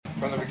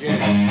from the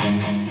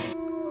beginning.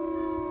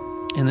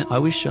 And I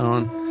was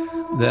shown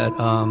that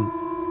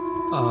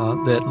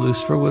that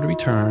Lucifer would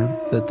return,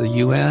 that the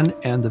UN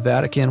and the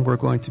Vatican were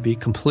going to be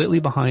completely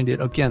behind it,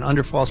 again,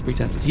 under false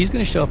pretenses. He's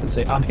going to show up and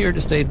say, I'm here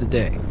to save the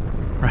day,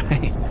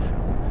 right?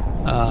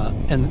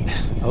 And,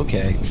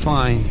 okay,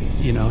 fine,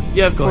 you know.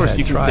 Yeah, of course, ahead,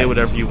 you can say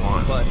whatever you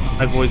want. But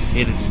I've always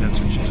hated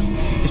censorship.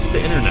 It's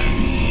the internet.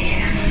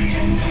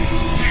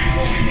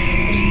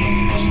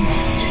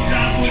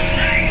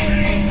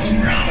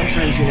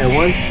 Sometimes, you know,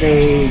 once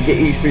they get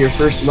you for your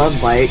first love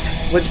bite,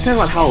 well, it depends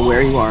on how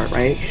aware you are,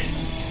 right?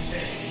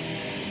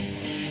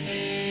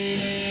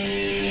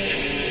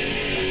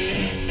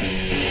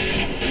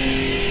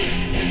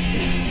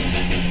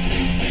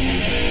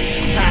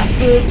 I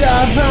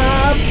forgot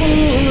my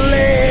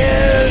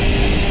bullets.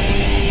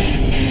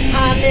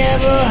 I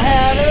never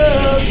had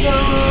a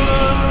gun.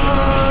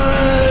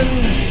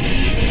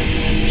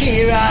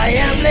 Here I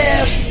am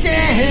left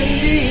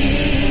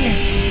standing.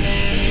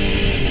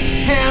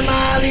 Am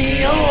I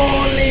the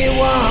only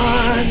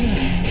one?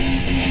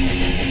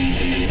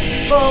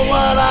 For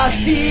what I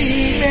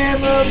see,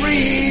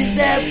 memories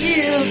have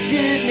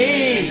gifted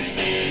me.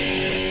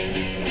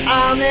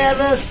 I'll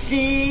never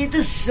see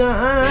the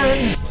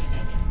sun.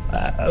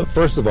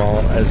 First of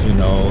all, as you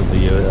know,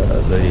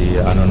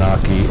 the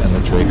Anunnaki and the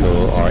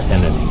Draco are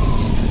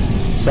enemies.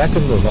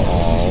 Second of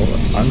all,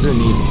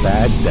 underneath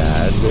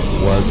Baghdad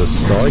was a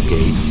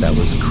stargate that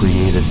was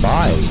created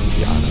by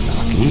the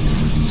Anunnaki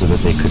so that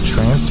they could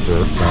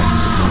transfer from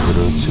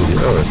Nibiru to the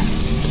Earth.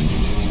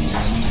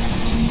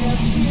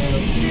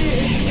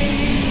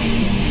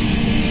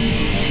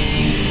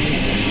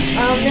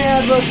 I'll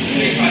never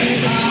see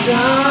the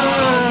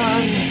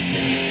sun.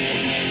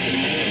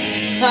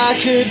 I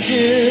could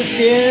just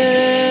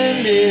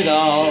end it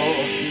all,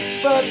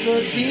 but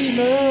the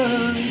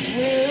demons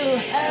will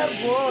have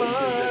won.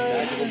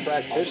 Magical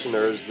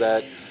practitioners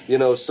that, you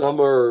know,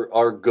 some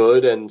are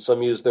good and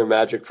some use their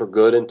magic for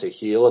good and to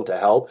heal and to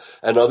help,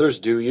 and others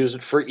do use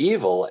it for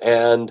evil.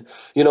 And,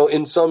 you know,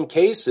 in some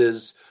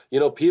cases, you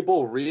know,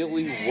 people really were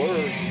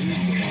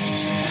using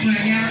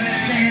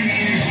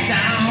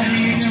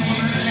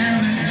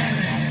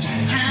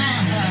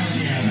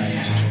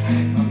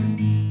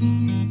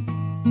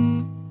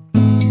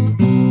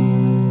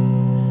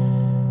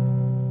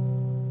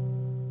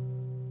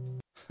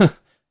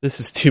This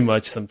is too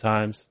much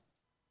sometimes.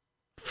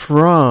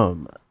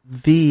 From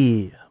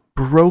the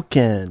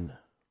broken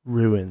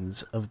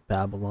ruins of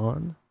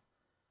Babylon,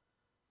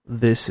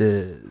 this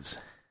is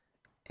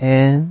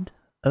End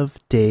of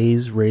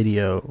Days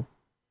Radio.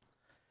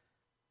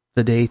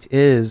 The date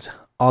is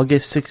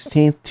August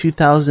 16th,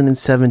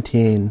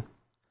 2017.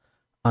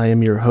 I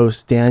am your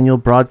host, Daniel,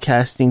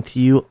 broadcasting to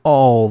you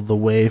all the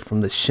way from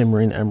the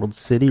shimmering Emerald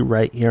City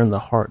right here in the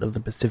heart of the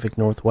Pacific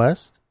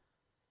Northwest.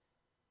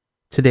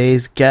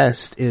 Today's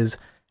guest is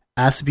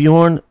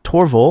Asbjorn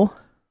Torvald.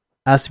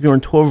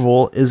 Asbjorn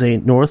Torvald is a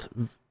North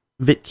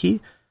Vitki,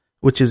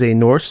 which is a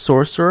Norse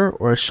sorcerer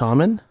or a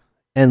shaman,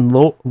 and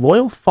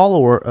loyal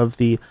follower of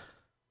the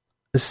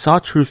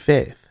Isatru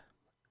faith.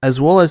 As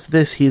well as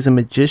this, he is a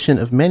magician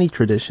of many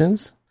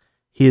traditions.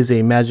 He is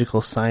a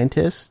magical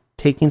scientist,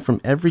 taking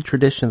from every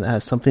tradition that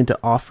has something to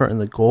offer in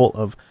the goal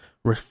of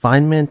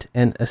refinement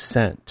and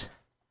ascent.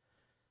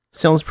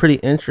 Sounds pretty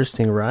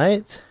interesting,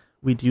 right?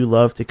 We do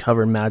love to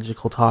cover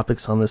magical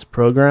topics on this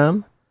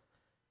program.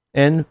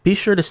 And be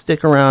sure to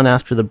stick around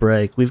after the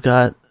break. We've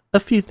got a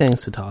few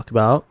things to talk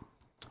about.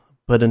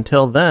 But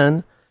until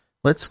then,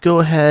 let's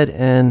go ahead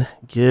and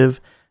give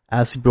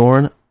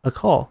Asbjorn a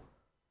call.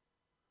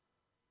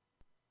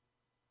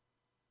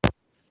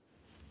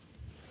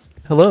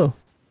 Hello.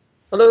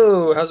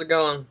 Hello, how's it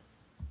going?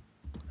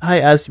 Hi,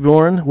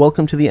 Asbjorn.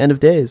 Welcome to the End of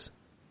Days.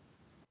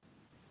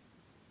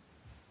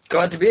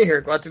 Glad to be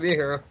here.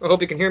 I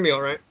hope you can hear me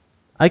all right.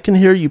 I can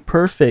hear you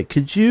perfect.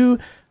 Could you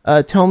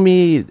tell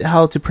me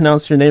how to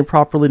pronounce your name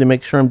properly to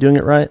make sure I'm doing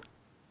it right?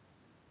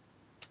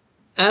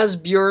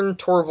 Asbjorn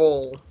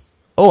Torvald.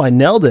 Oh, I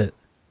nailed it.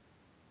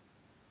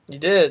 You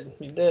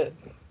did.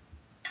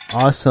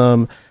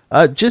 Awesome.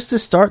 Just to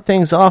start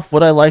things off,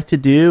 what I like to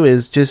do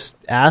is just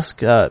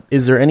ask,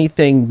 is there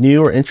anything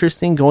new or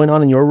interesting going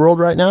on in your world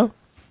right now?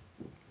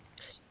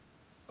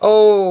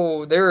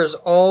 Oh, there is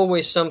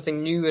always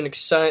something new and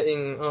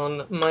exciting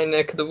on my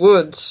neck of the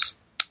woods.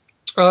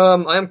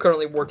 I am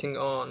currently working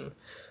on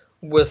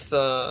with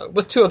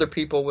two other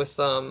people, with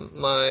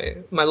my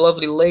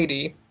lovely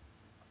lady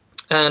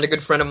and a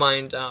good friend of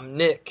mine,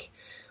 Nick,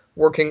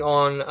 working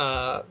on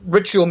a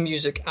ritual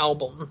music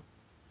album,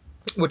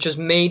 which is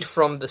made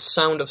from the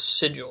sound of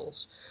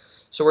sigils.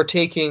 So we're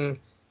taking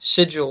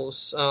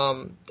sigils,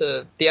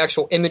 the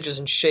actual images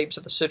and shapes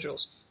of the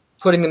sigils,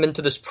 putting them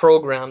into this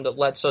program that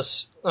lets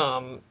us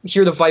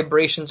hear the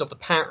vibrations of the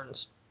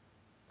patterns.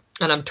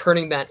 And I'm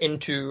turning that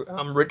into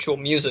ritual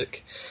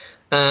music.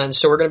 And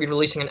so we're going to be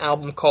releasing an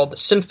album called The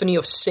Symphony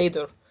of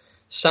Seder,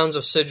 Sounds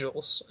of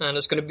Sigils. And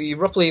it's going to be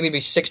roughly maybe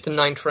 6 to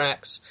 9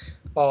 tracks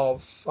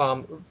of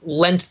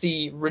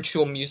lengthy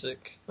ritual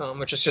music,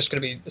 which is just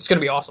going to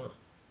be awesome.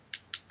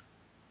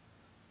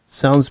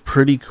 Sounds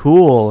pretty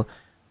cool.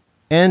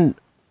 And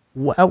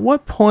at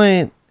what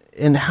point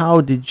and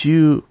how did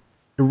you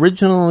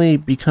originally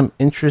become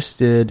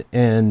interested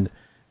in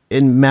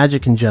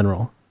magic in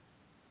general?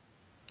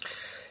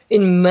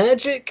 In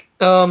magic,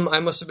 I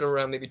must have been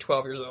around maybe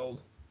 12 years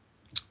old.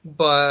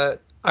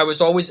 But I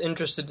was always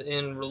interested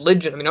in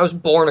religion. I mean, I was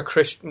born a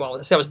Christian. Well,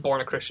 let's say I was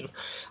born a Christian.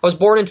 I was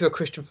born into a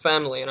Christian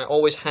family, and I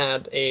always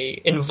had a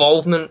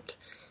involvement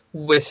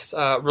with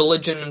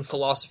religion and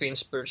philosophy and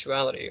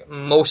spirituality.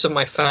 Most of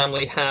my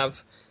family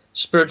have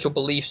spiritual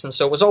beliefs, and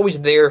so it was always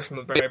there from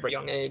a very, very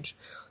young age.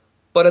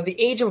 But at the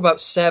age of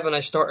about 7, I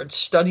started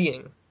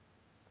studying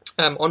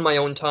on my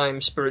own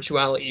time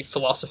spirituality,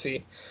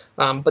 philosophy.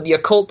 But the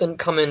occult didn't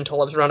come in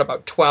until I was around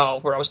about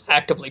 12, where I was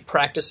actively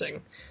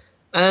practicing.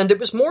 And it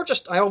was more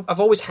just,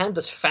 I've always had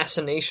this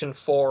fascination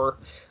for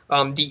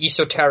the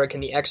esoteric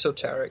and the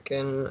exoteric.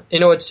 And, you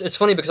know, it's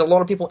funny because a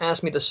lot of people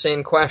ask me the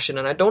same question,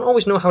 and I don't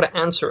always know how to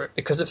answer it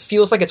because it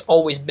feels like it's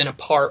always been a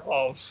part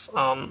of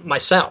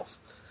myself.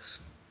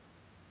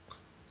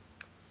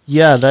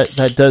 Yeah,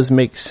 that does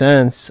make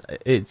sense.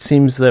 It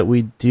seems that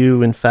we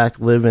do, in fact,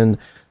 live in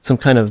some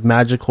kind of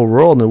magical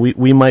world, and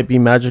we might be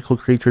magical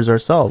creatures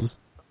ourselves.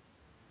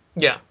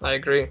 Yeah, I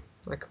agree.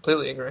 I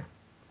completely agree.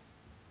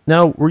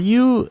 Now, were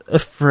you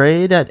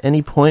afraid at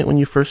any point when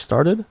you first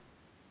started?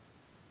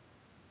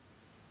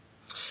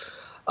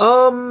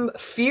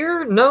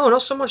 Fear? No,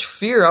 not so much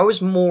fear. I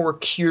was more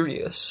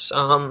curious.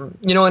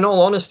 You know, in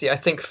all honesty, I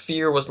think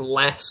fear was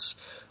less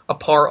a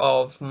part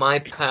of my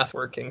path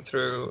working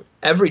through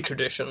every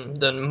tradition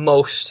than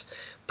most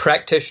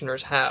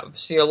practitioners have.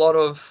 See,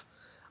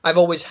 I've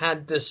always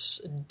had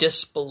this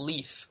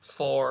disbelief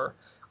for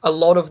a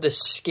lot of the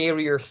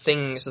scarier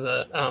things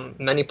that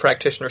many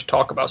practitioners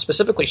talk about,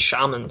 specifically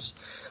shamans.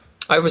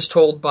 I was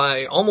told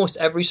by almost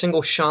every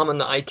single shaman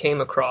that I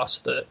came across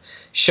that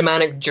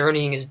shamanic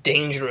journeying is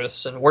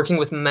dangerous and working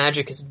with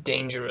magic is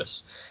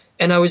dangerous.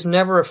 And I was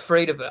never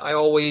afraid of it.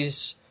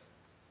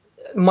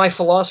 My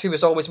philosophy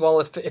was always,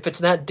 well, if it's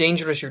that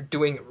dangerous, you're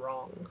doing it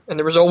wrong. And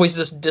there was always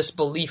this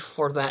disbelief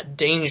for that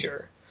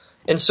danger.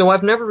 And so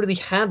I've never really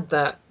had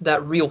that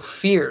real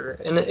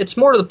fear. And it's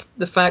more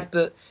the fact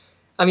that,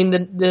 I mean,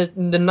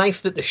 the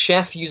knife that the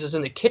chef uses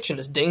in the kitchen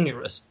is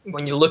dangerous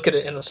when you look at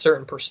it in a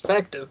certain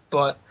perspective,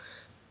 but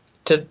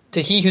to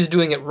he who's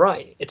doing it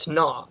right, it's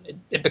not.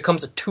 It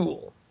becomes a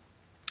tool.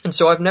 And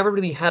so I've never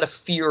really had a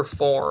fear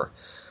for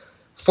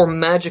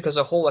magic as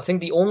a whole. I think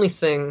the only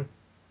thing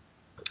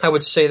I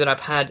would say that I've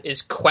had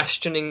is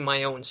questioning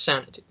my own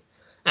sanity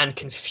and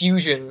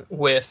confusion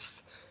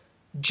with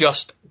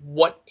just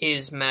what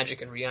is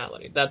magic in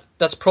reality.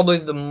 That's probably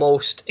the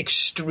most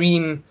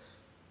extreme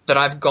that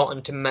I've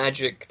gotten to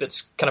magic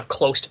that's kind of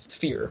close to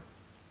fear.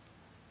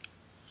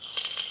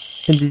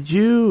 And did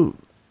you,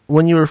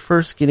 when you were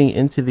first getting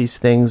into these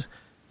things,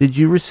 did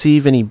you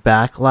receive any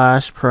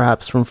backlash,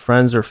 perhaps from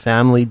friends or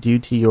family, due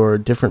to your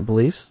different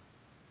beliefs?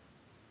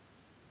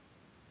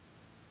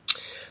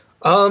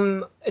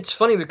 It's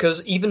funny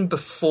because even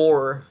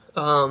before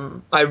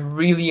I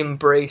really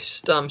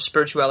embraced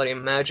spirituality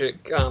and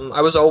magic,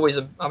 I was always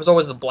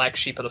the black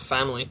sheep of the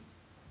family.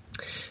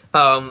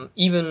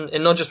 Even,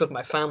 and not just with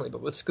my family,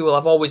 but with school,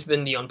 I've always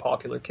been the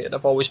unpopular kid.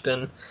 I've always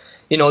been,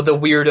 you know, the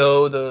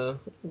weirdo,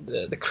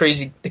 the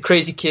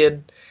crazy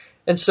kid.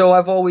 And so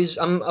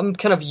I'm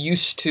kind of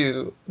used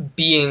to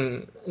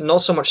being not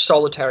so much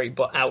solitary,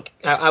 but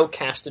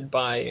outcasted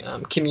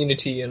by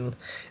community and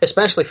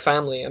especially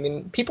family. I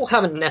mean, people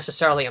haven't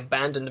necessarily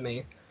abandoned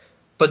me,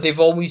 but they've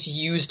always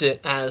used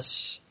it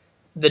as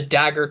the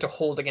dagger to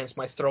hold against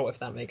my throat, if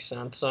that makes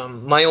sense.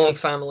 My own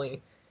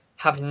family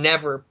have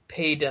never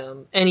paid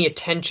any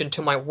attention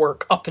to my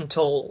work up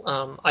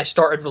until I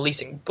started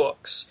releasing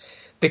books,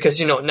 because,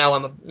 you know, now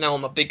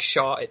I'm a big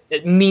shot.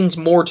 It means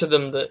more to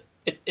them that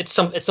it's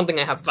something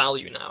I have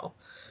value now.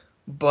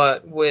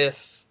 But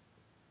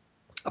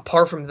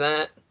apart from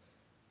that,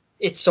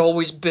 it's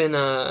always been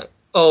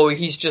oh,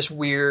 he's just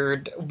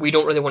weird, we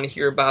don't really want to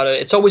hear about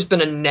it. It's always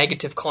been a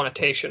negative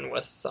connotation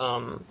with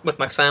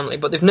my family,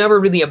 but they've never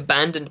really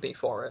abandoned me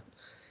for it.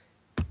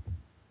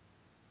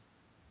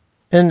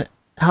 And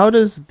how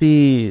does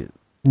the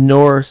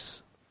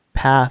Norse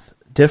path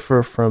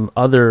differ from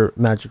other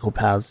magical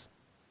paths?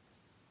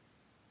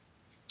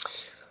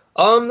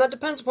 That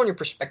depends upon your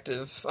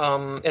perspective.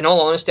 In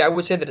all honesty, I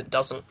would say that it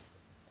doesn't.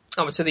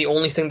 I would say the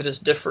only thing that is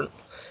different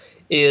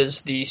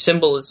is the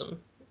symbolism.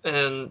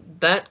 And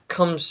that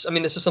comes, I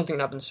mean, this is something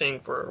that I've been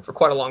saying for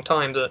quite a long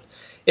time, that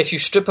if you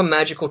strip a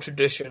magical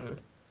tradition,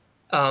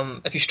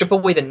 if you strip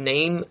away the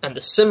name and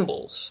the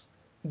symbols,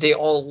 they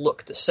all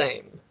look the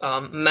same.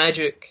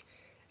 Magic,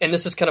 and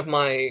this is kind of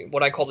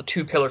what I call the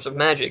 2 pillars of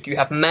magic. You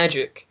have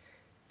magic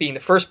being the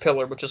first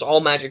pillar, which is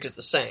all magic is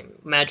the same.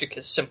 Magic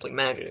is simply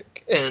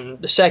magic. And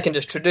the second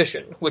is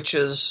tradition, which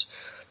is,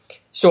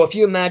 so if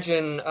you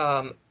imagine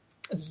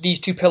these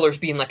 2 pillars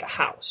being like a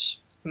house,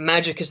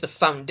 magic is the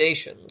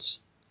foundations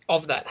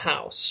of that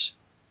house,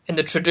 and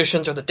the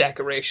traditions are the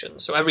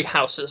decorations. So every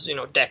house is, you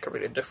know,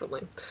 decorated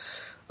differently.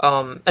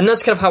 And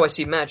that's kind of how I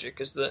see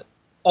magic, is that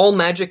all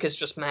magic is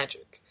just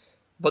magic.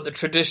 but the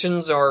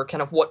traditions are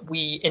kind of what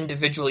we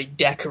individually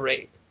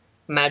decorate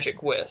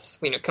magic with,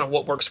 kind of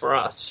what works for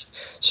us.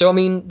 So, I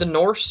mean, the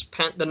Norse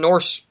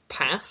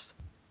path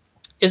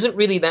isn't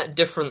really that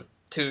different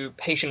to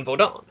Haitian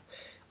Vodun,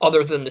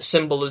 other than the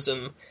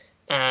symbolism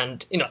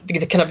and,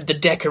 the kind of the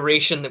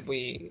decoration that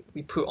we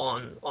put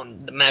on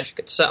the magic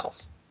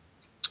itself.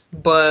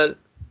 But,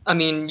 I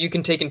mean, you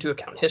can take into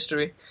account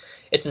history.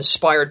 It's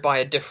inspired by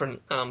a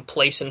different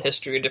place in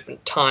history, a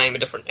different time, a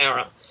different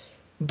era.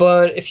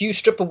 But if you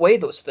strip away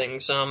those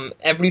things,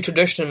 every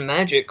tradition in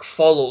magic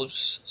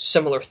follows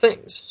similar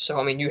things. So,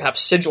 I mean, you have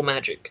sigil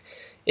magic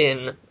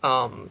in,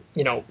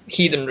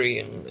 heathenry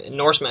and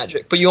Norse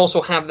magic, but you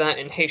also have that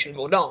in Haitian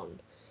Vodun.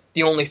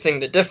 The only thing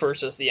that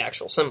differs is the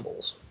actual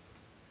symbols.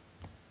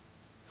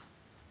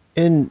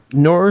 In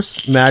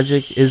Norse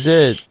magic, is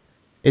it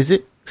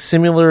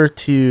similar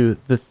to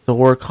the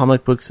Thor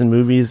comic books and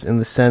movies in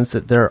the sense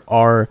that there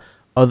are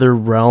other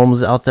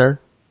realms out there?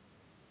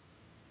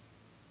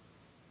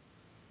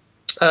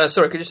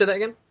 Sorry, could you say that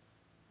again?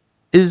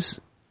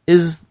 Is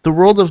the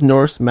world of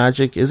Norse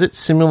magic, is it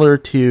similar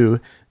to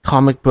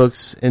comic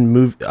books and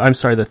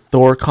the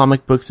Thor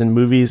comic books and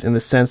movies in the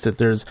sense that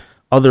there's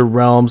other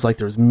realms, like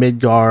there's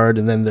Midgard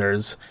and then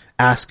there's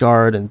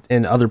Asgard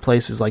and other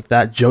places like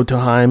that,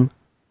 Jotunheim?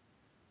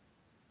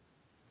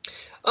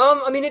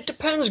 I mean, it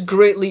depends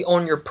greatly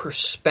on your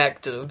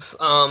perspective.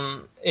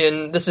 And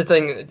this is the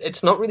thing,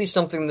 it's not really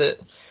something that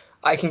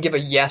I can give a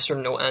yes or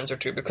no answer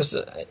to, because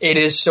it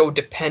is so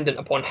dependent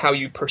upon how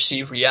you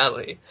perceive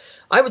reality.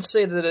 I would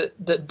say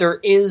that there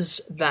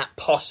is that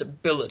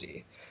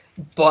possibility,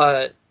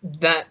 but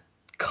that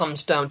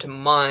comes down to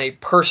my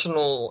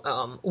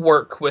personal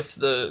work with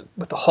the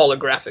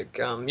holographic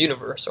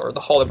universe, or the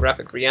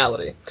holographic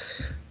reality,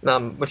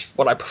 which is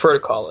what I prefer to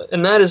call it.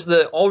 And that is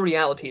that all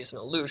reality is an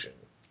illusion.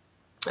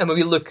 And when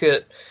we look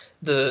at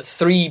the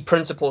three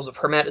principles of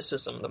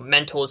Hermeticism, the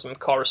mentalism,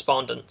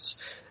 correspondence,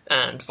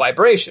 and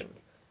vibration,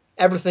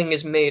 everything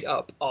is made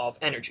up of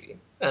energy.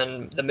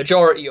 And the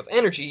majority of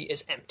energy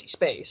is empty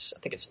space.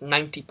 I think it's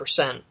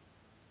 90%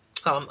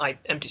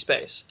 empty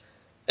space.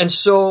 And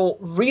so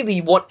really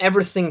what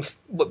everything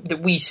that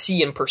we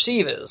see and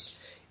perceive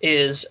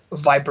is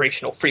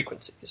vibrational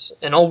frequencies.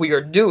 And all we are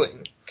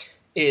doing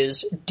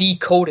is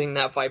decoding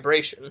that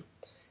vibration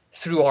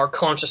through our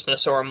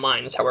consciousness or our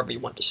minds, however you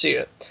want to see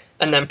it,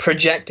 and then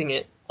projecting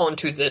it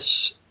onto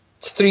this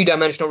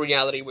three-dimensional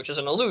reality, which is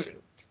an illusion.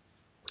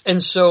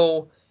 And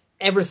so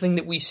everything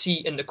that we see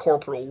in the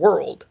corporal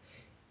world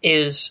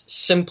is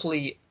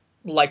simply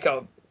like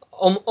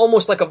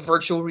almost like a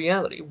virtual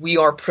reality. We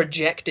are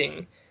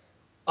projecting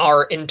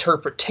our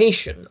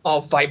interpretation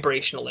of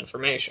vibrational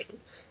information,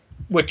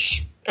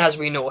 which, as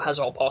we know, has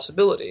all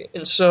possibility.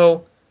 And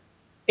so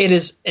it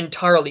is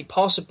entirely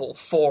possible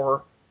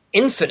for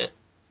infinite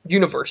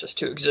universes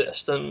to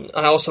exist. And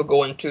I also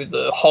go into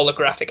the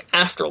holographic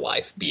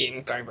afterlife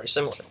being very, very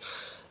similar.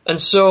 And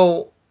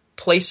so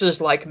places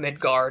like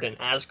Midgard and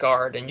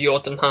Asgard and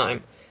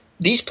Jotunheim,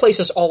 these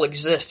places all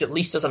exist, at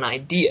least as an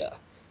idea.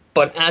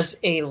 But as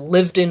a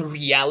lived-in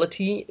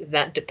reality,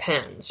 that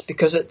depends.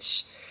 Because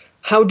it's,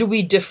 how do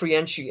we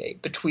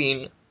differentiate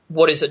between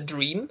what is a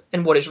dream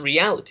and what is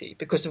reality?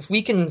 Because if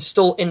we can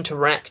still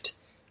interact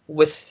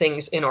with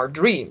things in our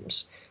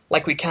dreams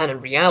like we can in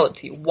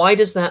reality, why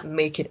does that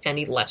make it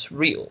any less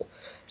real?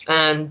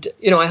 And,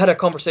 I had a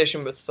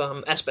conversation with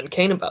Espen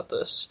Kane about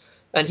this,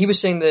 and he was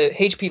saying that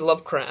H.P.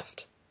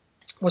 Lovecraft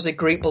was a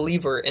great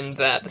believer in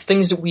that the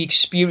things that we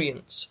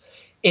experience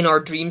in our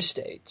dream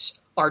states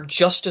are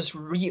just as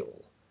real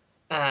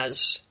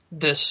as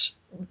this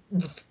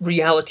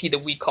reality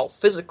that we call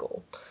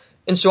physical.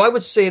 And so I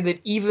would say that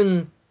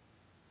even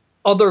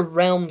other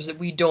realms that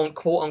we don't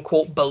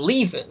quote-unquote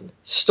believe in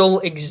still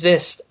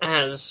exist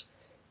as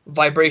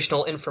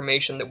vibrational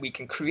information that we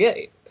can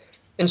create.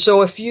 And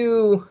so if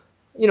you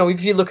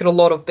look at a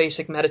lot of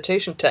basic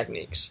meditation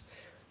techniques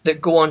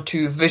that go on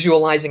to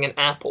visualizing an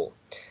apple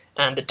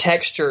and the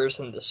textures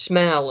and the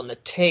smell and the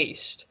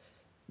taste,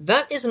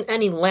 that isn't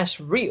any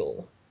less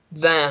real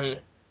than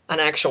an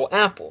actual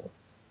apple.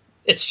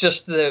 It's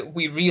just that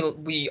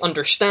we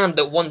understand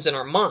that one's in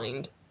our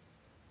mind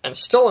and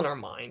still in our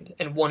mind,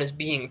 and one is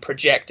being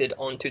projected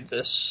onto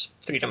this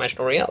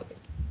three-dimensional reality.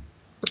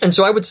 And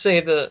so I would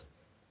say that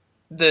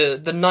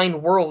the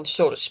nine worlds,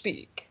 so to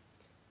speak,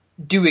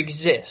 do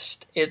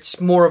exist.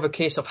 It's more of a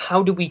case of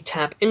how do we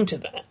tap into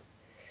that,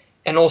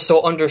 and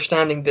also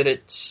understanding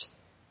that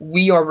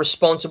we are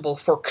responsible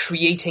for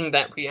creating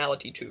that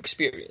reality to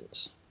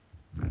experience.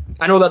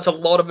 I know that's a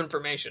lot of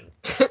information.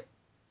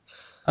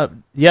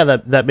 Yeah,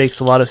 that makes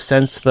a lot of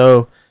sense,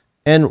 though.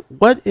 And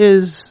why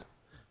is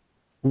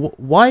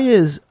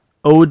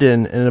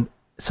Odin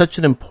such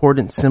an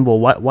important symbol?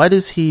 Why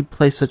does he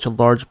play such a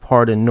large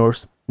part in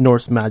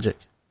Norse magic?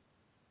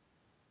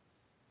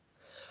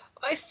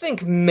 I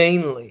think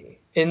mainly,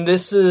 and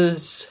this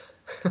is,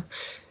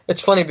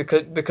 it's funny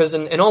because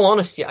in all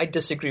honesty, I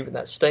disagree with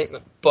that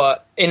statement,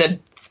 but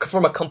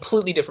from a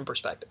completely different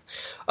perspective.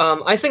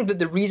 I think that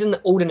the reason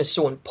that Odin is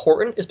so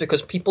important is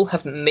because people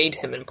have made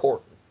him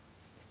important.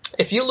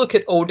 if you look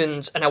at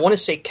Odin's, and I want to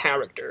say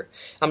character,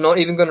 I'm not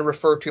even going to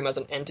refer to him as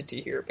an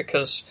entity here,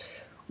 because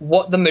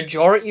what the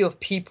majority of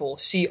people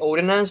see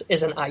Odin as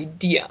is an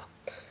idea.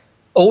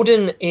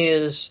 Odin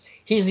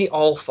he's the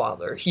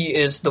Allfather. He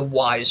is the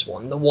wise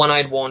one, the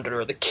one-eyed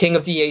wanderer, the king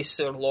of the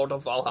Aesir, lord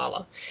of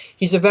Valhalla.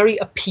 He's a very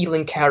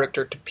appealing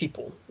character to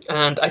people.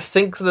 And I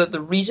think that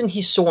the reason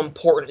he's so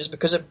important is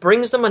because it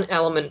brings them an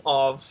element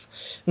of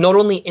not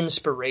only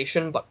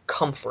inspiration, but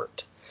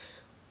comfort.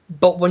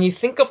 But when you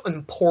think of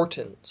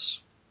importance,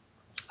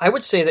 I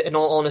would say that in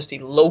all honesty,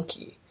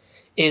 Loki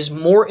is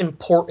more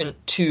important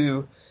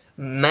to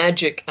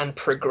magic and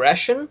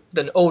progression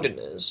than Odin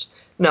is.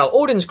 Now,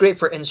 Odin's great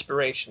for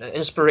inspiration, and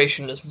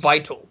inspiration is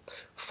vital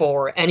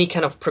for any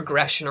kind of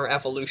progression or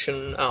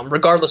evolution,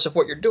 regardless of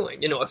what you're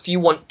doing. You know, if you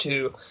want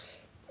to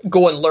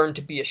go and learn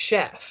to be a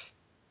chef,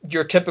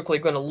 you're typically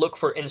going to look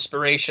for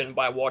inspiration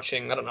by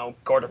watching, I don't know,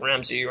 Gordon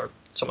Ramsay or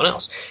someone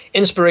else.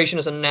 Inspiration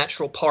is a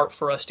natural part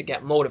for us to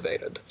get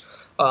motivated.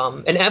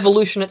 And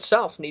evolution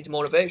itself needs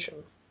motivation,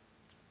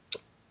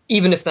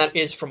 even if that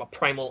is from a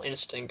primal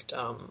instinct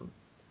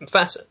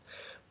facet.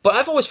 But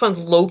I've always found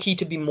Loki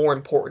to be more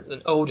important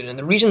than Odin, and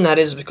the reason that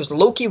is because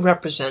Loki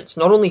represents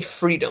not only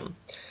freedom,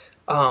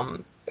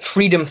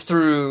 freedom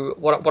through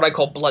what I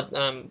call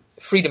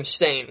freedom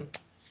stain,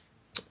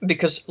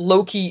 because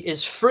Loki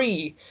is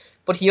free,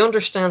 but he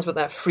understands what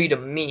that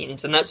freedom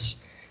means, and that's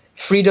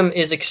freedom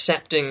is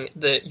accepting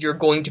that you're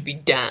going to be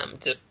damned,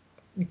 that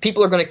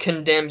people are going to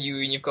condemn you,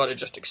 and you've got to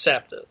just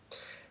accept it.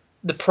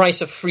 The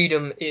price of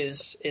freedom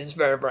is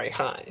very, very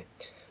high.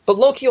 But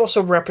Loki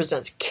also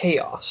represents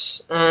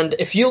chaos, and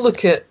if you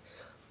look at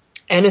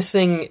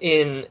anything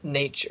in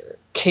nature,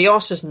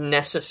 chaos is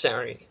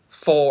necessary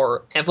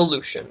for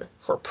evolution,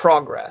 for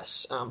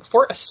progress,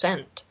 for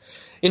ascent.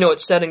 You know,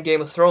 it's said in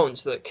Game of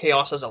Thrones that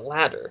chaos is a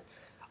ladder.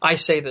 I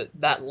say that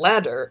that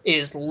ladder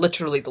is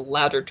literally the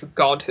ladder to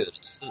godhood.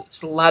 It's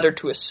the ladder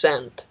to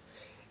ascent.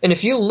 And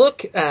if you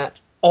look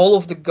at all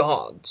of the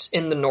gods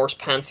in the Norse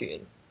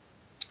pantheon,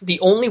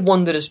 the only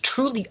one that is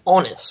truly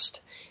honest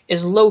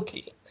is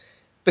Loki.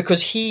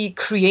 Because he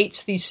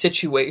creates these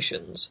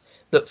situations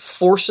that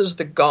forces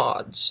the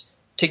gods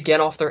to get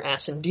off their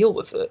ass and deal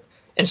with it.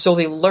 And so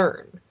they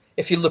learn.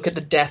 If you look at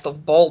the death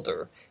of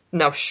Balder,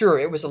 now sure,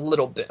 it was a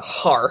little bit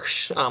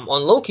harsh on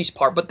Loki's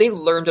part, but they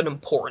learned an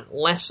important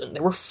lesson. They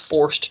were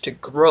forced to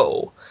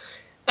grow.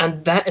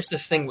 And that is the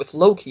thing with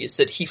Loki, is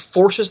that he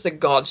forces the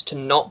gods to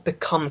not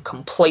become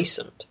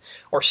complacent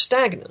or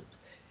stagnant.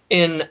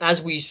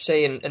 As we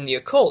say in the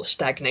occult,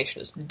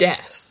 stagnation is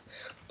death.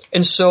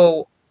 And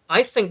so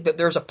I think that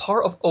there's a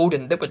part of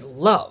Odin that would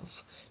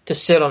love to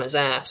sit on his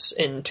ass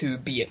and to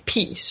be at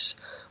peace,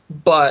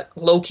 but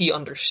Loki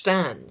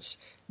understands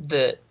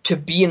that to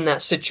be in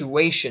that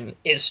situation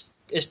is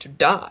to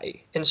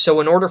die. And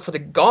so in order for the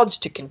gods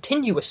to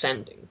continue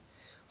ascending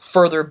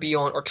further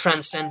beyond or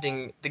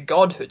transcending the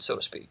godhood, so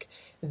to speak,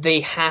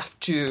 they have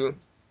to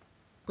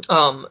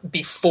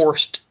be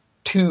forced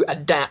to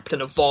adapt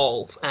and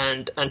evolve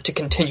and to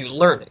continue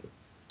learning.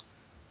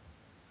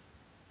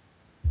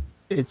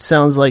 It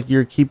sounds like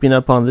you're keeping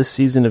up on this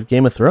season of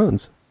Game of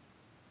Thrones.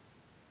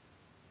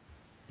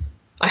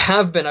 I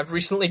have been. I've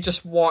recently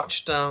just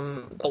watched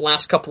the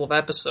last couple of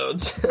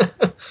episodes.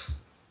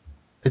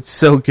 It's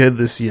so good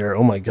this year.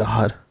 Oh my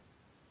god.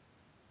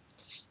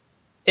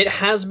 It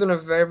has been a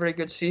very, very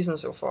good season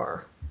so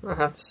far, I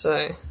have to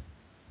say.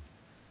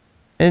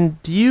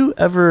 And do you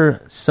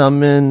ever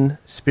summon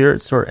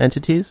spirits or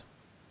entities?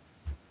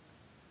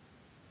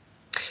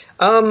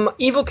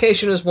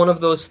 Evocation is one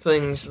of those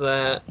things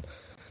that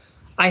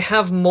I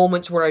have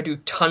moments where I do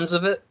tons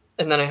of it,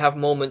 and then I have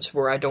moments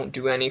where I don't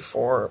do any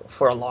for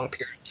a long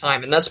period of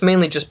time, and that's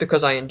mainly just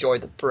because I enjoy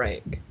the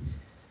break.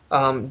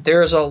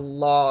 There's a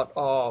lot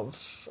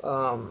of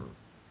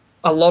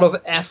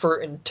effort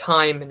and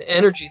time and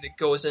energy that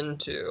goes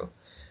into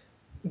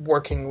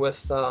working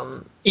with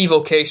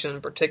evocation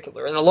in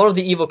particular, and a lot of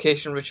the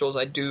evocation rituals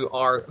I do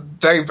are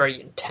very,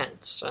 very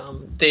intense.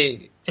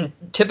 They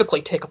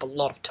typically take up a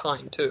lot of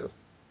time too.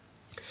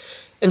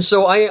 And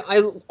so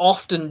I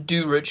often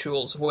do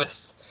rituals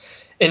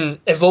and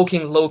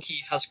evoking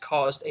Loki has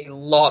caused a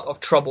lot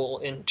of trouble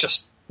in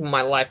just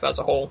my life as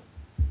a whole.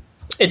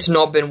 It's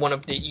not been one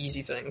of the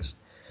easy things,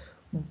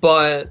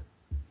 but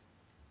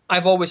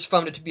I've always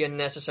found it to be a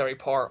necessary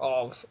part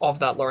of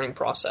that learning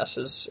process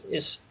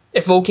is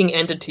evoking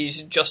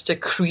entities just to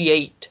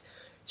create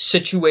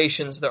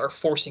situations that are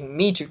forcing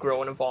me to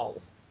grow and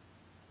evolve.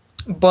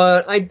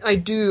 But I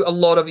do a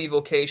lot of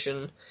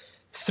evocation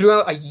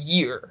throughout a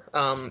year,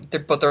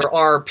 but there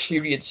are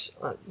periods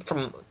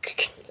from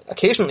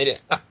occasionally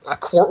a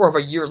quarter of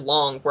a year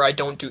long where I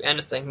don't do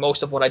anything.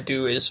 Most of what I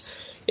do is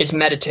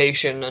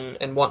meditation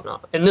and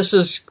whatnot. And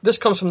this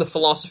comes from the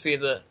philosophy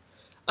that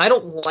I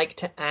don't like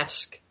to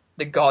ask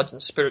the gods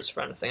and spirits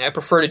for anything. I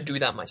prefer to do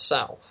that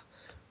myself.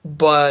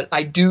 But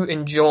I do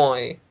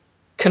enjoy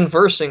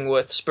conversing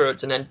with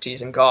spirits and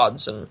entities and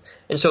gods, and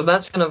so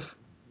that's kind of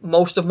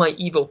most of my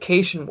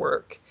evocation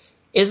work.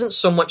 Isn't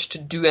so much to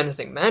do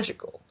anything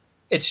magical.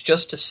 It's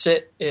just to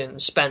sit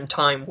and spend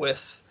time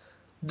with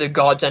the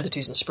gods,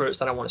 entities, and spirits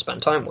that I want to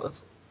spend time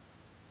with.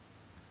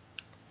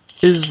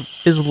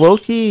 Is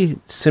Loki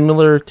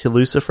similar to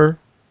Lucifer?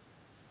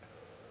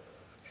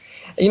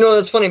 You know,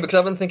 it's funny because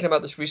I've been thinking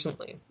about this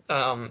recently.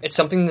 It's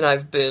something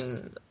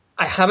that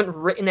I haven't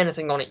written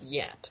anything on it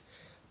yet,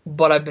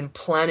 but I've been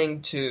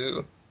planning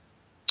to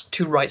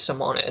write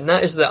some on it. And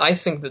that is that I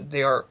think that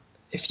they are,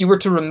 if you were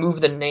to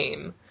remove the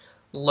name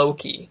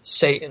Loki,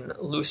 Satan,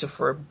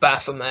 Lucifer,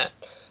 Baphomet,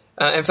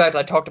 in fact,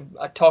 I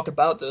talked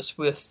about this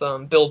with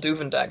Bill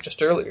Duvendag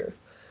just earlier.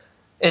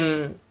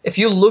 And if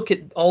you look at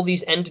all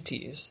these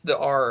entities that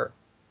are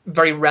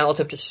very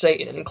relative to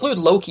Satan, and include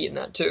Loki in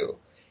that too,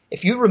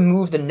 if you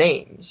remove the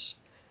names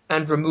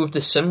and remove the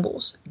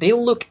symbols, they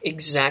look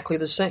exactly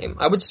the same.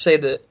 I would say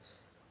that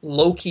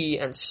Loki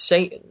and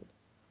Satan,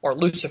 or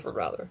Lucifer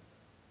rather,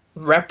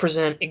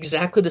 represent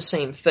exactly the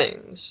same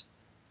things.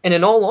 And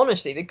in all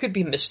honesty, they could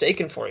be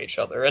mistaken for each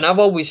other. And I've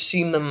always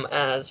seen them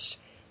as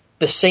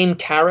the same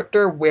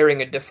character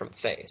wearing a different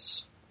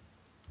face.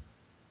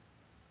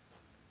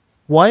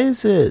 Why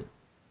is it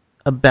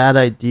a bad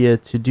idea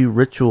to do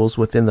rituals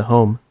within the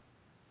home?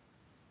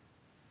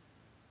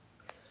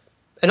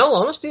 In all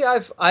honesty,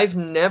 I've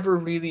never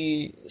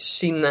really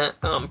seen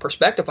that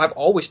perspective. I've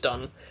always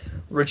done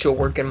ritual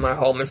work in my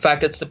home. In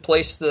fact, it's the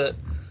place that,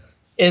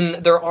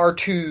 there are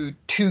two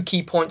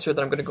key points here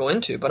that I'm going to go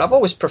into, but I've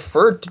always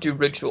preferred to do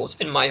rituals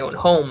in my own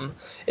home,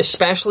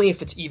 especially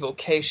if it's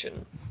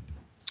evocation.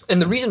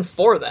 And the reason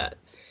for that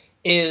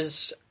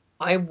is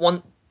I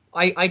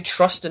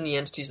trust in the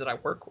entities that I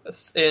work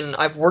with, and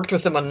I've worked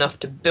with them enough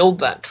to build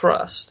that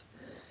trust,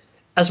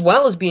 as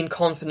well as being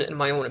confident in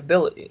my own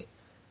ability.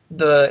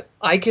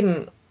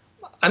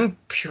 I'm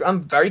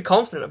very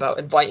confident about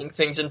inviting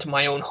things into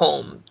my own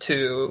home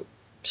to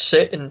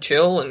sit and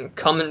chill and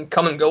come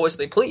and go as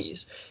they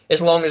please,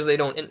 as long as they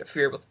don't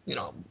interfere with,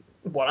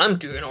 what I'm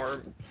doing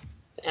or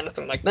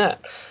anything like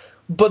that.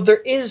 But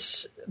there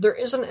is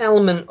an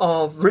element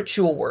of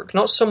ritual work,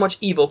 not so much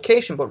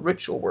evocation, but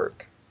ritual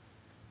work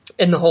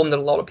in the home that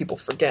a lot of people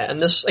forget.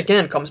 And this,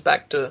 again, comes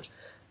back to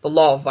the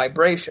law of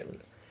vibration,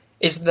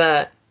 is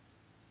that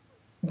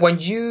when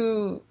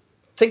you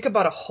think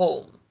about a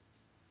home,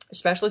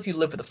 especially if you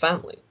live with a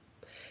family,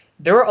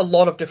 there are a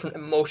lot of different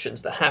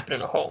emotions that happen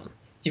in a home.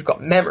 You've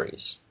got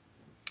memories.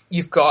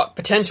 You've got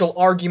potential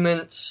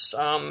arguments,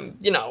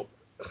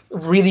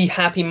 really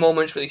happy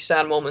moments, really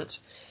sad moments.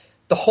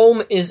 The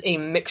home is a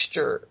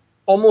mixture,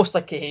 almost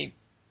like a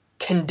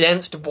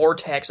condensed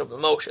vortex of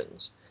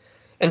emotions.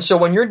 And so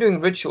when you're doing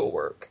ritual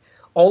work,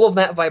 all of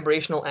that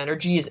vibrational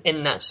energy is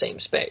in that same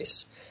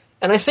space.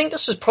 And I think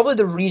this is probably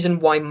the reason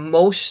why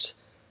most,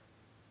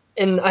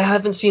 and I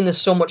haven't seen this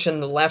so much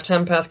in the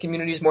left-hand path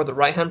communities, more the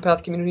right-hand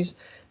path communities,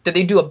 that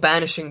they do a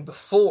banishing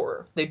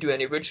before they do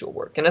any ritual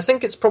work. And I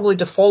think it's probably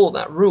to follow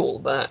that rule,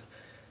 that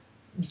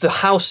the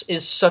house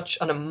is such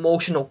an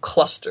emotional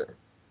cluster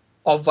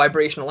of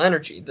vibrational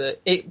energy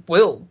that it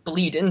will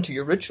bleed into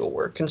your ritual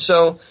work. And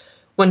so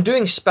when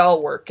doing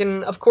spell work,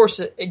 and of course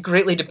it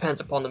greatly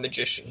depends upon the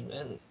magician,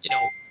 and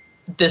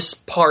this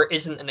part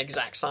isn't an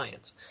exact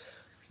science,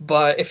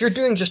 but if you're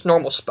doing just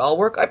normal spell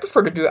work, I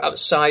prefer to do it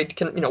outside,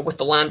 with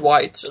the land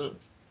whites and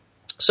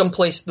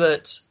someplace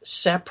that's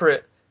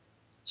separate,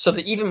 so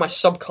that even my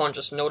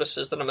subconscious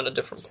notices that I'm in a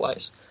different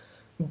place.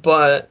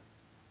 But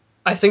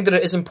I think that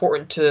it is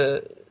important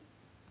to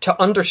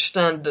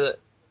understand that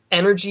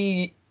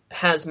energy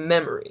has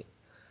memory.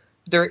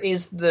 There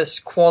is this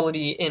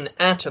quality in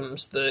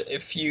atoms that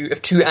if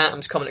two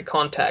atoms come into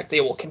contact,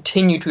 they will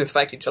continue to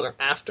affect each other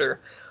after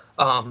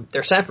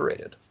they're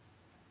separated.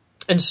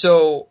 And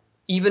so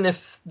even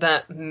if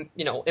that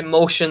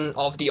emotion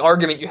of the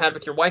argument you had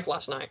with your wife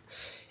last night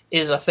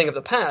is a thing of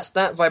the past,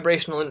 that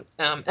vibrational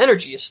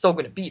energy is still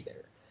going to be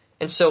there.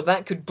 And so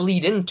that could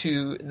bleed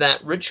into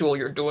that ritual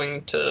you're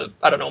doing to,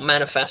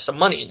 manifest some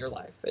money in your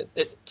life.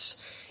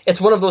 It's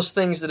one of those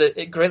things that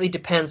it greatly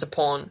depends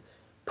upon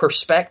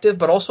perspective,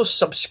 but also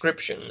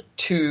subscription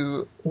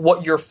to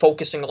what you're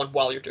focusing on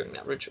while you're doing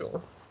that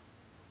ritual.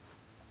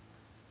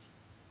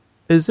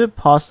 Is it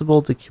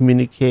possible to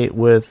communicate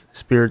with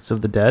spirits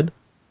of the dead?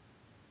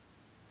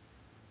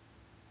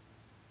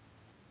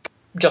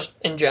 Just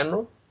in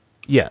general?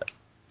 Yeah.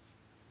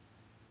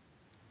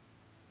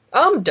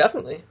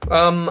 Definitely.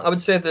 I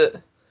would say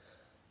that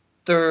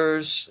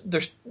there's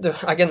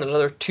again,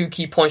 another two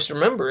key points to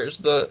remember is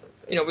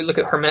we look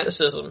at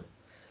Hermeticism.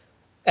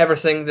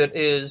 Everything that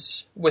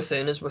is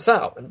within is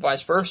without, and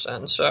vice versa.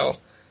 And so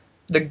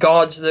the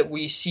gods that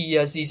we see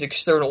as these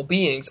external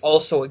beings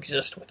also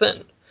exist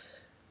within.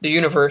 The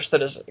universe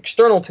that is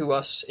external to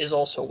us is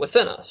also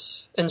within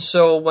us. And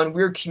so when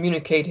we're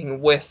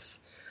communicating with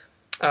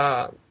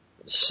a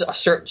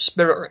certain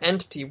spirit or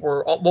entity,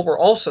 what we're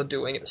also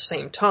doing at the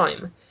same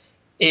time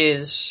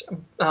is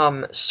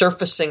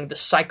surfacing the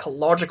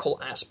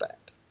psychological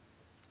aspect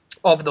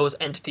of those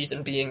entities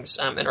and beings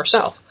in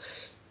ourselves.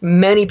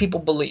 Many people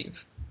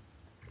believe,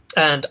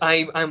 and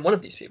I'm one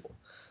of these people,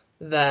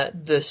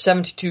 that the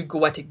 72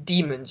 goetic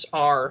demons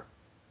are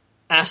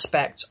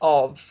aspects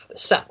of the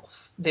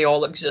self. they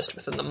all exist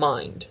within the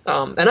mind.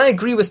 And I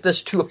agree with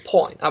this to a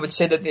point. I would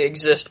say that they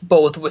exist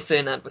both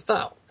within and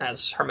without,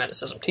 as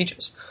Hermeticism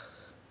teaches.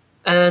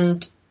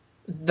 And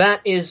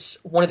that is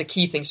one of the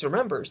key things to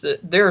remember, is that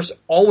there's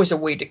always a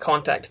way to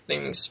contact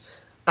things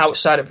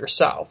outside of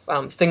yourself,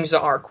 things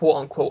that are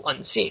quote-unquote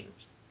unseen,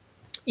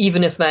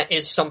 even if that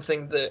is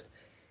something that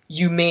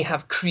you may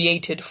have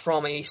created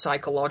from a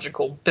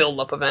psychological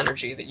buildup of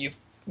energy that you've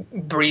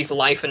breathed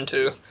life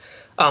into,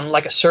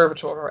 like a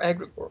servitor or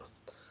egregore.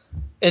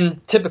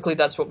 And typically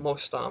that's what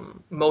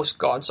most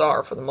gods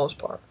are, for the most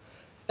part.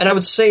 And I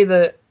would say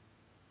that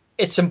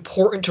it's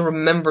important to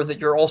remember that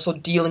you're also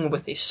dealing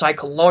with a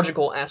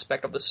psychological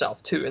aspect of the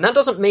self, too. And that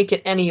doesn't make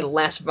it any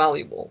less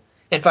valuable.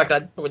 In fact,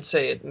 I would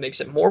say it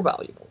makes it more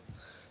valuable.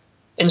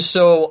 And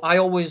so I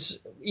always,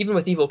 even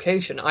with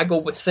evocation, I go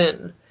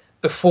within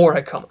before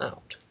I come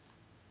out.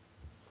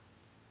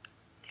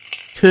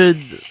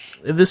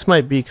 This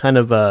might be kind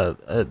of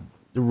a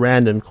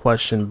random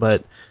question,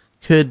 but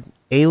could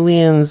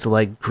aliens,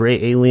 like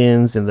gray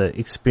aliens and the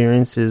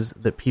experiences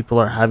that people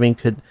are having,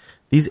 could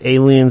these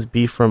aliens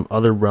be from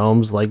other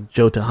realms like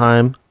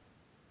Jotunheim?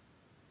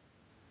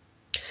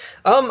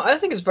 I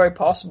think it's very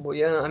possible,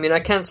 yeah. I mean, I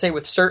can't say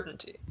with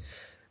certainty,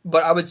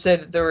 but I would say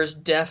that there is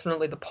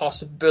definitely the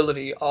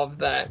possibility of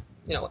that,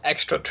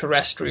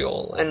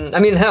 extraterrestrial. And I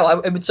mean,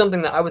 hell, it's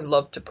something that I would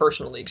love to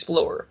personally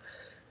explore.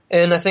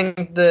 And I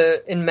think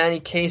that in many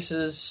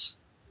cases,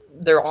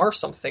 there are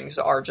some things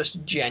that are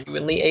just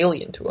genuinely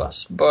alien to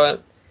us,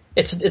 but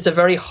it's a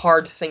very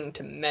hard thing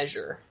to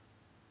measure.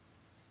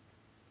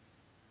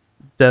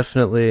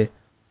 Definitely.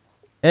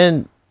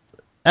 And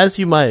as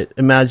you might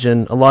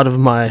imagine, a lot of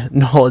my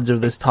knowledge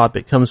of this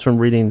topic comes from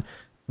reading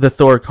the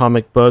Thor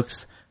comic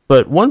books.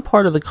 But one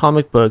part of the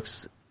comic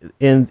books,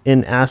 in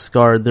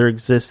Asgard, there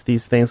exists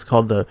these things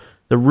called the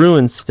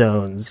Ruin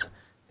Stones.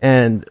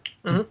 And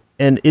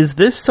is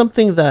this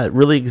something that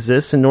really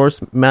exists in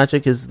Norse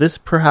magic? Is this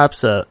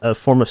perhaps a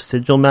form of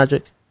sigil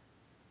magic?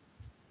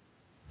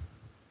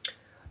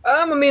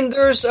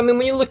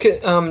 When you look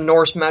at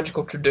Norse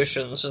magical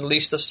traditions, at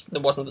least the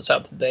ones that's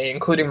out today,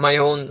 including my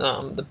own,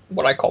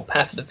 what I call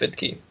Path of the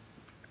Vidki,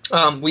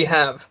 we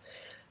have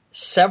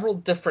several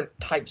different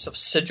types of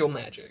sigil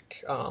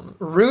magic.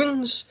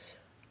 Runes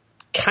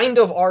kind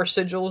of are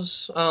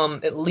sigils,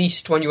 at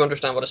least when you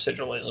understand what a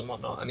sigil is and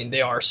whatnot. I mean,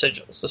 they are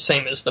sigils, the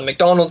same as the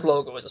McDonald's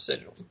logo is a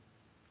sigil.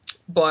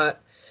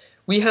 But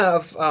we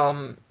have,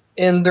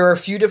 and there are a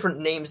few different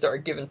names that are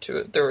given to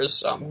it. There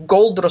is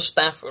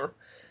Goldrastafur,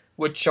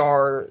 which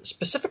are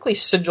specifically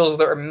sigils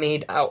that are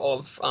made out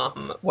of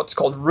what's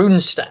called rune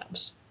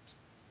staves.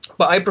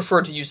 But I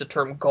prefer to use the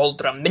term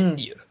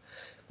Goldramindir,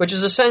 which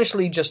is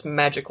essentially just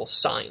magical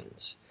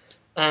signs.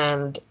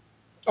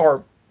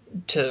 Or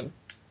to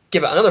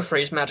give it another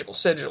phrase, magical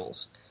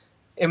sigils.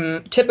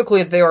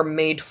 Typically they are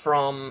made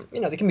from,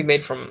 they can be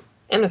made from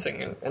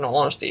anything, in all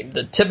honesty.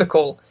 The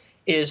typical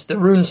is the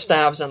rune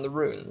staves and the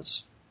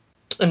runes.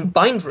 And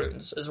bind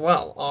runes as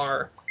well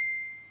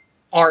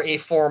are a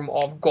form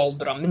of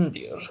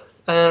Goldramindir.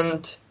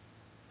 And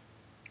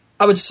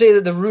I would say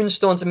that the rune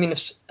stones,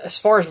 as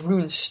far as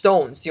rune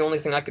stones, the only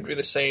thing I could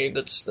really say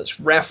that's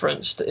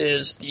referenced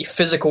is the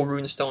physical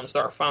rune stones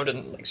that are found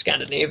in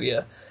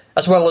Scandinavia,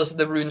 as well as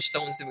the rune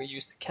stones that we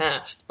use to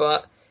cast.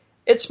 But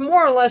it's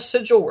more or less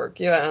sigil work,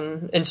 yeah,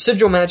 and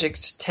sigil magic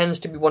tends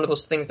to be one of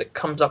those things that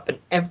comes up in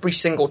every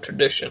single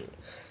tradition.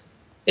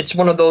 It's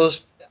one of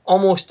those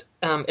almost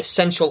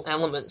essential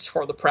elements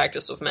for the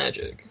practice of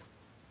magic.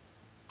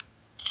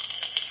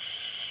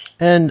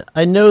 And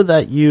I know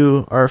that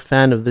you are a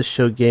fan of this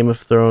show, Game of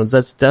Thrones.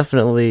 That's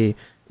definitely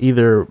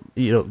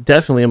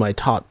definitely in my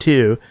top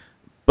 2.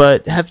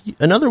 But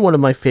another one of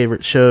my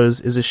favorite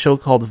shows is a show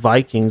called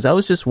Vikings. I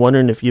was just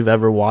wondering if you've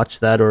ever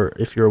watched that or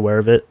if you're aware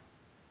of it.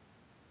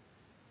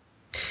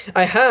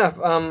 I have.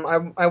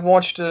 I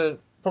watched it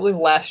probably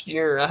last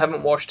year. I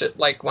haven't watched it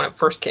when it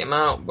first came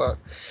out, but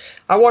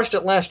I watched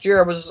it last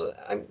year.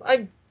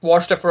 I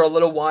watched it for a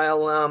little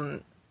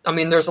while.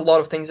 There's a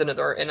lot of things in it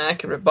that are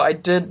inaccurate, but I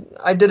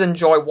did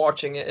enjoy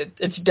watching it.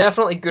 It's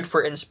definitely good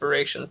for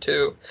inspiration,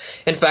 too.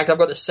 In fact, I've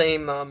got the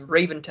same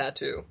raven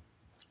tattoo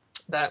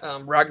that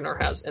Ragnar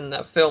has in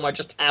that film. I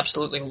just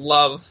absolutely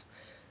love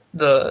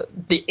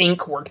the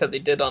ink work that they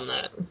did on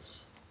that.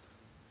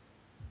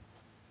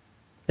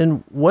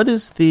 And what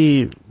is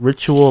the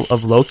ritual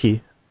of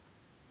Loki?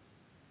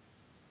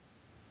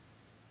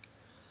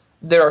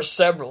 There are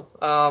several.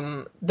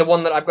 The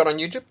one that I've got on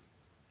YouTube?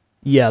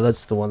 Yeah,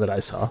 that's the one that I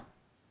saw.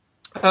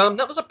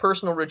 That was a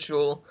personal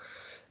ritual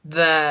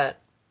that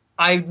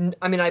I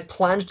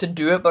planned to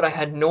do it, but I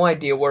had no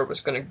idea where it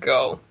was going to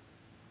go.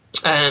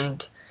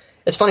 And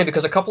it's funny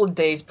because a couple of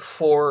days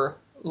before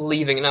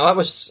leaving,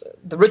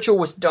 the ritual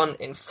was done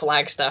in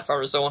Flagstaff,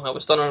 Arizona. It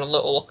was done in a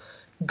little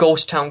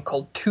ghost town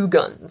called Two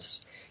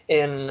Guns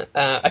in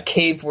a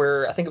cave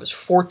where I think it was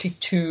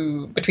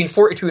between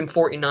 42 and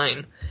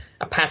 49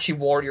 Apache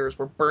warriors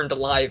were burned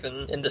alive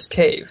in this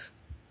cave.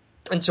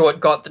 And so it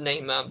got the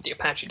name the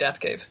Apache Death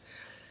Cave.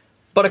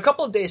 But a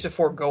couple of days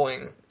before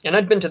going, and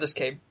I'd been to this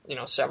cave,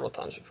 several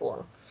times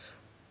before,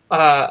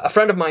 a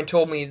friend of mine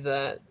told me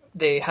that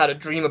they had a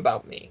dream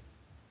about me,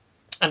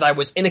 and I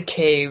was in a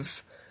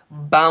cave,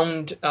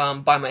 bound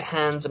by my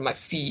hands and my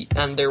feet,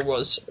 and there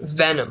was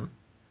venom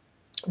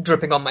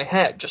dripping on my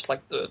head, just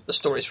like the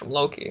stories from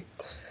Loki.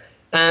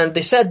 And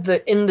they said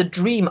that in the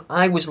dream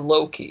I was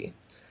Loki,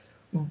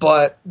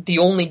 but the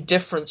only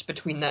difference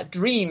between that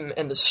dream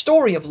and the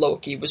story of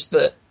Loki was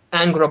that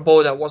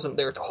Angrboda wasn't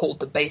there to hold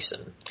the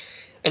basin.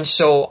 And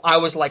so I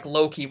was like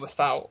Loki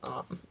without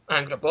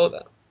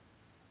Angrboda.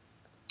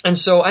 And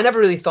so I never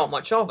really thought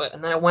much of it.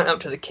 And then I went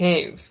out to the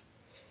cave,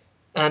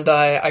 and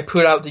I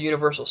put out the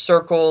universal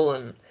circle,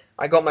 and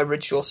I got my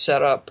ritual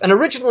set up. And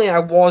originally I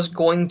was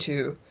going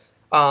to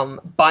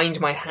bind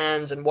my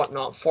hands and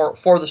whatnot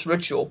for this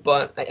ritual,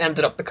 but I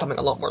ended up becoming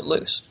a lot more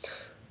loose.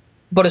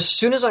 But as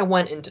soon as I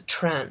went into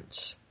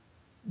trance,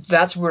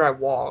 that's where I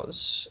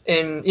was.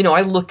 And, you know,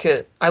 I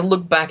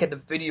look back at the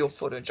video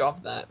footage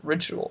of that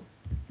ritual,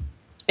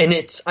 and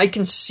I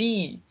can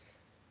see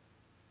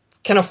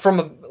kind of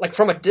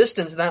from a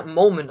distance that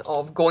moment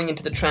of going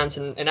into the trance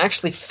and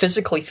actually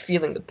physically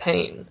feeling the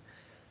pain.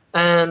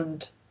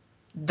 And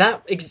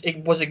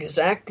it was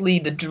exactly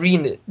the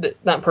dream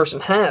that person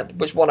had,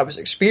 was what I was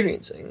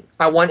experiencing.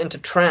 I went into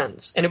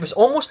trance, and it was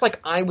almost like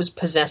I was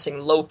possessing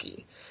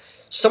Loki,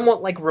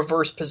 somewhat like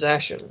reverse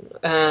possession.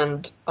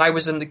 And I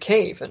was in the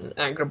cave, and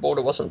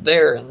Angrboda wasn't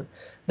there, and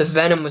the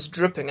venom was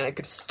dripping, and I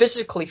could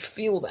physically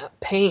feel that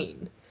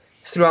pain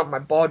throughout my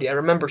body. I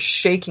remember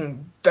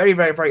shaking very,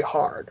 very, very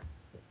hard.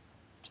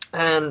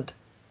 And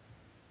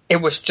it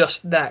was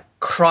just that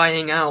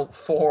crying out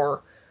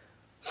for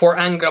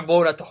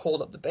Angrboda to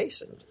hold up the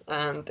basin.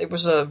 And it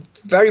was a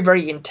very,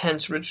 very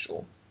intense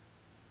ritual.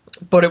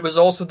 But it was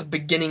also the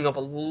beginning of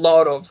a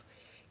lot of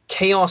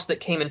chaos that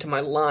came into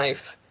my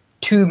life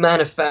to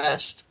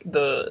manifest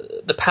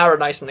the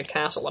paradise and the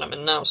castle that I'm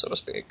in now, so to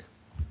speak.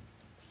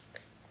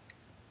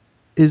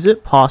 Is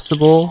it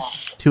possible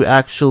to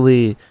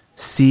actually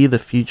see the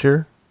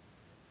future?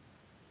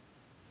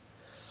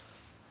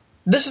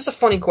 This is a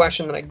funny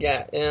question that I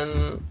get,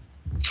 and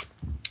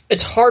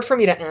it's hard for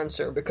me to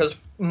answer because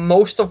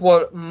most of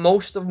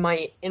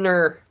my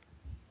inner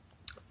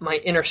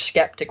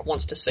skeptic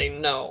wants to say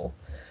no,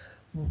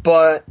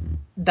 but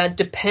that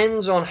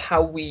depends on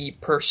how we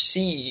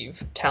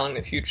perceive telling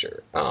the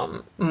future.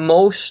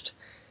 Most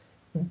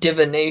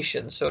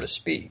divination, so to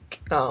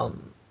speak,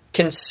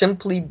 can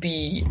simply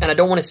be, and I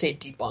don't want to say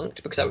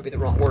debunked because that would be the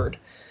wrong word,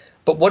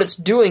 but what it's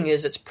doing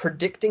is it's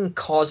predicting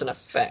cause and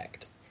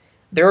effect.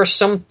 There are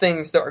some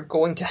things that are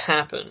going to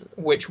happen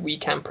which we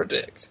can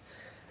predict.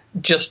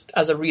 Just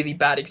as a really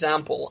bad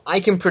example, I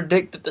can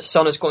predict that the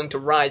sun is going to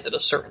rise at a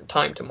certain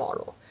time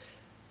tomorrow.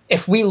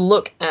 If we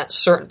look at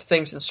certain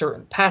things in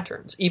certain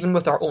patterns, even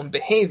with our own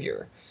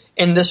behavior,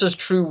 and this is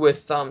true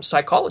with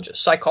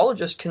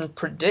psychologists can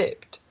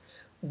predict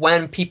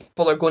when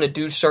people are going to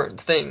do certain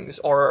things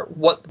or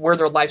where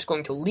their life's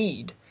going to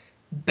lead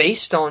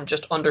based on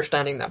just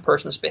understanding that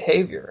person's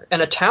behavior.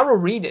 And a tarot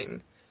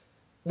reading,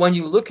 when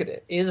you look at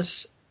it,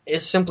 is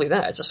simply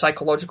that. It's a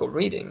psychological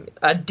reading.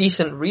 A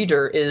decent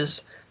reader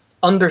is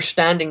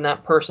understanding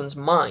that person's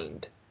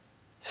mind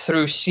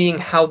through seeing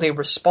how they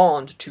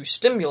respond to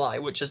stimuli,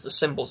 which is the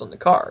symbols on the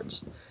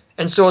cards.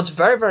 And so it's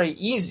very, very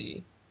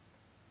easy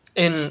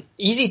to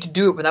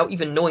do it without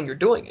even knowing you're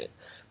doing it.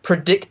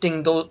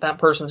 Predicting that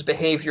person's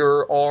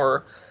behavior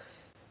or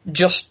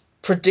just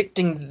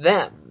predicting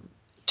them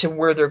to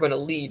where they're going to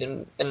lead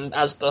and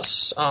as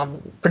thus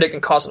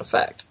predicting cause and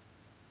effect.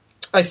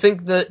 I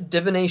think that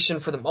divination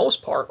for the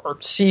most part,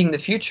 or seeing the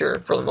future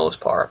for the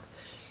most part,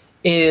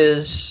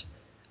 is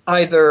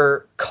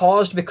either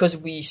caused because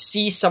we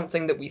see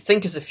something that we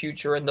think is the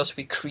future and thus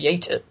we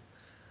create it.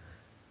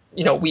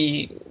 You know,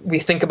 we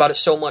think about it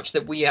so much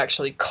that we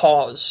actually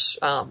cause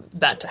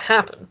that to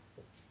happen.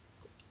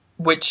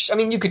 Which, I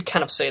mean, you could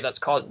kind of say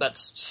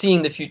that's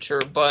seeing the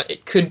future, but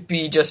it could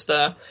be just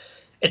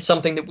it's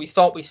something that we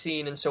thought we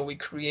seen, and so we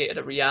created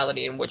a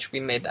reality in which we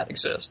made that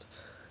exist.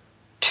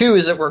 2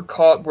 is that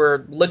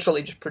we're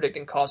literally just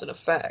predicting cause and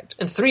effect.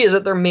 And 3 is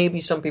that there may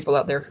be some people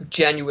out there who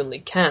genuinely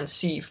can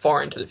see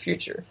far into the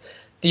future.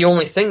 The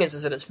only thing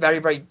is that it's very,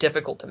 very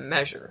difficult to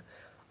measure.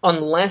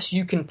 Unless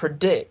you can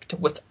predict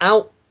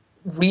without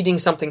reading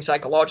something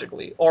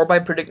psychologically or by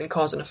predicting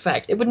cause and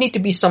effect, it would need to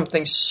be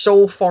something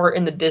so far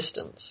in the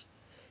distance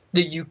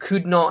that you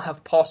could not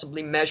have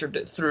possibly measured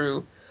it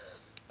through.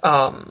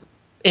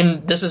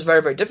 And this is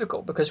very, very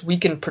difficult because we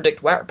can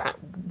predict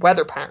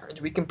weather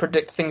patterns. We can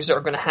predict things that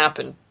are going to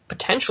happen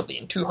potentially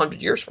in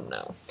 200 years from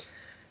now.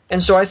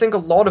 And so I think a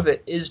lot of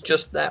it is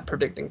just that,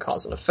 predicting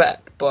cause and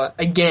effect. But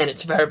again,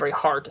 it's very, very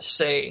hard to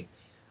say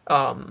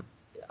a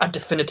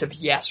definitive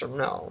yes or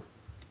no.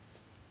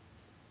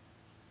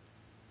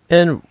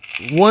 And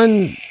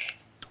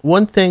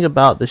one thing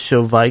about the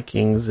show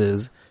Vikings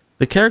is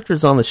the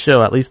characters on the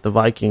show, at least the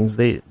Vikings,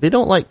 they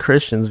don't like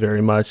Christians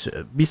very much.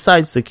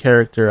 Besides the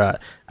character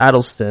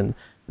Addleston,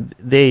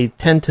 they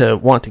tend to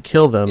want to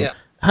kill them. Yeah.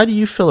 How do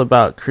you feel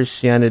about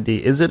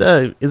Christianity? Is it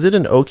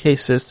an okay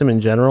system in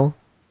general?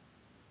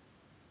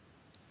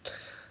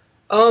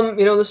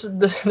 This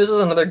is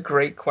another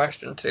great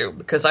question too,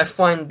 because I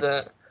find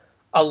that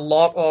a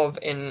lot of,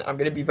 and I'm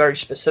going to be very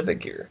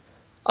specific here,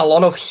 a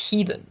lot of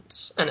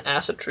heathens and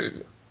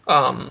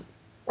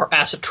or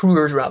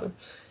asatruers rather,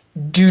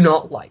 do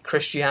not like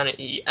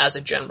Christianity as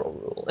a general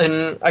rule.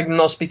 And I'm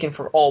not speaking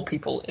for all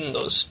people in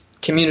those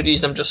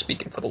communities, I'm just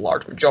speaking for the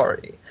large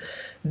majority.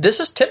 This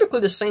is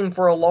typically the same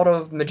for a lot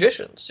of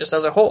magicians, just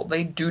as a whole.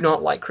 They do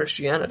not like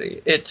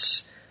Christianity.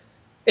 It's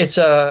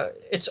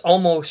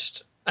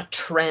almost a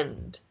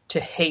trend to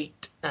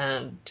hate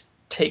and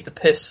take the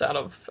piss out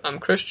of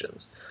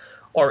Christians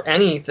or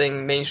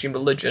anything mainstream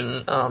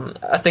religion.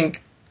 I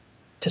think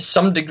to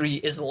some degree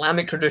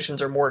Islamic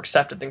traditions are more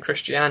accepted than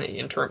Christianity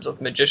in terms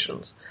of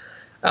magicians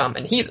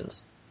and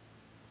heathens.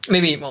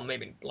 Maybe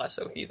less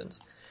so heathens.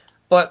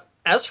 But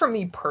as for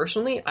me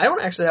personally, I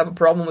don't actually have a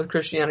problem with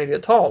Christianity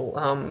at all.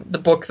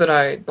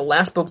 The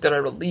last book that I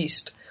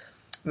released,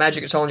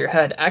 Magic It's All in Your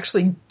Head,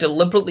 actually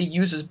deliberately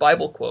uses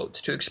Bible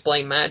quotes to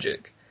explain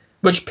magic,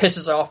 which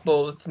pisses off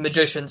both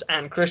magicians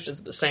and Christians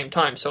at the same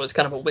time, so it's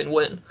kind of a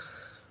win-win.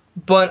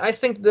 But I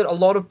think that a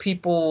lot of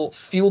people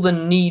feel the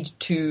need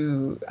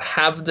to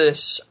have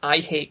this I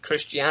hate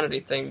Christianity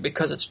thing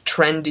because it's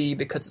trendy,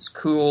 because it's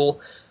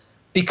cool,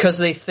 because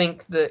they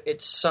think that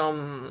it's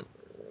some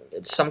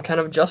kind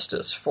of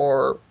justice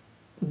for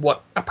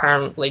what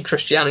apparently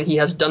Christianity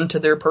has done to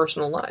their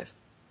personal life.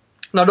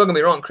 Now, don't get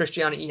me wrong,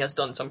 Christianity has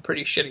done some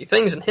pretty shitty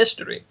things in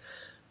history.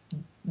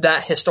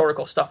 That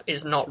historical stuff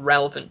is not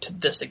relevant to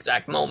this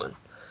exact moment.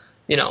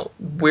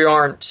 We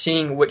aren't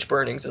seeing witch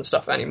burnings and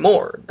stuff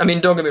anymore. I mean,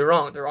 don't get me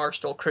wrong, there are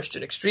still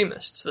Christian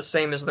extremists, the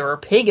same as there are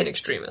pagan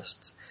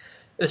extremists,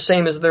 the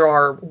same as there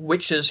are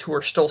witches who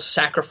are still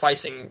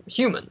sacrificing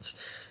humans.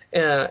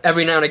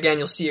 Every now and again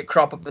you'll see it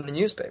crop up in the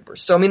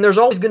newspapers. So, I mean, there's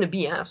always going to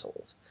be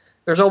assholes.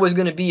 There's always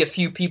going to be a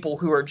few people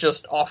who are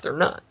just off their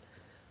nut.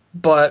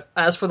 But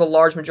as for the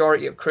large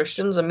majority of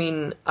Christians, I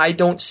mean, I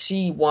don't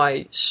see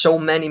why so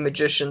many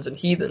magicians and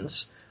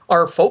heathens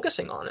are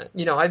focusing on it.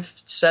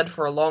 I've said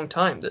for a long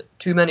time that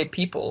too many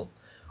people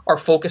are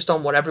focused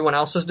on what everyone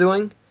else is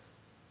doing,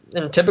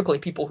 and typically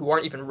people who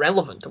aren't even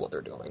relevant to what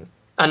they're doing,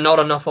 and not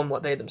enough on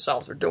what they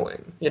themselves are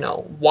doing.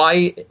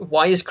 Why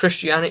is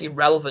Christianity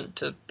relevant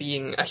to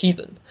being a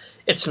heathen?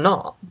 It's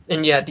not,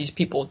 and yet these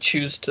people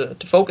choose to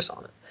focus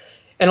on it.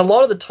 And a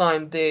lot of the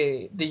time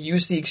they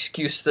use the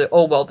excuse that,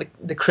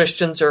 the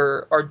Christians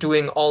are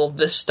doing all of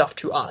this stuff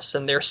to us,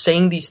 and they're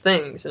saying these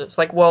things, and it's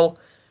like, well,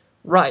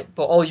 right,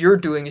 but all you're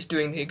doing is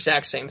doing the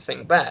exact same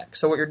thing back.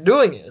 So what you're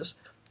doing is,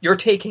 you're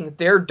taking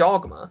their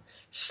dogma,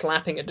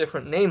 slapping a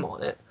different name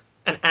on it,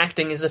 and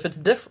acting as if it's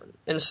different.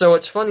 And so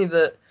it's funny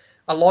that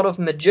a lot of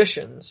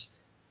magicians,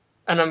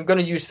 and I'm going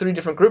to use 3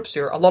 different groups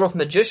here, a lot of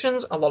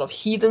magicians, a lot of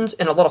heathens,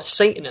 and a lot of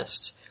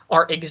Satanists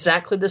are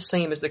exactly the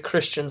same as the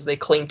Christians they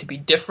claim to be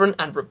different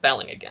and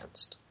rebelling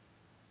against.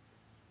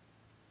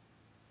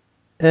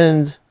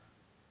 And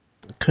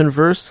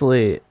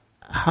conversely,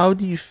 how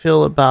do you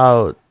feel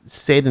about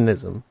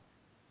Satanism?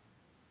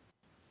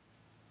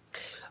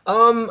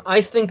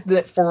 I think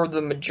that for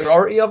the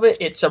majority of it,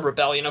 it's a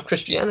rebellion of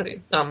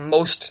Christianity.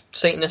 Most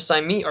Satanists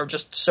I meet are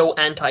just so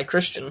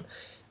anti-Christian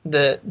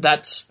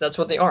that's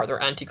what they are.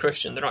 They're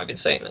anti-Christian. They're not even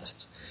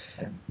Satanists.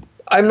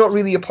 I'm not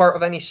really a part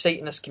of any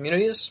Satanist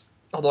communities,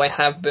 although I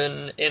have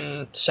been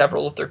in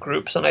several of their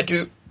groups, and I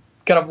do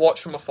kind of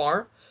watch from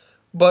afar.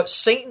 But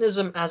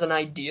Satanism as an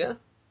idea,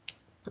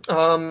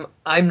 I'm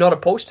not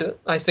opposed to it.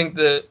 I think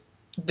that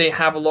they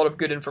have a lot of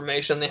good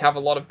information, they have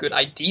a lot of good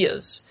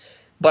ideas,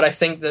 but I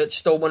think that it's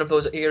still one of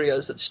those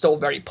areas that's still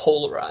very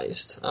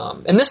polarized.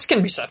 And this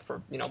can be said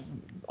for,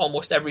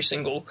 almost every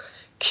single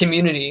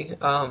community.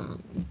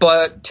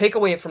 But take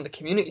away it from the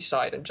community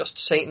side and just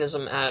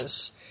Satanism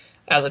as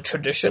a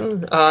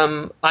tradition,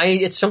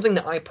 it's something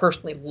that I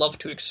personally love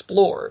to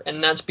explore,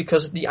 and that's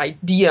because the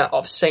idea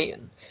of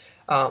Satan,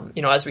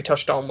 as we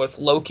touched on with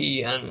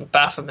Loki and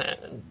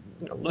Baphomet and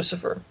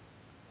Lucifer,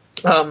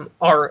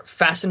 are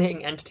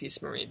fascinating entities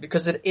for me,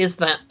 because it is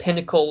that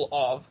pinnacle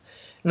of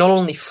not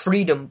only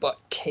freedom but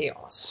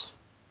chaos.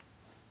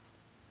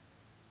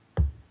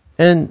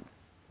 And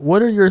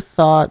what are your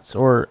thoughts,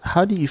 or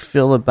how do you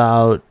feel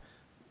about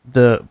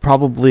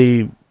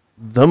probably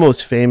the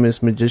most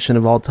famous magician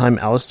of all time,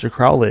 Aleister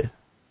Crowley?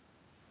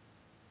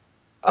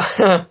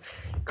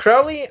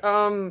 Crowley,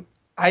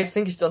 I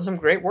think he's done some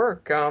great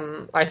work.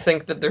 I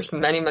think that there's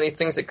many, many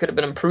things that could have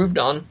been improved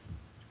on.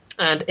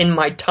 And in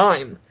my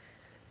time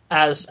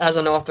as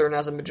an author and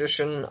as a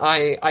magician,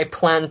 I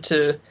plan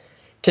to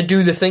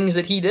do the things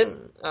that he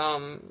didn't.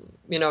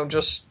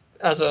 Just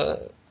as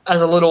a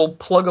little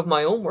plug of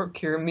my own work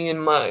here, me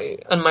and my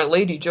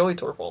lady, Joey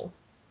Torval,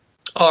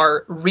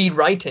 are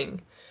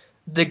rewriting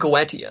the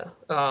Goetia,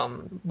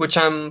 which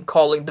I'm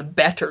calling the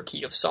Better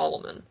Key of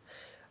Solomon.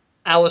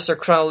 Aleister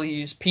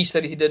Crowley's piece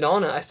that he did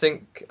on it, I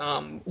think,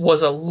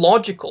 was a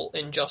logical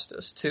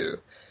injustice to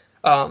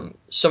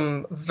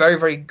some very,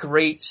 very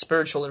great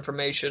spiritual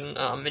information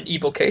and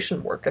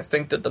evocation work. I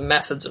think that the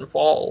methods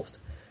involved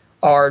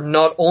are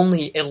not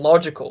only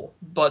illogical,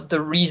 but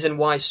the reason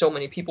why so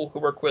many people who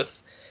work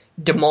with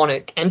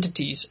demonic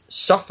entities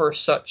suffer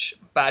such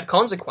bad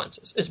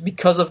consequences is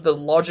because of the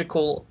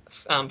logical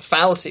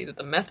fallacy that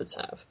the methods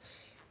have.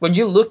 When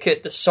you look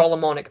at the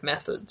Solomonic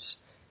methods,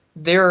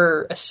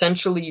 they're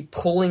essentially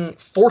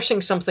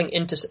forcing something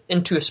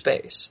into a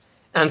space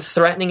and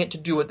threatening it to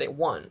do what they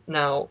want.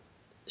 Now,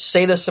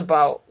 say this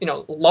about,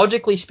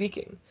 logically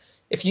speaking,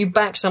 if you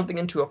back something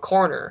into a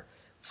corner,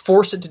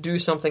 force it to do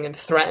something and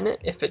threaten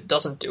it, if it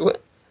doesn't do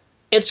it,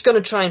 it's going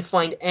to try and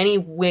find any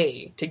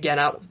way to get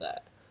out of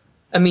that.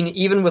 I mean,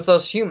 even with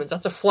us humans,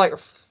 that's a flight or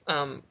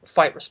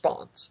fight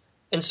response.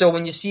 And so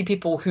when you see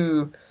people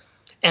who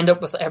end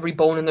up with every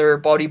bone in their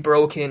body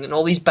broken and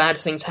all these bad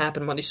things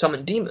happen when they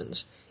summon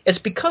demons, it's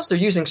because they're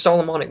using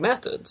Solomonic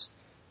methods.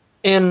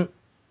 And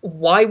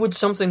why would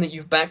something that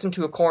you've backed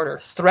into a corner,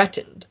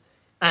 threatened,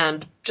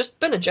 and just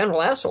been a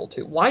general asshole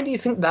to, why do you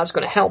think that's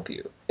going to help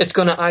you? It's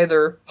going to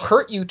either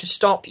hurt you to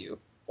stop you,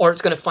 or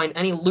it's going to find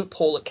any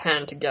loophole it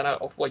can to get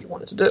out of what you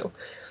want it to do.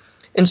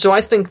 And so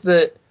I think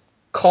that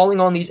calling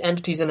on these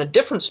entities in a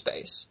different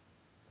space,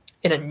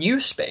 in a new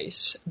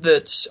space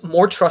that's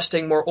more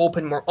trusting, more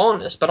open, more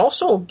honest, but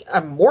also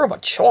more of a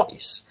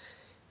choice.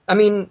 I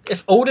mean,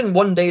 if Odin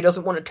one day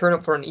doesn't want to turn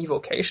up for an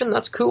evocation,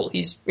 that's cool.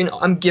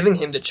 I'm giving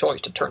him the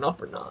choice to turn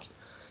up or not.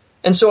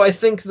 And so I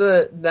think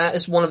that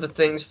is one of the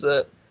things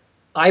that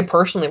I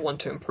personally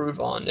want to improve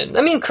on. And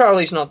I mean,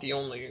 Crowley's not the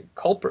only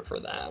culprit for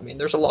that. I mean,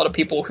 there's a lot of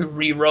people who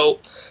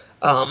rewrote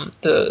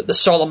the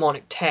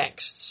Solomonic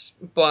texts,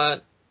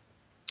 but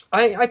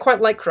I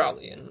quite like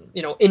Crowley. And,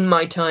 in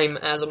my time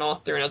as an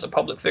author and as a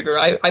public figure,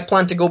 I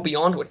plan to go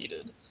beyond what he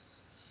did.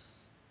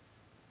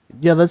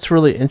 Yeah, that's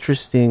really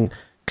interesting.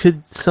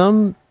 Could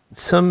some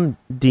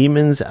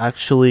demons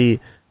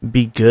actually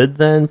be good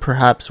then?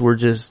 Perhaps we're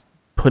just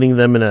putting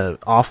them in an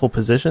awful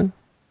position?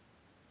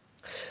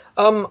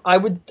 I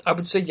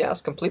would say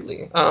yes,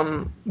 completely.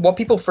 What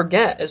people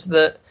forget is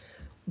that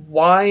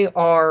why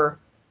are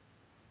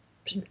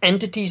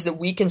entities that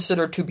we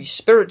consider to be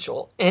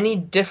spiritual any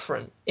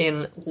different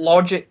in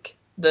logic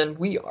than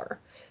we are?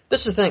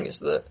 This is the thing, is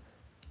that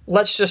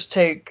let's just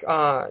take,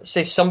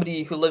 say,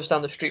 somebody who lives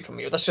down the street from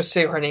you. Let's just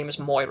say her name is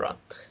Moira.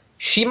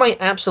 She might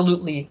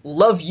absolutely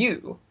love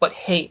you, but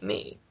hate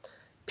me.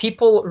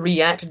 People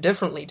react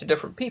differently to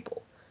different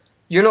people.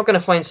 You're not going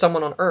to find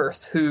someone on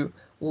Earth who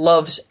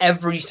loves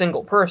every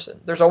single person.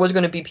 There's always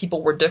going to be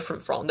people we're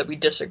different from, that we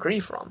disagree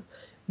from.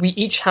 We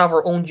each have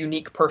our own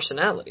unique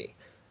personality.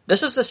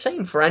 This is the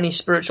same for any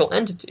spiritual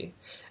entity.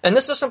 And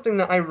this is something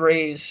that I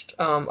raised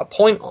a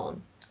point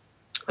on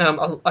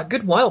a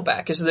good while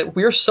back, is that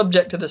we're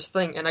subject to this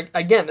thing. And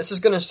again, this is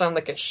going to sound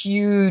like a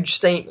huge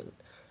statement.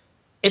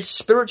 It's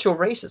spiritual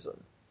racism.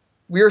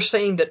 We're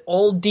saying that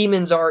all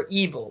demons are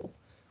evil,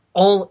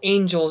 all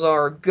angels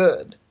are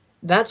good.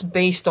 That's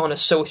based on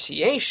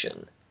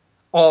association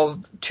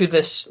to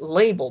this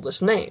label,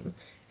 this name.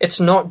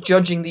 It's not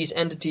judging these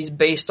entities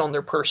based on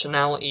their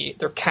personality,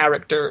 their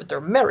character,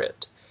 their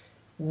merit.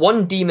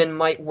 One demon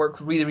might work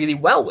really, really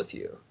well with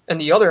you,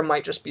 and the other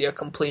might just be a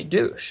complete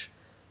douche.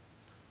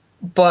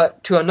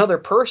 But to another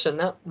person,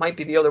 that might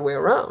be the other way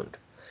around.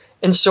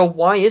 And so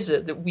why is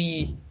it that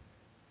we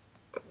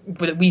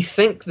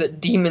think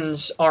that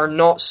demons are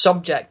not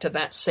subject to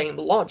that same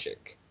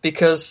logic?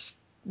 Because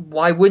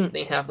why wouldn't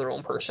they have their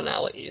own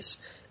personalities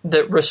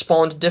that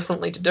respond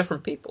differently to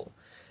different people?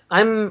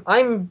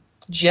 I'm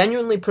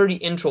genuinely pretty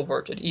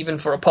introverted, even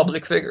for a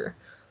public figure,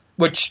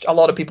 which a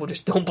lot of people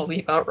just don't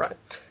believe outright.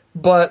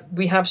 But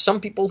we have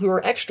some people who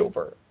are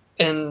extrovert,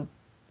 and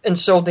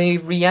so they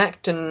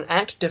react and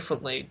act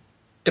differently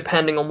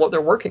depending on what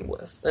they're working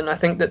with. And I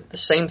think that the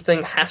same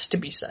thing has to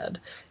be said.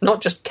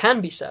 Not just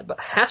can be said, but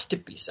has to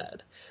be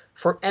said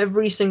for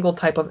every single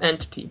type of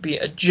entity, be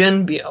it a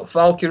djinn, be it a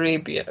Valkyrie,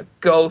 be it a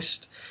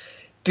ghost,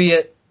 be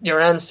it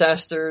your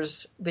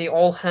ancestors. They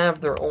all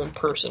have their own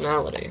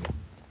personality.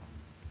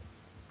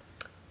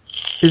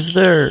 Is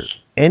there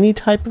any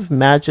type of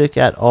magic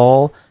at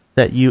all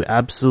that you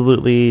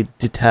absolutely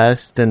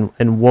detest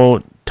and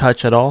won't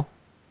touch at all?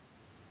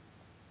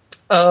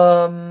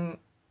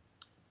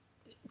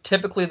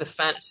 Typically the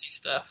fantasy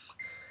stuff.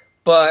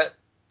 But,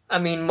 I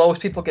mean,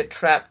 most people get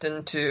trapped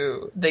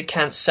into, they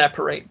can't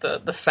separate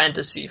the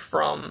fantasy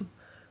from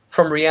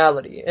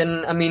reality.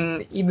 And, I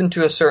mean, even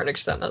to a certain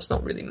extent, that's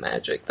not really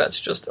magic. That's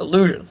just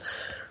illusion.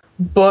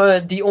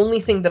 But the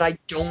only thing that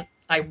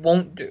I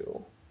won't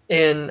do,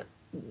 and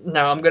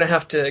now I'm going to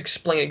have to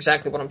explain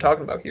exactly what I'm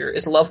talking about here,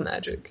 is love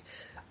magic.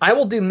 I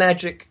will do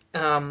magic,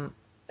 and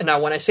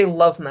now when I say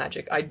love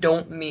magic, I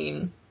don't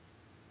mean,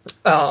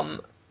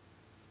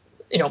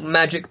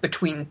 magic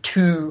between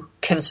two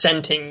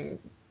consenting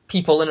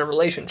people in a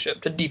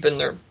relationship to deepen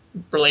their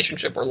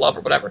relationship or love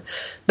or whatever.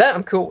 That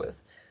I'm cool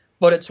with.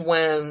 But it's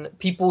when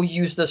people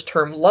use this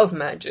term love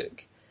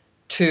magic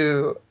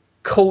to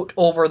coat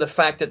over the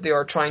fact that they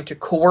are trying to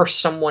coerce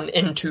someone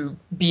into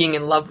being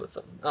in love with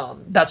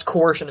them. That's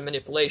coercion and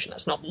manipulation.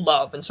 That's not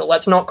love. And so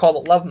let's not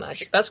call it love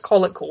magic. Let's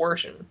call it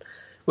coercion,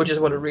 which is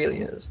what it really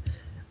is.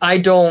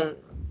 I'm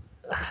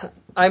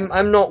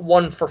not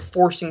one for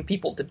forcing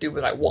people to do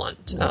what I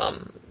want.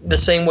 The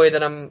same way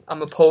that I'm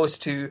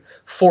opposed to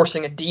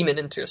forcing a demon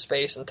into a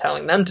space and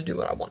telling them to do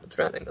what I want and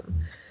threatening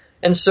them.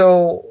 And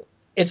so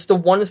it's the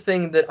one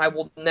thing that I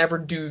will never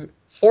do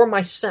for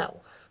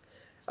myself.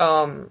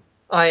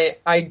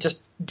 I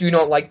just do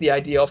not like the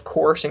idea of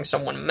coercing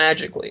someone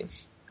magically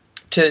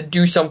to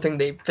do something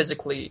they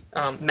physically,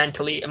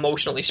 mentally,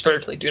 emotionally,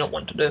 spiritually do not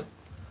want to do.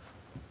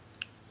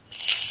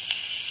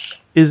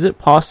 Is it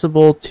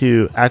possible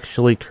to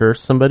actually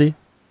curse somebody?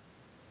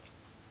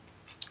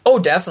 Oh,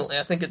 definitely.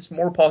 I think it's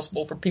more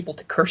possible for people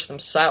to curse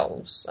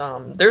themselves.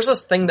 There's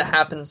this thing that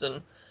happens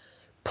in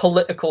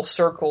political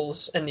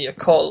circles in the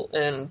occult,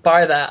 and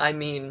by that I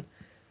mean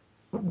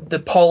the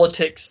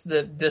politics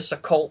that this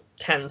occult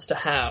tends to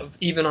have,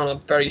 even on a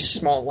very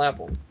small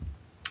level.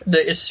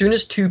 That as soon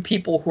as two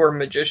people who are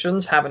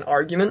magicians have an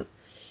argument,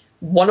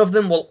 one of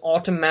them will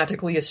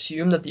automatically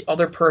assume that the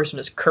other person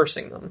is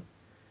cursing them.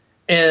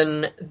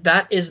 And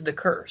that is the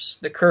curse.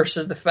 The curse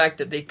is the fact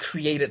that they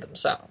created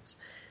themselves.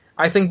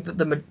 I think that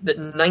that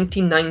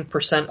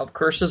 99% of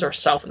curses are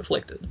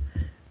self-inflicted.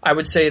 I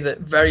would say that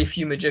very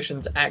few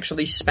magicians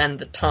actually spend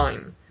the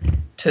time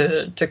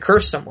to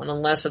curse someone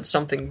unless it's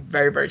something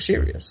very, very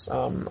serious.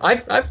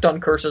 I've done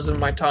curses in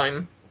my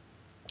time,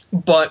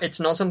 but it's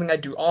not something I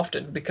do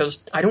often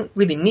because I don't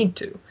really need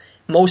to.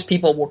 Most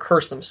people will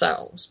curse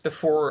themselves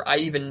before I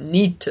even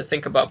need to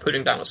think about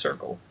putting down a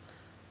circle.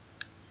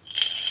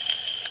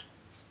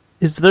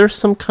 Is there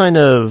some kind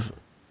of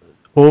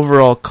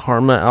overall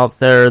karma out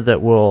there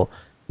that will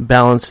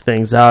balance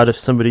things out if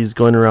somebody's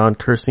going around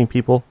cursing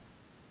people?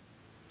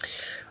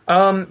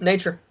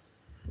 Nature.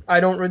 I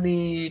don't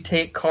really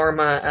take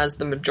karma as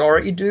the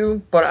majority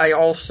do, but I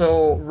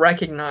also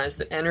recognize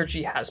that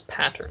energy has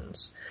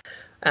patterns.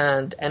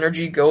 And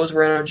energy goes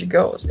where energy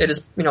goes. It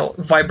is,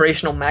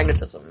 vibrational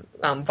magnetism.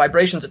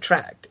 Vibrations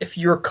attract. If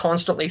you're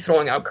constantly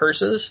throwing out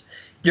curses,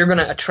 you're going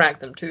to attract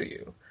them to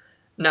you.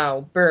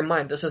 Now, bear in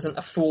mind, this isn't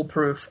a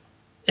foolproof,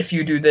 if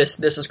you do this,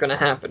 this is going to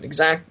happen.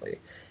 Exactly.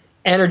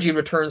 Energy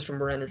returns from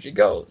where energy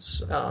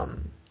goes.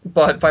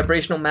 But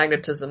vibrational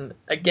magnetism,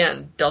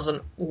 again,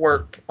 doesn't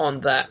work on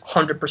that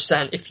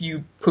 100% if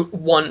you put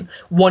 1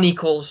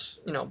 equals,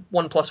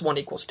 1 plus 1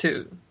 equals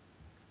 2.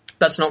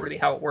 That's not really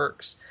how it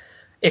works.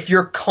 If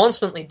you're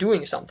constantly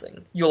doing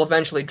something, you'll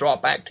eventually draw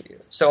it back to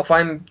you. So if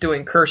I'm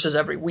doing curses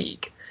every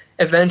week,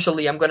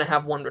 eventually I'm going to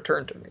have one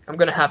return to me. I'm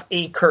going to have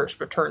a curse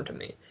return to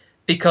me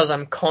because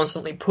I'm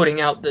constantly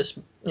putting out this,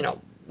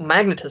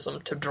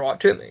 magnetism to draw it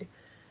to me.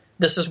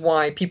 This is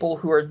why people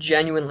who are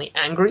genuinely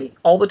angry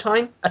all the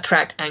time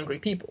attract angry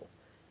people.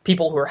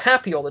 People who are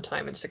happy all the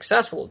time and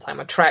successful all the time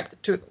attract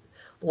it to them.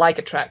 Like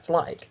attracts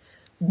like.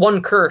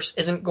 One curse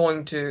isn't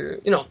going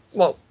to,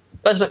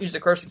 let's not use the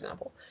curse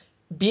example.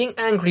 Being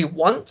angry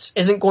once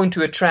isn't going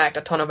to attract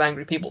a ton of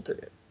angry people to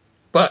it.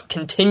 But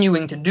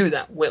continuing to do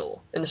that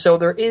will. And so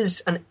there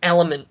is an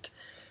element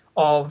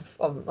of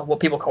what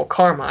people call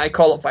karma. I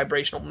call it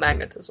vibrational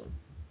magnetism.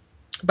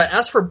 But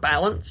as for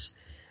balance,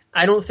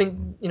 I don't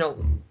think,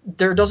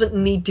 there doesn't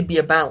need to be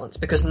a balance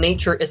because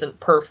nature isn't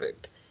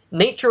perfect.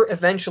 Nature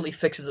eventually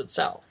fixes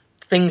itself.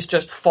 Things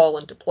just fall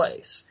into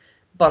place.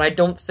 But I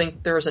don't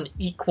think there's an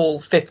equal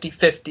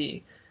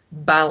 50-50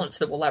 balance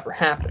that will ever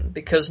happen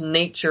because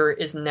nature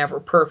is never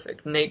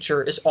perfect.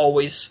 Nature is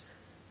always,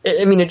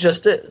 it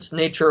just is.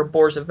 Nature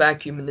abhors a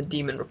vacuum and the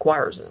demon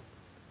requires it.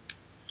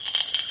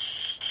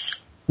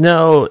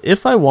 Now,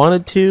 if I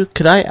wanted to,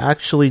 could I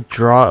actually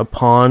draw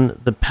upon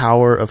the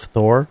power of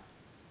Thor?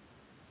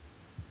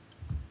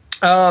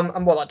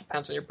 Well, that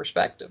depends on your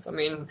perspective. I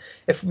mean,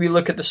 if we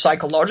look at the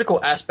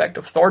psychological aspect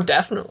of Thor,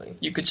 definitely.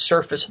 You could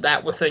surface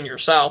that within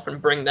yourself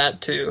and bring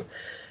that to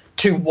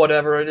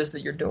whatever it is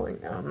that you're doing.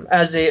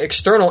 As an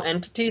external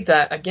entity,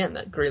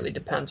 that greatly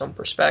depends on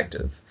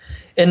perspective.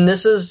 And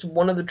this is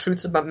one of the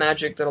truths about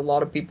magic that a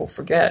lot of people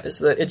forget, is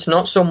that it's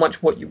not so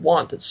much what you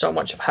want, it's so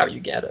much of how you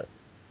get it.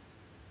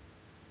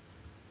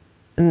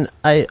 And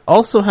I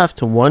also have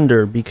to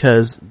wonder,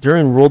 because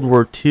during World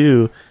War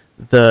II,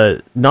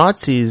 the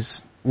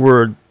Nazis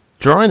were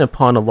drawing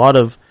upon a lot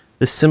of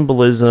the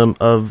symbolism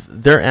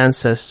of their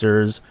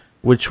ancestors,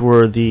 which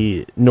were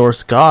the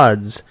Norse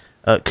gods.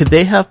 Could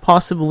they have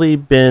possibly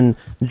been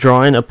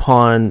drawing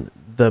upon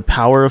the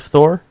power of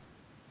Thor?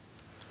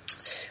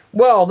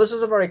 Well, this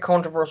is a very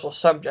controversial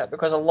subject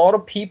because a lot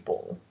of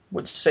people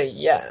would say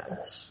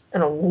yes,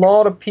 and a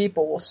lot of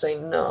people will say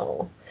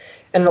no.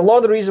 And a lot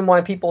of the reason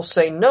why people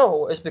say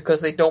no is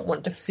because they don't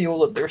want to feel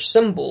that their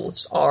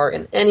symbols are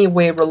in any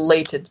way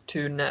related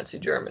to Nazi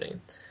Germany.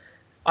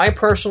 I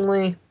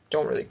personally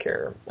don't really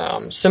care.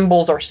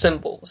 Symbols are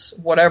symbols.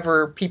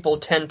 Whatever people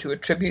tend to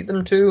attribute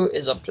them to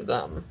is up to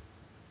them.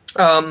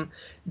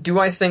 Do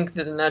I think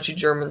that the Nazi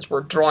Germans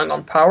were drawing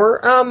on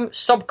power?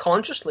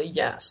 Subconsciously,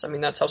 yes. I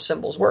mean, that's how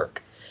symbols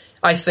work.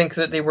 I think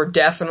that they were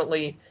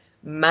definitely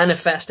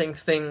manifesting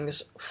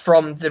things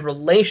from the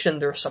relation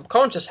their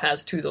subconscious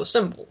has to those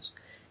symbols.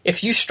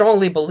 If you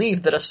strongly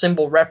believe that a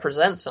symbol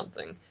represents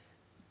something,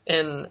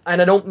 and I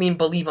don't mean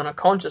believe on a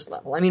conscious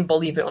level, I mean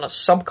believe it on a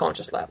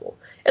subconscious level,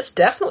 it's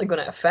definitely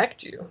going to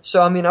affect you.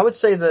 So, I mean, I would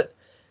say that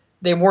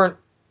they weren't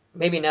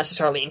maybe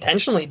necessarily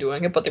intentionally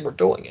doing it, but they were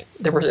doing it.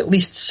 They were at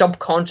least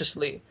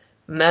subconsciously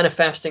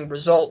manifesting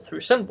result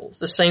through symbols.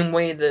 The same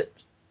way that,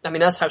 I mean,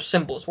 that's how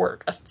symbols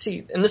work.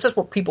 See, and this is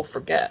what people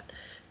forget,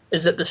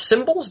 is that the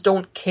symbols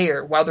don't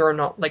care whether or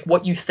not, like,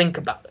 what you think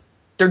about it.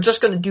 They're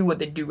just going to do what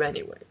they do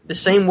anyway. The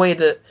same way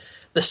that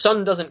the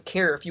sun doesn't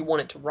care if you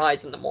want it to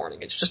rise in the morning.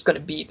 It's just going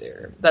to be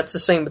there. That's the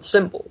same with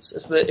symbols,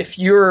 is that if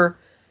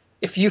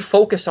you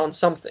focus on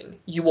something,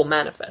 you will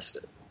manifest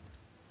it.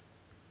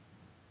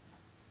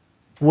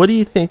 What do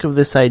you think of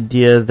this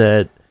idea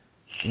that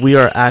we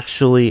are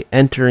actually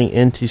entering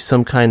into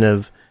some kind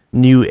of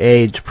new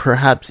age,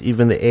 perhaps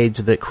even the age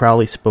that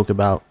Crowley spoke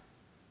about?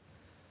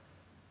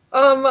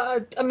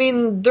 I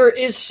mean, there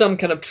is some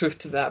kind of truth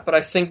to that, but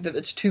I think that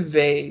it's too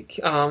vague.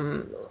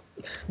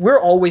 We're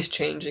always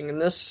changing, and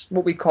this,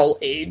 what we call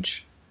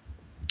age,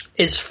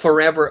 is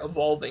forever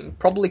evolving,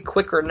 probably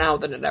quicker now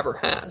than it ever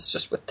has,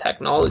 just with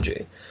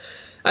technology.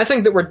 I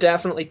think that we're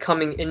definitely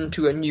coming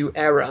into a new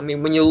era. I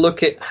mean, when you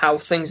look at how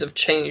things have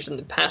changed in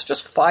the past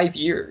just 5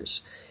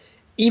 years,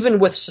 even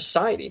with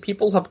society,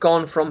 people have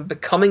gone from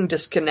becoming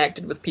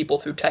disconnected with people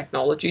through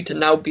technology to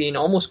now being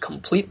almost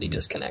completely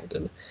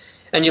disconnected.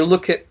 And you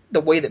look at the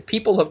way that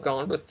people have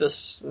gone with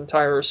this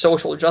entire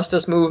social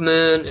justice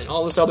movement and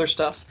all this other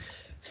stuff,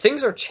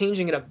 things are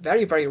changing at a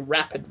very, very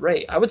rapid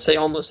rate. I would say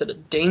almost at a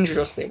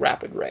dangerously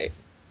rapid rate.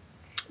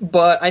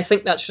 But I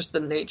think that's just the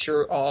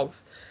nature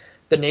of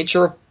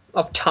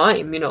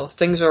time. You know,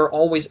 things are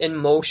always in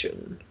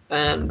motion,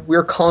 and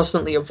we're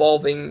constantly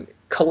evolving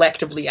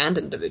collectively and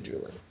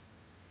individually.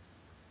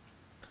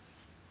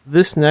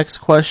 This next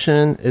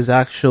question is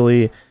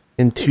actually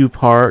in two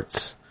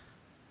parts.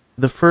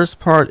 The first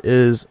part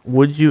is,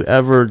 would you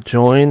ever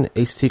join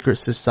a secret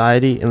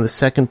society? And the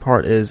second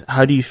part is,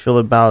 how do you feel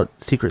about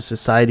secret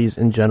societies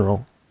in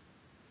general?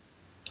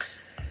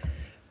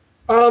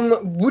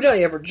 Would I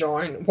ever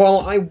join? Well,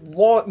 I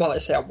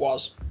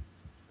was.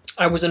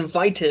 I was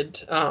invited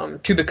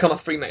to become a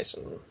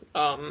Freemason.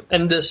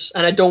 And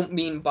I don't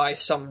mean by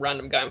some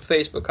random guy on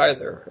Facebook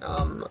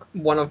either.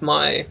 One of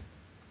my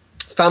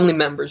family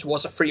members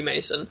was a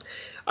Freemason.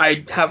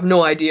 I have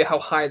no idea how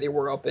high they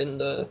were up in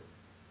the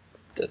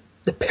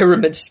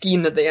pyramid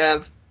scheme that they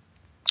have,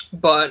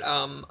 but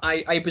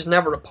I was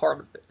never a part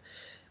of it.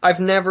 I've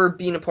never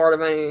been a part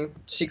of any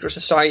secret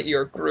society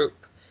or group.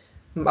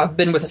 I've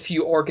been with a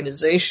few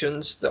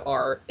organizations that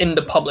are in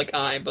the public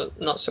eye, but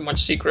not so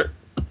much secret.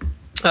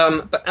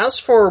 But as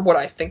for what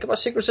I think about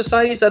secret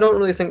societies, I don't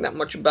really think that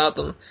much about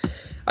them.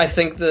 I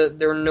think that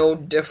they're no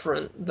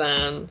different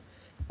than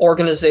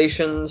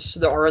organizations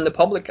that are in the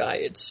public eye.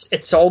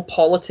 It's all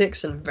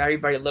politics and very,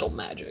 very little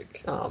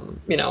magic.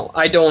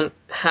 I don't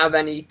have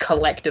any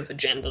collective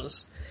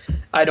agendas.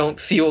 I don't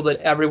feel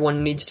that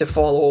everyone needs to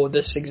follow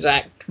this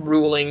exact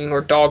ruling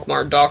or dogma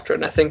or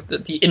doctrine. I think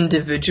that the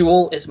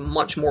individual is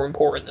much more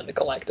important than the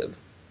collective.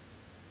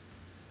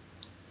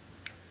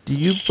 Do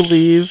you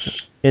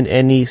believe in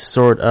any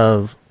sort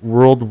of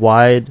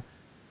worldwide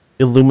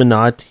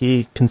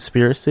Illuminati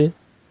conspiracy?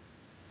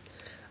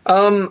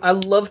 I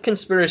love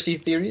conspiracy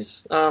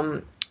theories.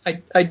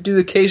 I do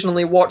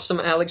occasionally watch some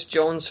Alex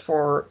Jones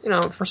for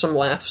some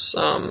laughs.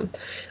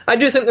 I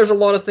do think there's a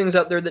lot of things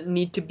out there that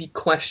need to be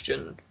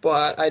questioned,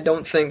 but I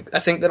think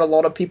that a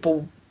lot of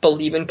people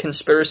believe in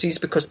conspiracies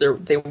because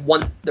they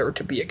want there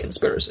to be a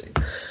conspiracy.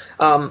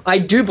 I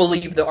do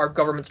believe that our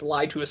governments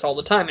lie to us all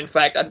the time. In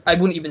fact, I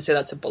wouldn't even say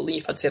that's a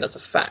belief. I'd say that's a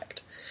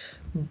fact.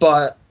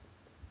 But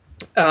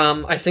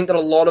I think that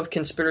a lot of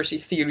conspiracy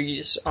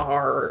theories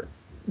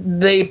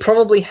they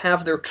probably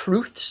have their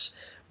truths,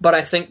 but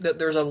I think that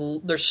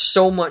there's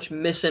so much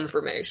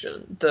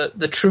misinformation.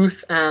 The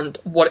truth and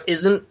what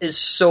isn't is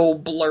so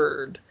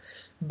blurred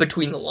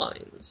between the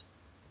lines.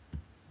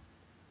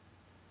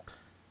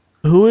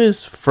 Who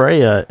is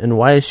Freya, and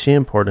why is she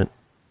important?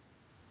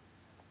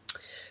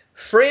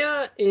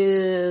 Freya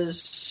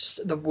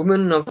is the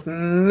woman of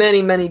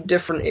many, many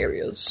different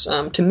areas.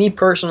 To me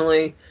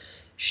personally,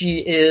 she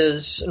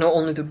is not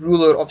only the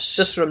ruler of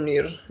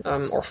Sisramnir,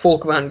 or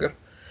Folkvanger,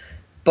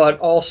 but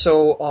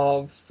also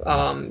of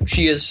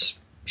she is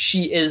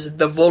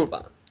the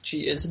Volva.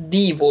 She is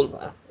the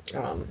Volva,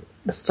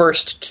 the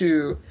first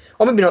to,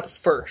 or maybe not the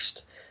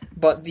first,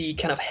 but the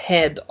kind of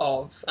head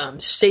of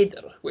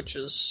Seder, which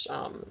is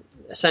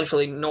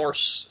essentially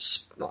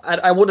Norse.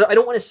 I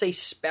don't want to say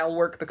spell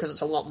work because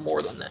it's a lot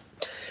more than that,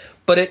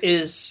 but it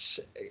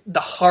is the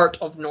heart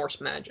of Norse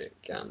magic,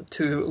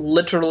 to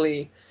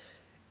literally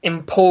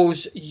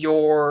impose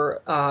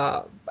your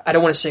I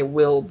don't want to say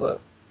will,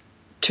 but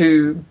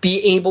to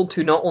be able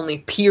to not only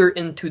peer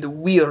into the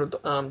weird,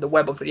 the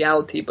web of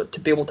reality, but to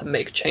be able to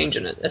make change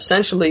in it.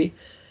 Essentially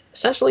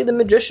the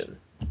magician,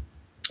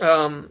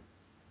 the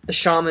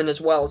shaman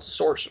as well as the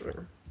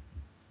sorcerer.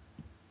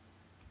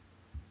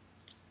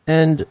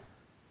 And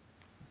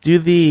do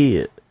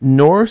the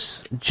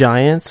Norse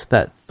giants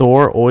that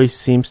Thor always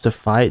seems to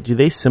fight, do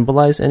they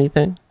symbolize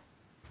anything?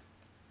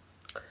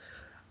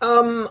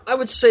 I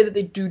would say that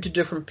they do to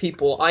different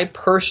people. I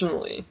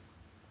personally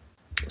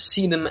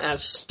see them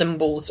as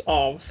symbols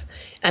of,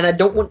 and I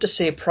don't want to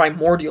say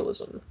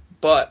primordialism,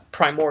 but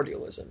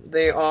primordialism.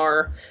 They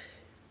are,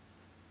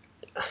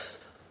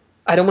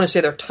 I don't want to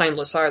say they're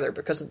timeless either,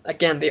 because,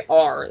 again, they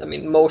are. I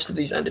mean, most of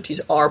these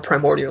entities are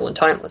primordial and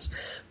timeless.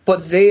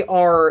 But they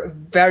are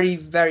very,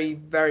 very,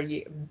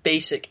 very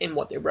basic in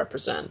what they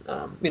represent.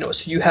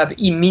 So you have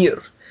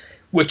Ymir,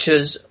 which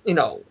is,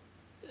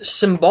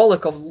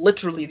 symbolic of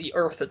literally the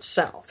earth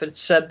itself.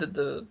 It's said that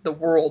the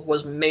world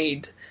was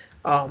made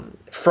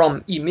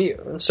from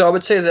Ymir. And so I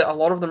would say that a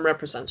lot of them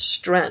represent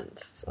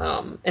strength.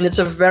 And it's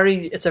a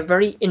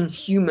very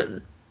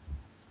inhuman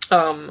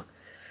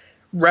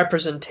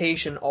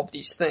representation of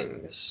these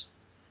things.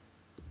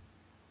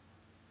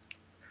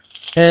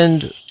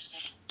 And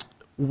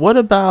what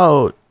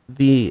about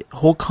the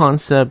whole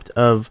concept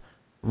of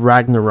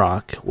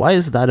Ragnarok? Why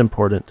is that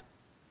important?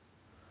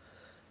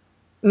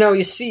 Now,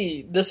 you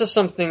see, this is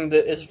something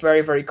that is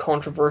very, very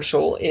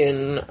controversial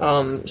in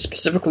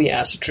specifically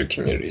acid true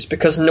communities,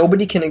 because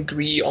nobody can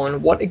agree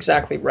on what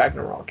exactly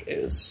Ragnarok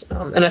is.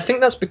 And I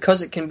think that's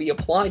because it can be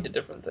applied to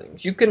different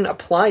things. You can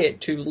apply it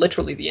to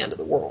literally the end of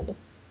the world.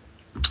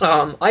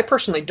 I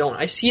personally don't.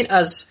 I see it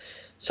as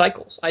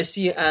cycles. I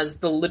see it as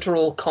the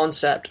literal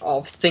concept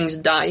of things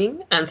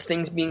dying and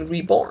things being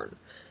reborn.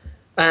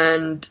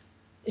 And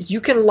you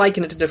can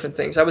liken it to different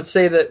things. I would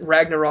say that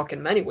Ragnarok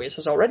in many ways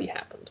has already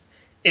happened.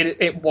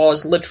 It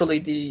was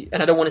literally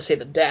and I don't want to say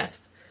the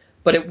death,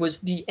 but it was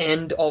the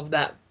end of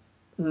that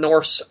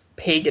Norse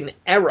pagan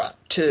era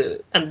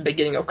and the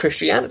beginning of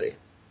Christianity.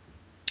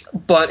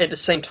 But at the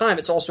same time,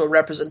 it's also a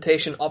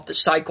representation of the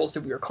cycles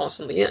that we are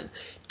constantly in.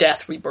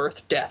 Death,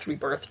 rebirth, death,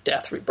 rebirth,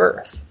 death,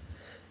 rebirth.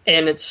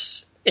 And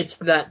it's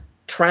that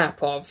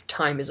trap of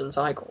time is in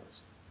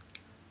cycles.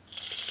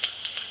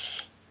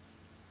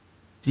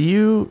 Do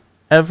you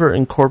ever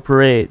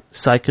incorporate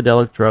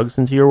psychedelic drugs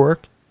into your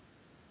work?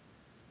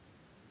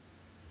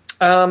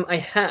 I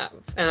have,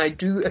 and I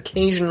do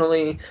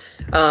occasionally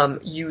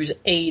use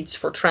aids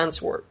for trance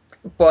work,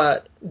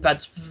 but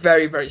that's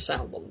very, very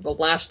seldom. The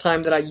last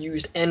time that I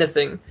used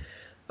anything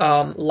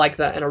like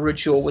that in a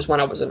ritual was when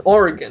I was in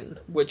Oregon,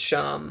 which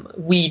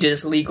weed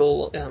is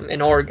legal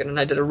in Oregon, and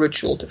I did a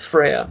ritual to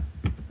Freya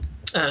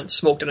and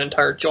smoked an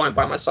entire joint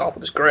by myself. It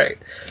was great.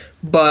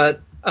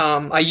 But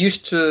I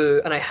used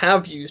to, and I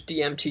have used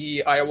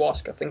DMT,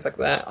 ayahuasca, things like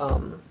that,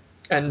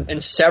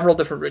 and several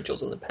different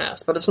rituals in the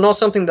past, but it's not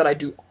something that I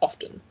do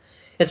often.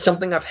 It's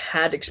something I've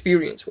had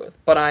experience with,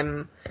 but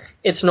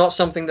it's not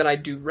something that I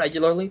do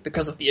regularly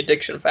because of the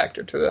addiction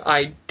factor to it.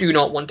 I do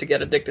not want to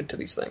get addicted to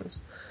these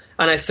things.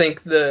 And I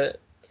think that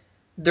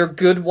they're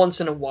good once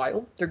in a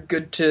while. They're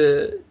good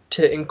to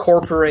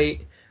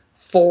incorporate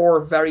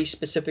for very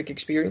specific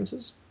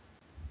experiences.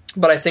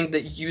 But I think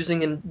that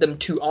using them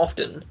too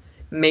often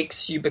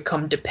makes you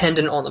become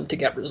dependent on them to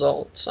get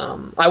results.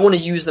 I want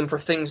to use them for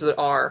things that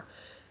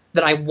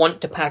I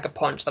want to pack a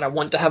punch, that I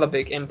want to have a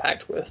big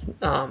impact with.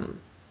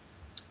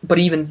 But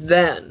even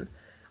then,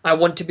 I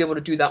want to be able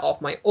to do that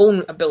off my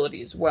own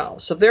ability as well.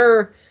 So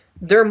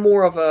they're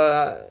more of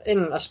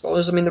I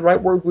suppose, the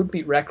right word would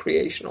be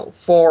recreational,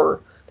 for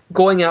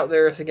going out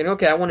there thinking,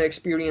 okay, I want to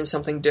experience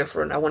something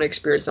different. I want to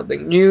experience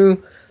something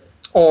new.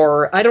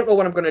 Or I don't know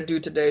what I'm going to do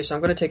today, so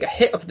I'm going to take a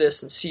hit of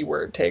this and see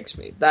where it takes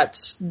me.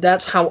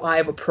 That's how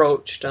I've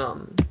approached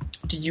to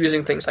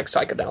using things like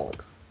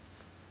psychedelics.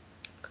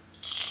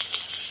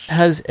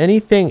 Has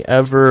anything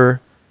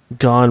ever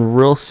gone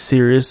real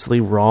seriously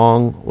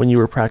wrong when you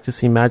were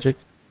practicing magic?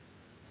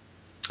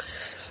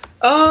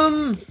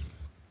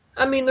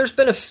 There's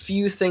been a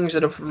few things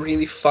that have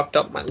really fucked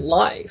up my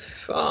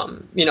life.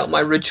 My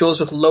rituals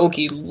with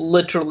Loki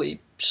literally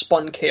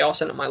spun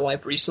chaos into my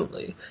life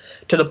recently,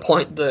 to the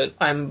point that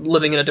I'm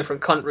living in a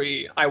different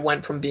country. I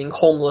went from being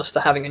homeless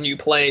to having a new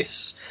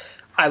place.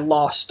 I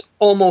lost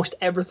almost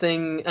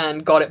everything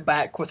and got it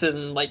back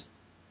within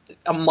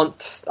a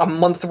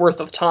month worth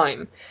of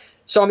time.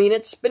 So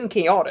it's been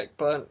chaotic,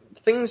 but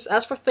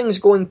as for things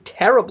going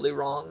terribly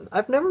wrong,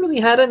 I've never really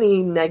had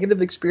any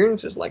negative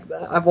experiences like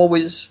that.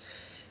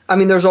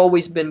 There's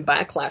always been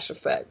backlash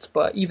effects,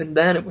 but even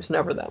then it was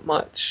never that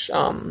much.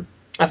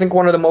 I think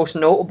one of the most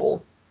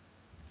notable,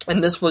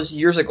 and this was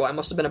years ago, I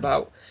must have been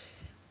about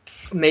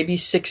maybe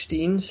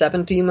 16,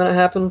 17 when it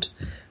happened,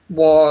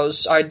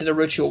 was I did a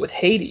ritual with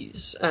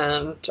Hades,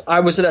 and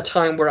I was at a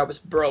time where I was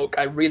broke.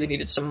 I really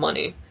needed some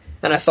money.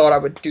 And I thought I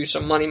would do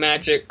some money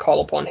magic,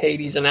 call upon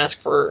Hades, and ask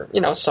for a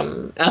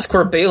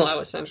bailout,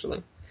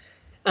 essentially.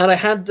 And I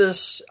had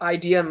this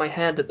idea in my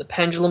head that the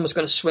pendulum was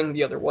going to swing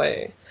the other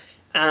way.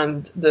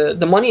 And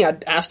the money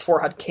I'd asked for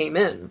had came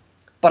in,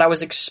 but I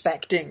was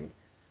expecting,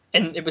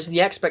 and it was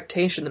the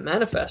expectation that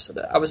manifested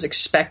it. I was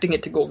expecting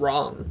it to go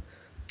wrong.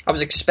 I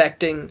was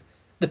expecting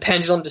the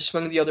pendulum to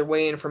swing the other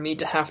way and for me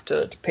to have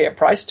to pay a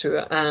price to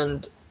it.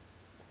 And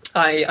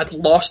I'd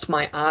lost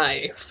my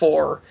eye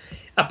for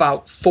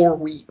about 4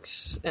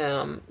 weeks.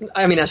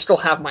 I still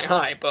have my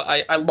eye, but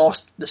I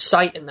lost the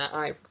sight in that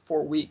eye for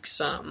 4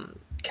 weeks,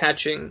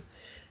 catching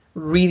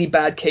really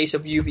bad case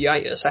of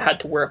uveitis. I had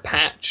to wear a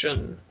patch,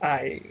 and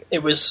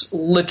it was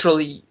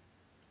literally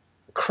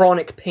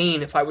chronic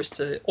pain if I was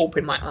to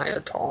open my eye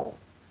at all.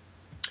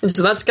 And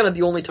so that's kind of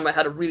the only time I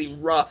had a really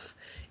rough,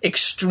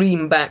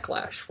 extreme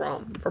backlash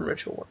from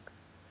ritual work.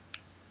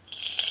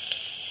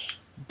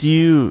 Do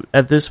you,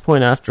 at this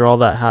point after all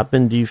that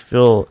happened, do you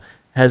feel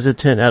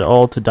hesitant at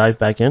all to dive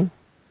back in?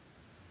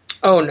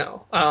 Oh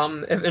no.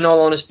 In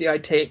all honesty, I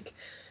take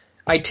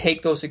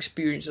those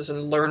experiences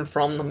and learn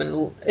from them.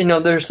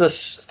 And there's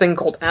this thing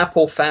called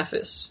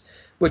apophthis,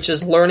 which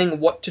is learning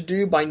what to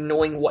do by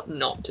knowing what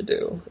not to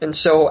do. And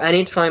so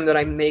anytime that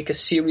I make a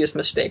serious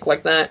mistake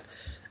like that,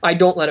 I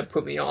don't let it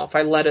put me off.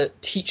 I let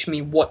it teach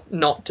me what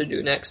not to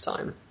do next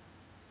time.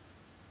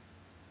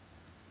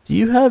 Do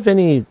you have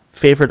any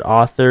favorite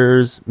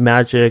authors,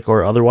 magic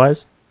or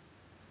otherwise?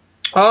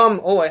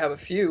 I have a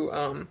few.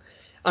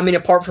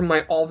 Apart from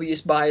my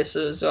obvious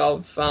biases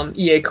of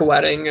E.A.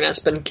 Koetting and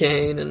Espen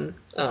Kane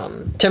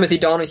and Timothy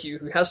Donahue,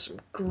 who has some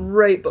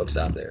great books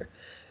out there,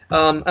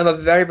 I'm a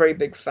very, very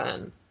big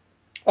fan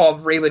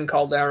of Raymond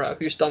Caldera,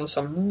 who's done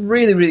some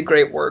really, really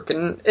great work.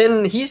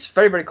 And he's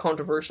very, very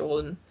controversial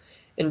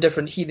in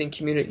different heathen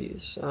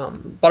communities.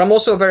 But I'm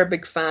also a very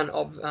big fan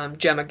of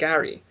Gemma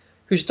Gary,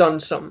 who's done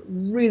some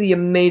really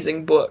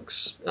amazing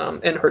books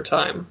in her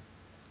time.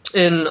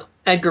 And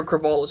Edgar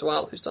Cavall as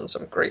well, who's done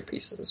some great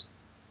pieces.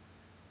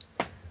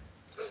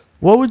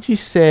 What would you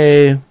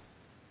say,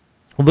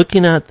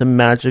 looking at the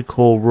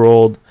magical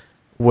world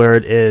where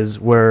it is,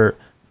 where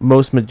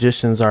most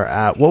magicians are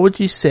at, what would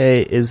you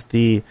say is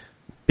the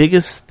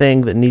biggest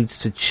thing that needs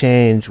to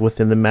change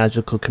within the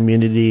magical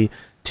community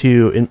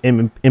to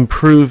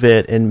improve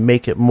it and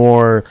make it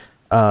more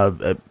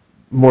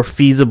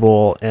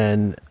feasible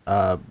and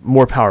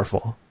more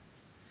powerful?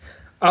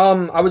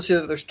 I would say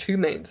that there's two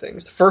main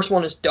things. The first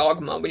one is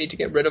dogma. We need to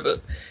get rid of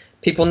it.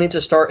 People need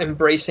to start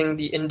embracing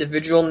the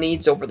individual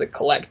needs over the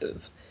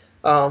collective.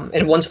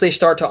 And once they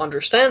start to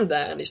understand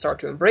that and they start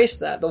to embrace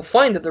that, they'll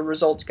find that the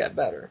results get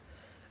better.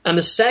 And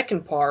the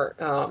second part,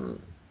 I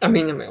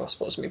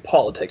suppose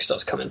politics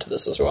does come into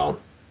this as well.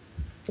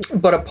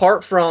 But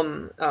apart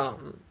from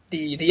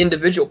the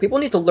individual, people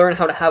need to learn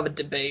how to have a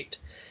debate,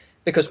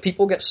 because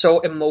people get so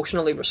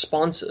emotionally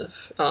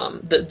responsive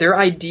that their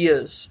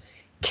ideas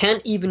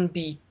can't even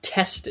be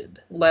tested,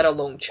 let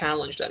alone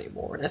challenged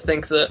anymore. And I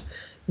think that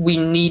we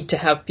need to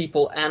have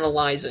people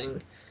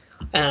analyzing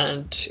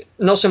and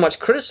not so much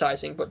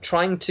criticizing, but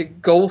trying to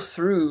go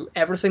through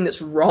everything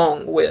that's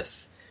wrong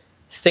with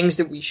things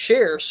that we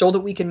share so that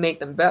we can make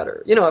them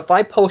better. If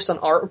I post an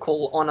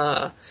article on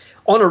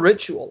a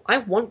ritual, I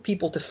want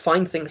people to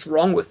find things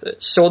wrong with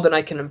it so that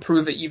I can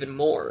improve it even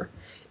more.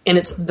 And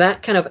it's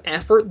that kind of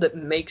effort that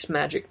makes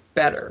magic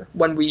better,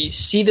 when we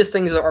see the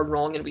things that are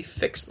wrong and we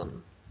fix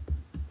them.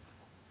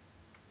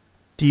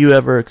 Do you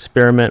ever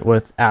experiment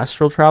with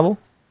astral travel?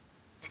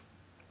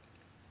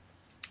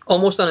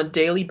 Almost on a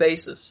daily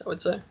basis, I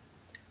would say.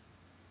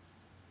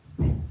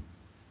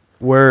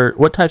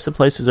 What types of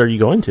places are you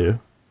going to?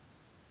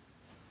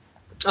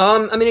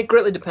 It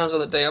greatly depends on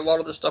the day. A lot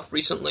of the stuff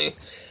recently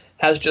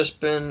has just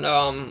been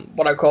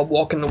what I call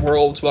walking the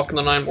worlds, walking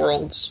the 9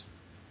 worlds.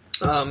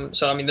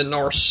 The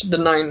Norse, the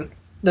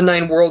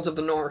nine worlds of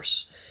the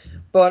Norse.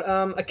 But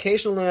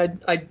occasionally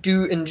I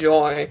do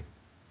enjoy,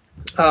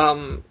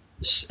 and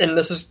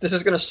this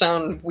is going to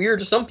sound weird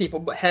to some people,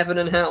 but heaven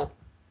and hell.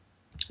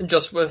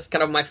 Just with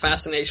kind of my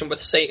fascination with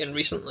Satan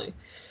recently,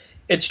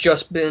 it's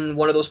just been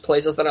one of those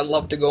places that I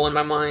love to go in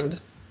my mind.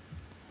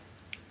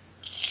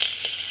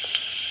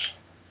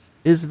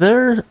 Is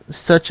there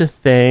such a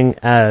thing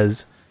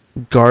as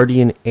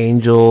guardian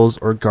angels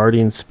or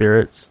guardian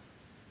spirits?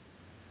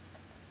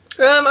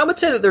 I would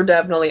say that they're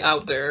definitely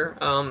out there,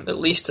 at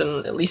least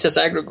as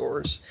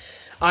egregores.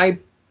 I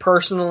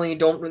personally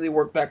don't really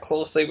work that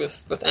closely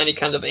with any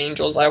kind of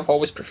angels. I've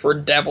always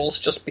preferred devils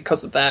just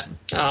because of that,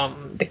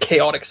 the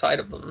chaotic side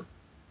of them.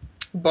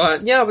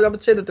 But yeah, I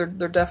would say that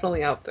they're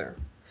definitely out there.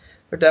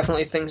 They're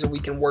definitely things that we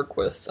can work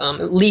with,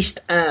 at least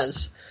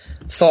as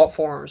thought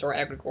forms or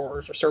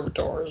egregores or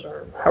servitors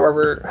or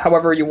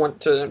however you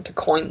want to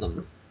coin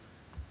them.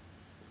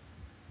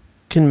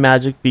 Can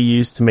magic be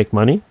used to make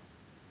money?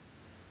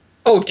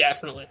 Oh,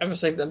 definitely. I would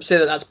say that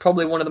that's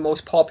probably one of the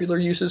most popular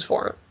uses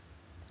for it.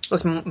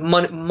 It's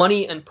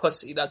money and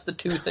pussy. That's the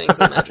two things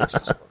that magic's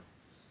used for.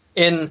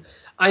 And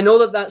I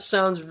know that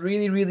sounds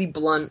really, really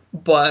blunt,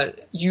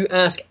 but you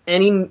ask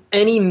any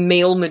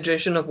male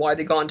magician of why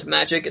they got into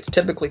magic, it's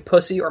typically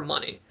pussy or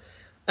money.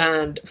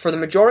 And for the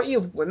majority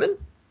of women,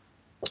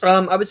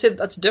 I would say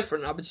that's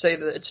different. I would say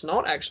that it's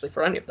not actually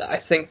for any of that. I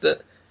think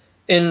that,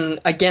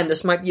 again,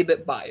 this might be a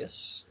bit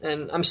biased,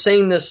 and I'm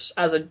saying this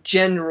as a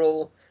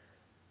general.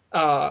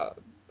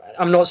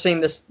 I'm not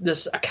saying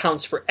this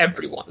accounts for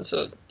everyone,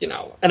 so,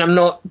 and I'm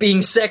not being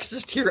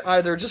sexist here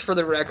either, just for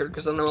the record,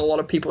 because I know a lot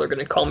of people are going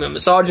to call me a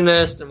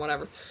misogynist and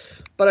whatever.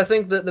 But I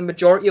think that the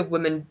majority of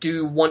women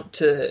do want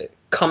to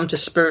come to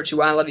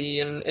spirituality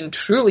and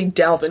truly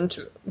delve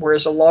into it,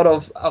 whereas a lot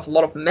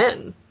of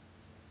men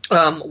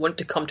want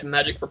to come to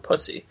magic for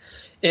pussy.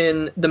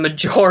 And the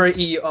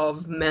majority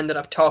of men that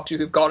I've talked to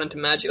who've got into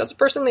magic, that's the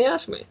first thing they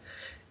ask me.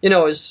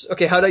 is,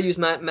 okay, how do I use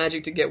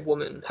magic to get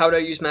women? How do I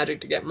use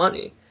magic to get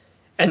money?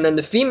 And then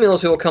the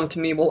females who will come to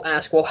me will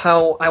ask, well,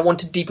 how I want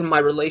to deepen my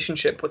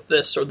relationship with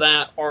this or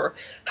that, or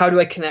how do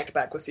I connect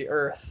back with the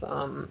earth?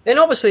 And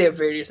obviously it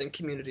varies in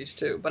communities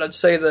too, but I'd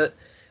say that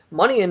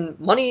money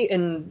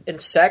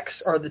and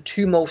sex are the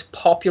two most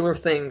popular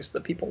things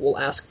that people will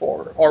ask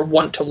for or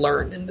want to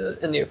learn in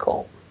the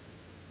occult.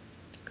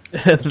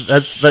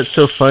 That's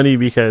so funny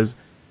because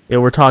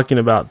we're talking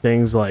about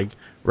things like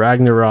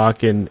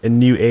Ragnarok and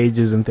New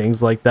Ages and things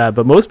like that,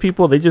 but most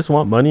people, they just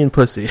want money and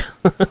pussy.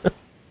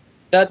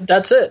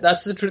 That's it.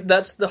 That's the truth.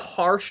 That's the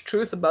harsh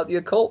truth about the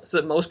occult, is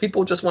that most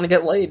people just want to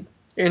get laid.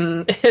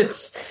 And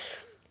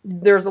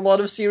there's a lot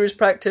of serious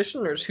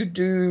practitioners who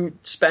do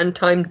spend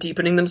time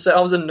deepening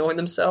themselves and knowing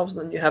themselves,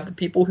 and then you have the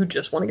people who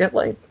just want to get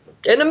laid.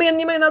 And I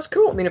mean, that's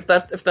cool. I mean, if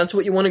that's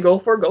what you want to go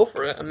for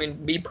it. I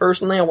mean, me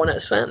personally, I want to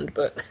ascend,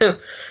 but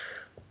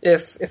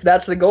if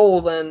that's the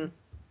goal, then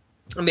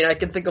I mean, I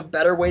can think of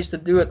better ways to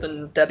do it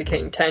than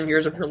dedicating 10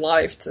 years of your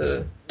life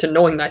to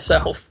knowing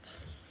thyself.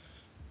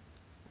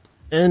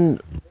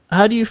 And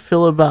how do you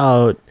feel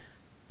about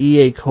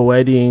E.A.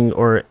 Koetting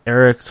or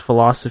Eric's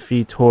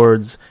philosophy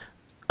towards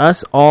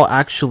us all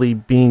actually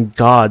being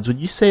gods? Would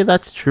you say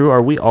that's true?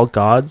 Are we all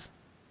gods?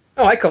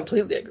 Oh, I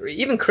completely agree.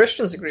 Even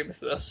Christians agree with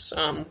this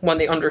when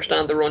they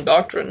understand their own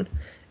doctrine,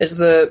 is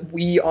that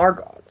we are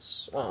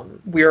gods.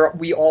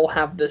 We all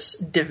have this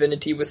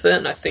divinity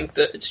within. I think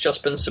that it's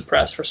just been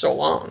suppressed for so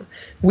long.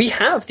 We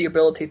have the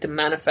ability to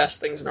manifest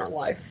things in our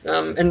life,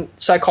 and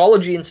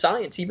psychology and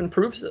science even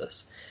proves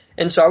this.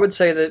 And so I would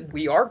say that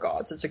we are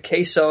gods. It's a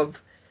case of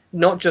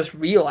not just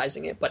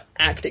realizing it, but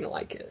acting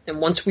like it.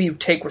 And once we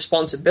take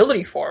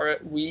responsibility for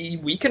it,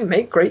 we can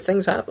make great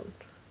things happen.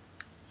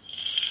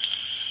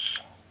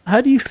 How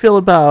do you feel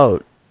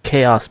about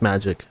chaos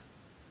magic?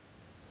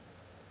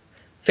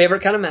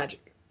 Favorite kind of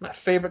magic. My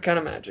favorite kind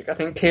of magic. I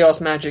think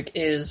chaos magic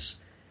is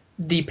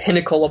the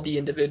pinnacle of the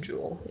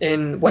individual.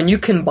 And when you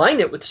combine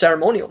it with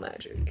ceremonial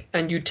magic,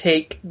 and you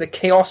take the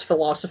chaos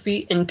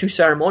philosophy into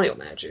ceremonial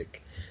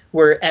magic,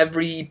 where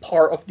every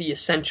part of the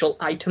essential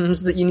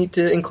items that you need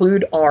to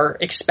include are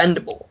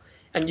expendable,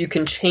 and you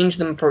can change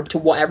them to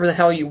whatever the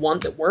hell you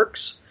want that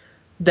works,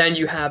 then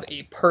you have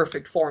a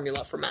perfect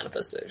formula for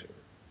manifestation.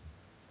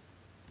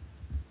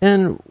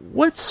 And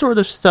what sort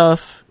of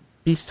stuff,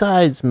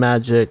 besides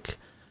magic,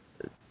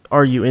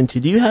 are you into?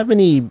 Do you have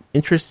any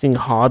interesting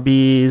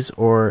hobbies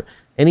or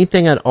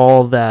anything at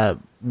all that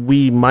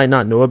we might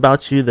not know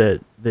about you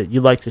that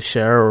you'd like to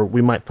share or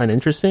we might find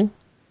interesting?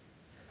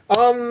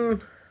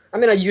 I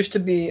mean, I used to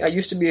be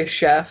a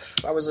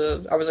chef. I was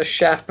a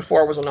chef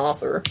before I was an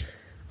author.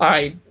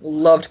 I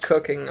loved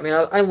cooking. I mean,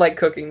 I like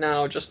cooking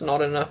now, just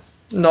not in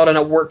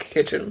a work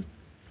kitchen.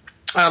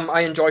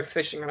 I enjoy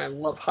fishing and I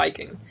love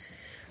hiking.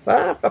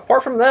 But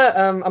apart from that,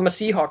 I'm a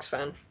Seahawks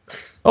fan.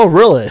 Oh,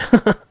 really?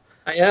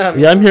 I am.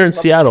 Yeah, I'm here in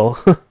Seattle.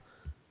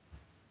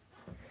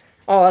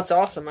 Oh, that's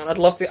awesome, man. I'd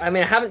love to. I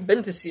mean, I haven't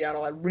been to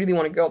Seattle. I really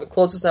want to go. The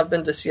closest I've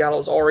been to Seattle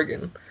is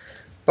Oregon.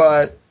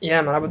 But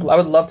yeah, man, I would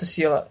love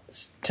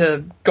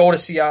to go to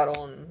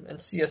Seattle and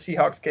see a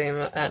Seahawks game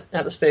at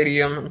the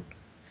stadium.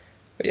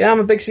 But yeah, I'm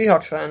a big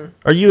Seahawks fan.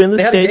 Are you in the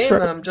States? They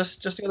had a game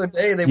just the other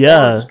day. They won.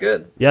 It was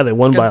good. Yeah, they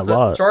won by a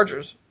lot.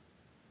 Chargers.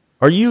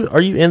 Are you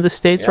in the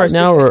States right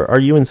now, or are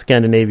you in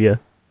Scandinavia?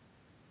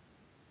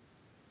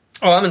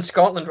 Oh, I'm in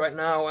Scotland right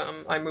now.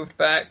 I moved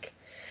back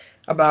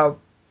about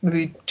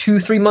maybe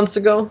 2-3 months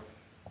ago.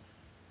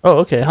 Oh,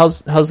 okay.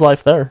 How's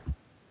life there?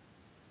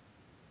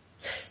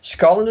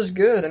 Scotland is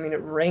good. I mean,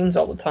 it rains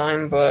all the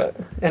time,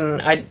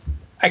 and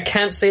I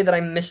can't say that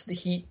I miss the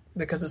heat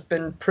because it's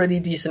been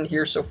pretty decent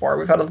here so far.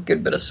 We've had a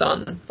good bit of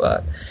sun,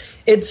 but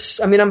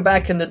I'm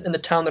back in the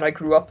town that I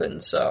grew up in,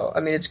 so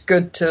I mean, it's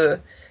good to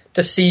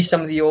see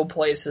some of the old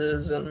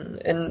places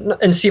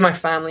and see my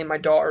family and my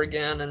daughter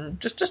again, and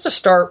just to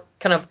start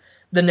kind of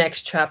the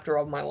next chapter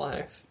of my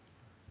life.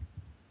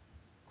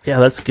 Yeah,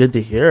 that's good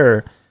to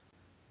hear.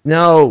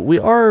 Now, we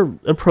are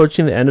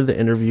approaching the end of the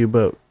interview,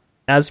 but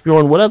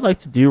Asbjorn, what I'd like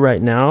to do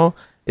right now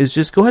is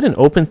just go ahead and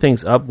open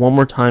things up one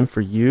more time for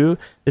you.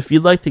 If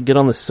you'd like to get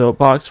on the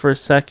soapbox for a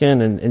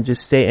second and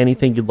just say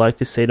anything you'd like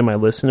to say to my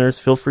listeners,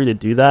 feel free to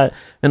do that.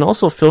 And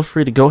also feel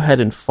free to go ahead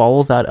and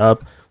follow that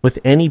up with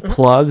any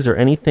plugs or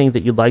anything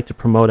that you'd like to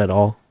promote at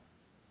all.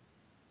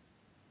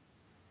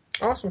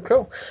 Awesome,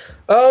 cool.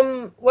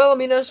 Well, I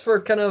mean, as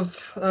for kind of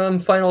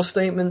final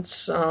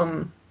statements,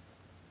 I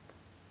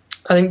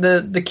think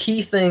the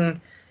key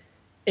thing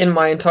in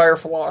my entire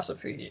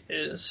philosophy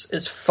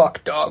is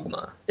fuck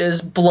dogma.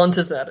 As blunt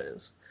as that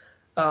is,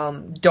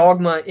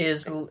 dogma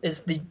is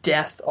the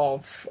death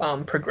of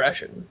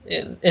progression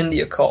in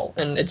the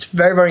occult, and it's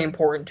very, very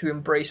important to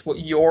embrace what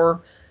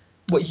your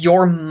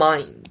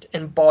mind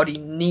and body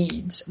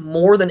needs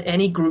more than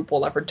any group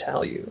will ever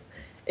tell you.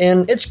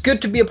 And it's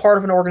good to be a part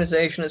of an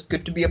organization, it's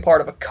good to be a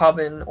part of a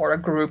coven or a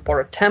group or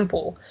a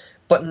temple,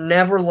 but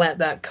never let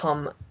that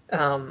come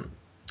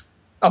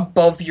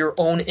above your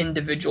own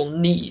individual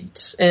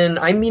needs. And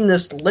I mean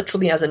this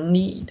literally as a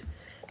need.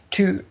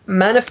 To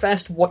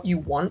manifest what you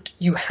want,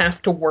 you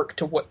have to work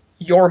to what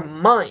your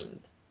mind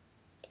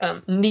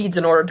needs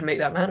in order to make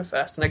that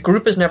manifest. And a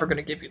group is never going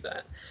to give you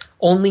that.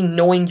 Only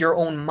knowing your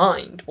own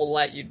mind will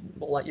let you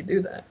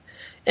do that.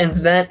 And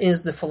that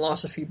is the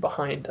philosophy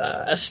behind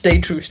Stay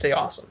True, Stay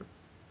Awesome.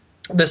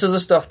 This is the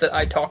stuff that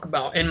I talk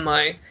about in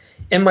my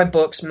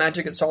books,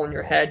 Magic It's All in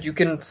Your Head. You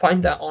can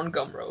find that on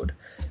Gumroad,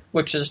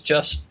 which is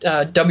just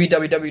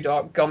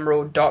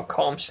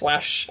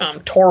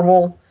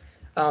www.gumroad.com/Torval.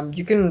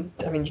 You can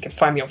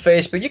find me on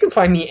Facebook. You can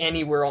find me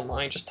anywhere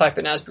online. Just type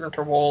in Asbjorn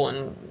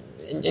Torval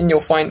and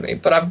you'll find me.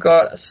 But I've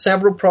got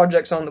several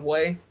projects on the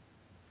way.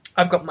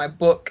 I've got my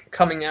book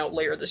coming out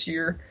later this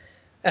year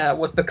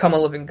with Become a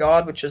Living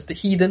God, which is The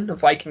Heathen, a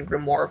Viking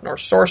grimoire of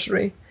Norse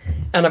sorcery.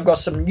 And I've got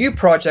some new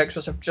projects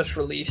which I've just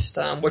released,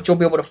 which you'll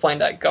be able to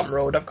find at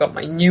Gumroad. I've got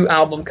my new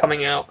album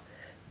coming out,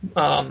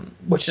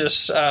 which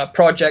is a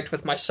project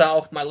with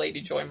myself, my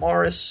lady Joy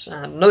Morris,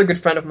 and another good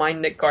friend of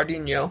mine, Nick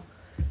Gardino.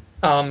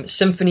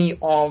 Symphony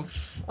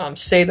of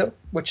Seda,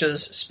 which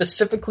is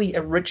specifically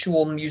a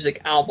ritual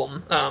music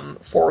album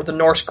for the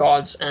Norse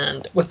gods,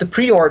 and with the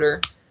pre-order,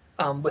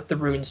 with the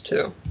runes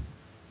too.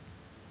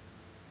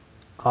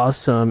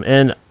 Awesome.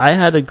 And I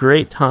had a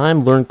great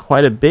time, learned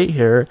quite a bit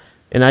here,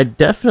 and I'd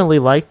definitely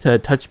like to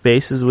touch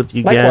bases with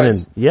you again.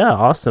 Likewise. And yeah,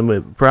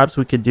 awesome. Perhaps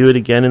we could do it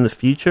again in the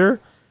future.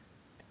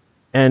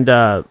 And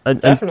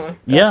Definitely.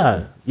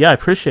 Yeah, I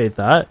appreciate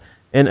that.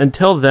 And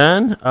until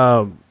then,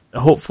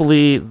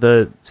 hopefully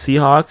the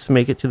Seahawks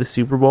make it to the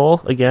Super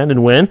Bowl again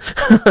and win.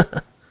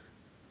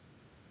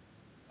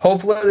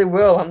 Hopefully they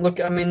will.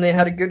 They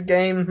had a good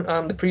game,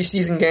 the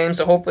preseason game,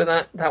 so hopefully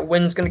that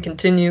win's going to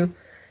continue,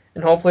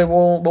 and hopefully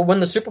we'll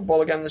win the Super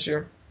Bowl again this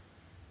year.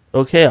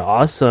 Okay,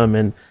 awesome.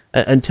 And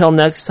until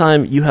next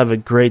time, you have a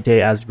great day,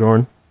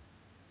 Asbjorn.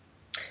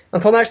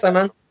 Until next time,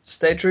 man.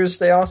 Stay true,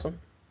 stay awesome.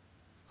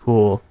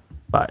 Cool.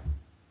 Bye.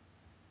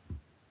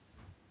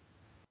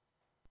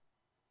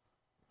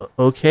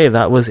 Okay,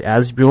 that was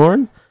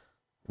Asbjorn.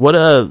 What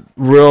a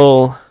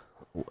real...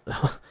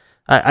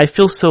 I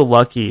feel so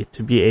lucky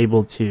to be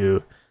able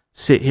to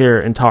sit here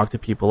and talk to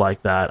people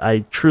like that.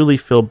 I truly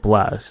feel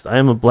blessed. I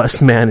am a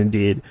blessed man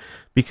indeed,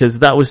 because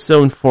that was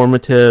so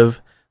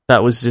informative.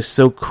 That was just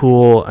so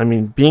cool. I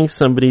mean, being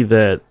somebody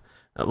that,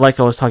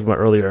 like I was talking about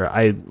earlier,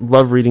 I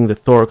love reading the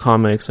Thor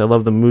comics. I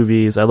love the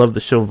movies. I love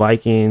the show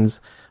Vikings.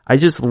 I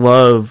just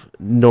love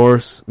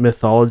Norse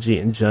mythology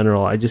in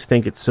general. I just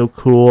think it's so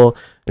cool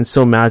and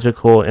so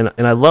magical. And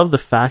I love the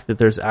fact that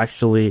there's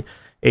actually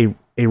a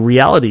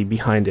reality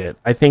behind it.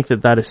 I think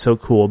that is so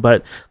cool.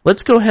 But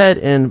let's go ahead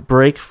and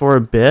break for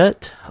a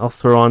bit. I'll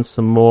throw on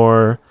some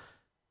more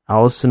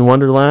Alice in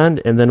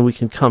Wonderland, and then we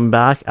can come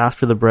back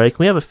after the break.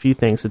 We have a few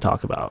things to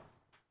talk about.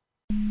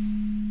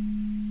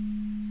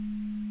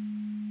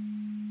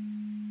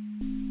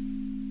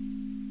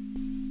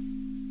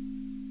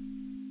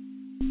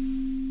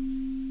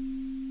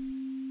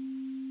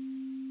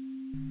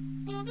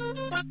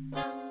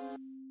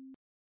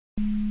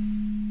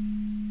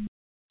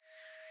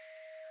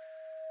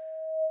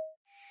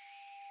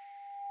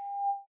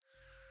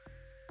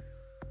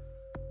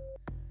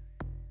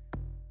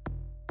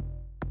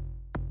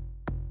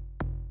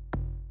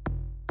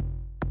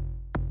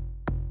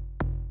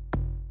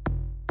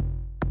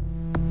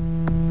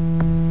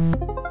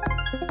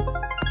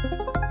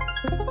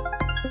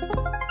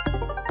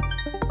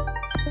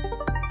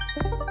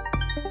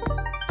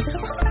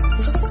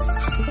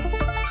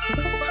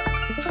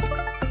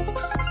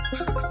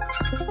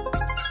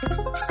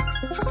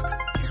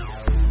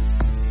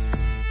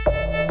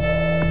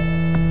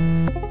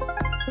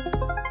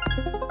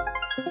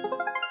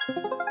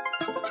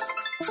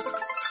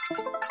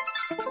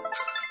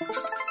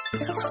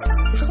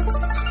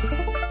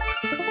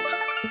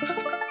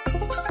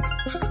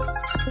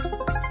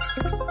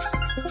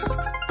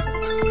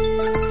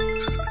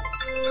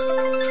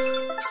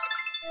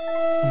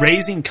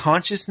 Raising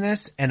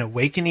consciousness and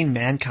awakening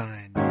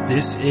mankind.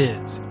 This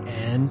is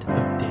End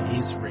of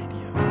Days Radio.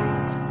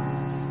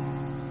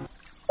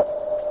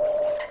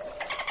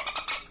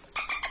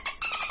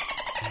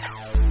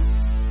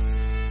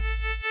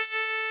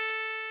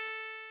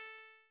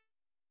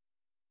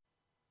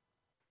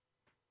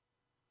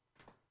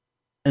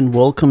 And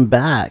welcome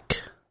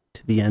back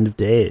to the End of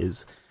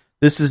Days.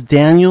 This is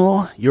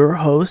Daniel, your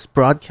host,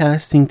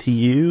 broadcasting to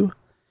you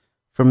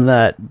from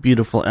that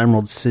beautiful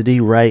Emerald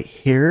City right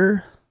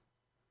here,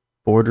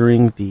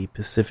 bordering the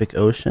Pacific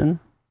Ocean.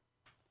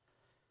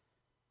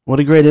 What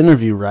a great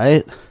interview,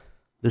 right?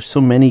 There's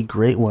so many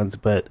great ones,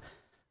 but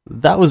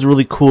that was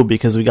really cool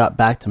because we got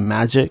back to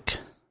magic,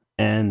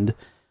 and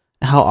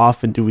how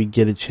often do we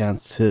get a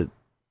chance to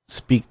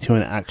speak to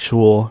an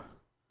actual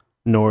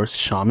Norse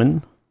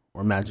shaman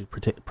or magic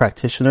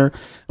practitioner?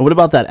 And what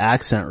about that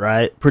accent,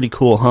 right? Pretty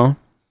cool, huh?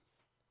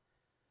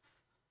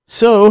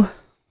 So,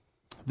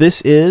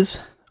 this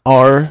is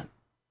our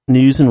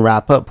news and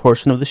wrap-up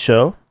portion of the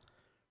show.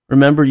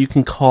 Remember, you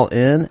can call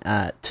in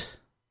at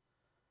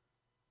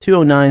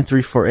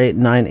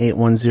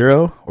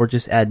 209-348-9810 or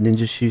just add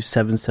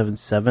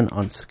NinjaShoe777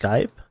 on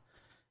Skype.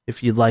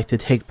 If you'd like to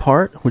take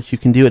part, which you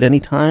can do at any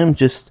time,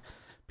 just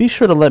be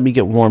sure to let me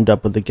get warmed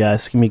up with the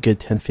guests. Give me a good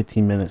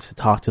 10-15 minutes to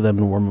talk to them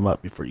and warm them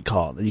up before you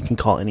call. Then you can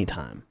call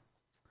anytime.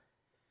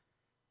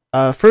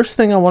 First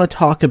thing I want to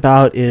talk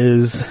about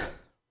is,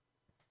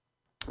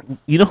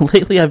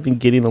 lately I've been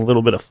getting a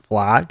little bit of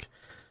flack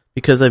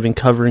because I've been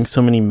covering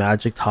so many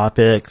Magic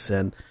topics,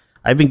 and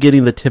I've been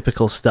getting the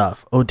typical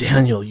stuff. Oh,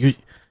 Daniel,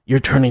 you're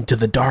turning to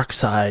the dark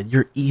side.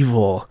 You're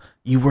evil.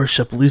 You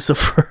worship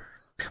Lucifer.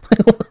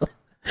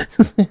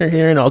 You're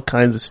hearing all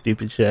kinds of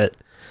stupid shit.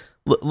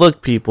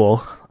 Look,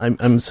 people,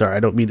 I'm sorry, I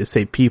don't mean to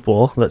say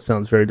people. That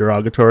sounds very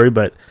derogatory,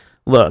 but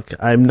look,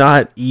 I'm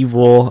not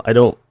evil. I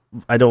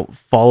don't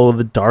follow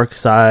the dark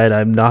side.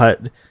 I'm not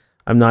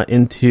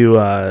into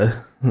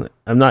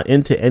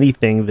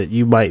anything that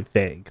you might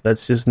think.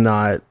 That's just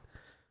not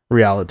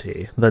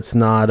reality. That's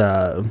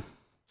not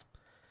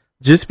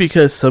just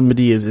because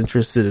somebody is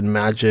interested in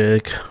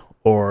magic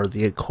or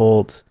the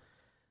occult,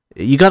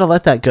 you got to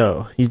let that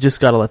go. You just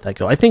got to let that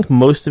go. I think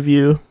most of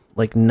you,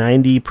 like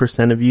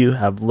 90% of you,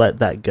 have let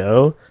that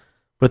go,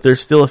 but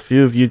there's still a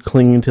few of you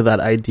clinging to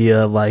that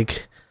idea.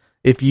 Like,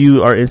 if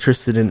you are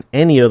interested in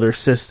any other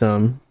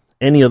system,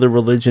 any other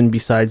religion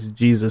besides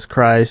Jesus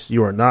Christ,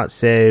 you are not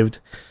saved,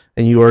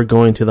 and you are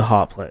going to the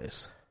hot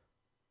place.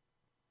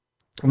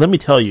 Let me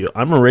tell you,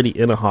 I'm already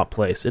in a hot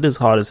place. It is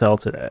hot as hell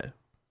today.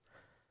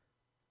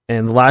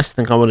 And the last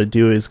thing I want to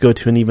do is go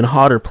to an even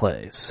hotter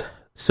place.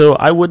 So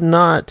I would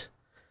not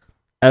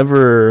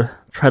ever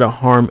try to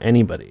harm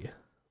anybody.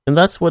 And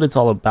that's what it's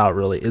all about,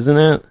 really, isn't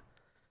it?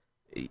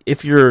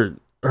 If you're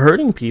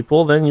hurting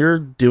people, then you're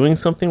doing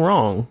something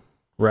wrong,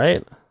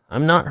 right?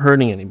 I'm not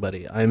hurting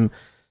anybody. I'm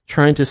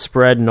trying to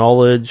spread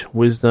knowledge,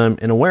 wisdom,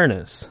 and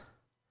awareness.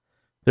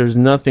 There's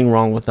nothing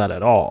wrong with that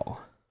at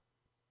all.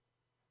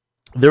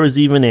 There was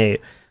even a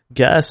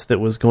guest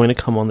that was going to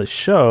come on the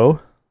show,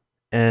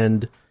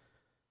 and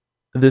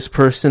this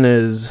person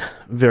is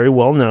very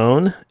well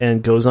known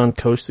and goes on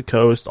Coast to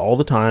Coast all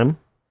the time,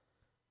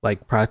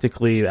 like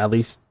practically at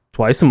least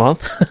twice a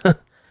month.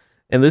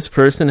 And this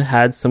person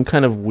had some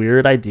kind of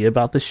weird idea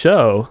about the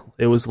show.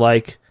 It was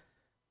like,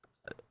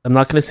 I'm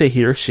not going to say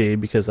he or she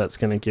because that's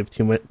going to give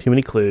too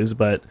many clues,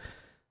 but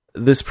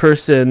this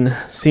person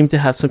seemed to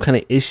have some kind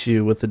of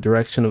issue with the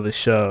direction of the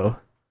show.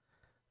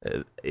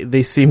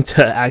 They seem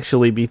to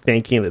actually be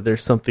thinking that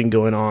there's something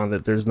going on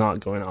that there's not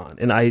going on.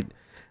 And I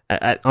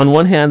on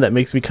one hand, that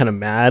makes me kind of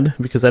mad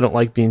because I don't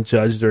like being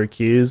judged or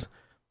accused.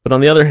 But on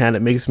the other hand,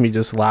 it makes me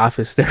just laugh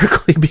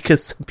hysterically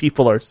because some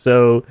people are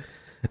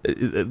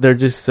they're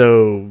just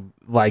so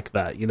like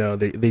that,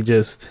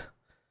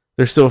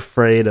 they're so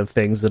afraid of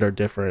things that are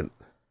different.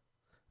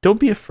 Don't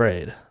be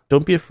afraid.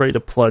 Don't be afraid to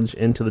plunge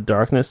into the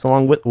darkness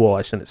along with, well,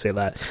 I shouldn't say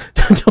that.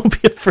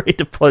 Don't be afraid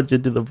to plunge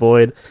into the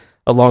void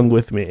along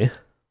with me.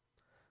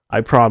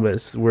 I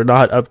promise, we're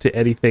not up to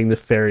anything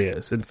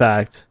nefarious. In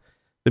fact,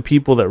 the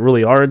people that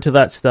really are into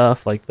that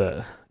stuff, like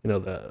the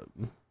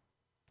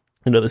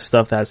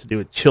stuff that has to do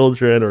with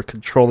children or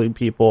controlling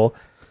people,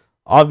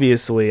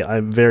 obviously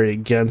I'm very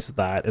against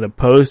that and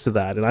opposed to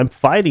that, and I'm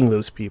fighting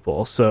those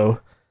people. So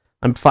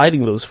I'm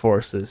fighting those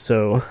forces.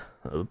 So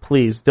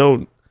please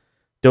don't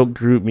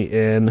group me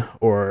in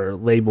or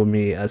label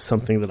me as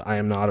something that I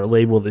am not, or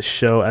label this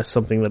show as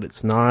something that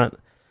it's not.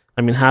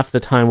 I mean, half the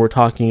time we're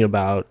talking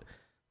about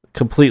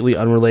completely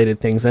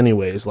unrelated things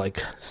anyways,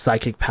 like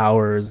psychic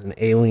powers and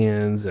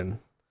aliens, and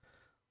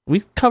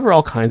we cover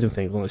all kinds of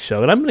things on the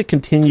show. And I'm going to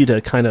continue to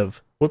kind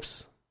of,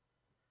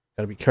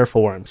 gotta be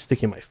careful where I'm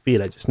sticking my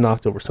feet. I just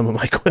knocked over some of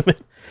my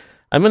equipment.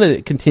 I'm going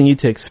to continue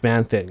to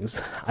expand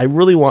things.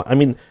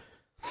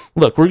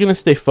 Look, we're going to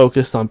stay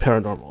focused on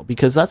paranormal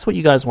because that's what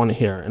you guys want to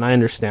hear, and I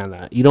understand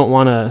that. You don't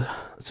want to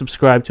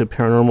subscribe to a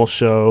paranormal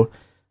show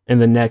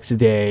and the next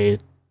day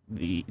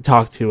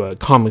talk to a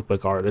comic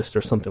book artist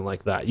or something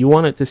like that. You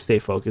want it to stay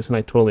focused, and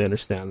I totally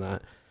understand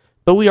that.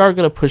 But we are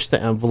going to push the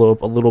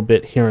envelope a little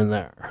bit here and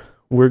there.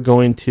 We're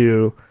going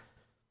to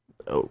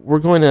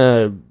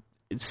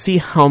see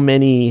how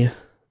many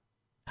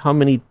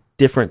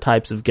different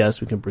types of guests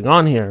we can bring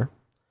on here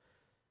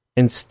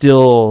and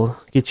still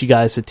get you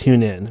guys to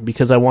tune in,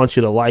 because I want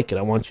you to like it.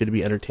 I want you to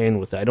be entertained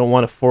with it. I don't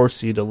want to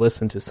force you to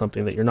listen to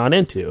something that you're not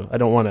into. I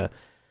don't want to,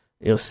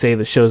 say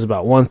the show's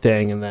about one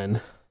thing and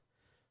then,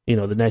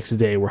 the next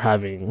day we're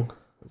having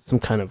some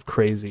kind of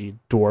crazy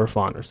dwarf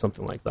on or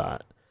something like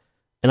that.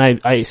 And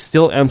I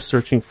still am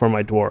searching for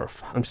my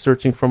dwarf. I'm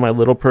searching for my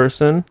little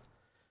person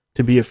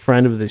to be a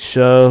friend of this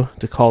show,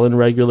 to call in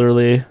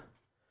regularly,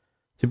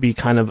 to be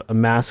kind of a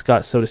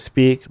mascot, so to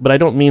speak. But I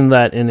don't mean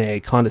that in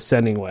a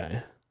condescending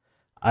way.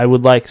 I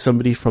would like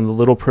somebody from the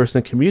little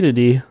person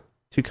community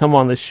to come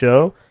on this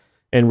show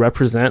and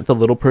represent the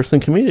little person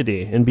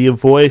community and be a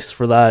voice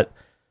for that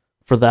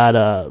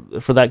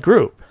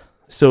group.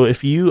 So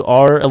if you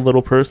are a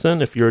little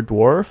person, if you're a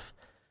dwarf,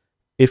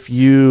 if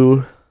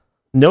you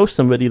know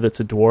somebody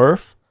that's a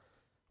dwarf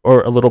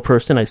or a little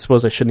person, I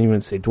suppose I shouldn't even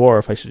say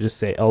dwarf, I should just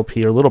say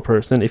LP or little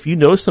person. If you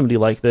know somebody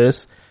like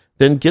this,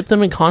 then get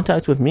them in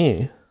contact with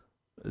me,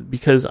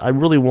 because I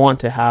really want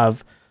to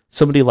have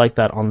somebody like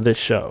that on this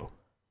show.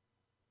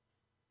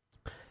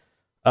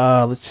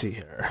 Let's see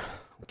here.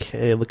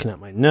 Okay, looking at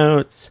my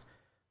notes.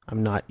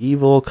 I'm Not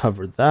Evil,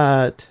 covered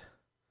that.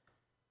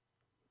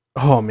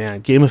 Oh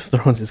man, Game of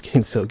Thrones is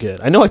getting so good.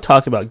 I know I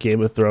talk about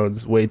Game of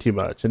Thrones way too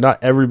much, and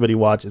not everybody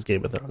watches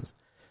Game of Thrones.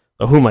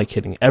 But who am I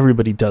kidding?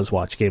 Everybody does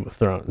watch Game of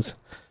Thrones.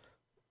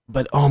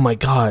 But oh my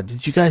god,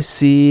 did you guys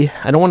see...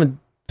 I don't want to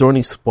throw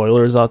any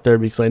spoilers out there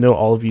because I know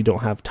all of you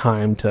don't have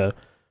time to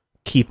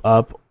keep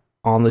up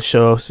on the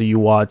show, so you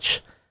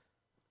watch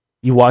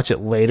it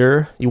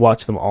later. You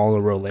watch them all in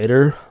a row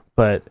later.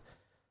 But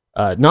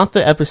not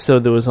the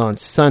episode that was on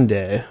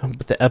Sunday,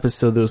 but the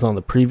episode that was on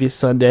the previous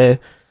Sunday.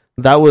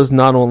 That was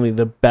not only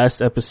the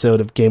best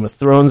episode of Game of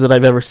Thrones that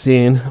I've ever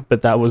seen,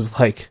 but that was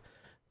like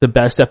the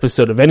best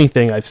episode of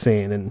anything I've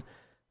seen.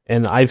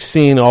 And I've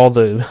seen all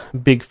the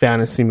big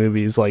fantasy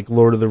movies like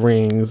Lord of the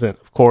Rings and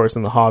of course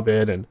and The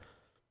Hobbit, and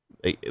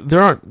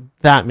there aren't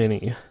that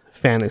many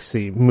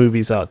fantasy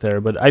movies out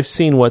there, but I've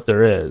seen what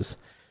there is.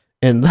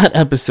 And that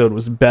episode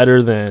was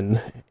better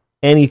than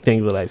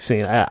anything that I've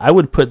seen. I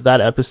would put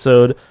that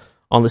episode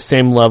on the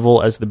same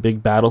level as the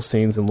big battle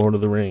scenes in Lord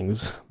of the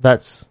Rings.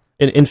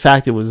 In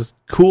fact, it was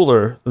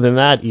cooler than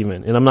that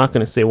even. And I'm not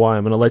going to say why.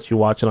 I'm going to let you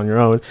watch it on your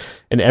own.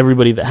 And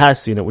everybody that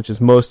has seen it, which is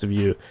most of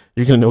you,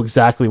 you're going to know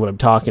exactly what I'm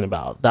talking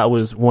about. That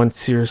was one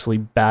seriously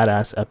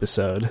badass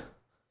episode.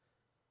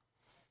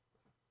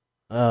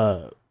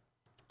 I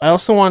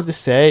also wanted to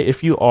say,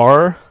 if you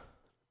are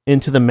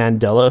into the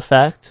Mandela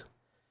effect,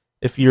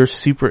 if you're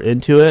super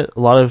into it,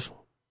 a lot of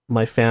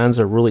my fans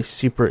are really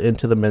super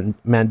into the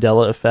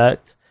Mandela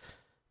effect.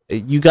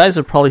 You guys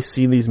have probably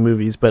seen these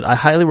movies, but I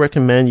highly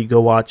recommend you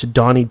go watch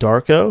Donnie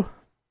Darko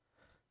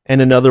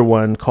and another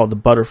one called The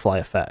Butterfly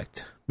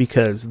Effect,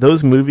 because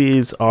those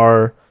movies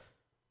are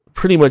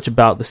pretty much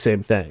about the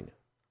same thing.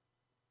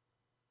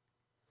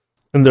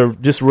 And they're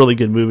just really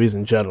good movies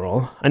in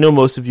general. I know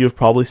most of you have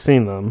probably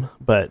seen them,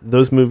 but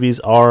those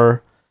movies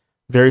are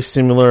very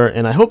similar,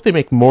 and I hope they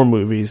make more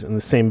movies in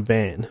the same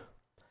vein.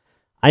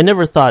 I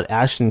never thought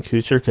Ashton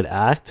Kutcher could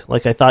act.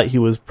 Like, I thought he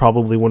was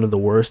probably one of the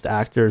worst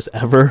actors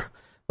ever.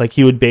 Like,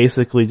 he would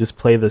basically just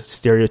play the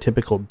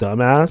stereotypical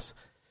dumbass.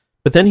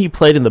 But then he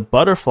played in The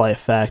Butterfly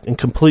Effect and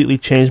completely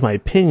changed my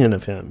opinion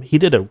of him. He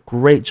did a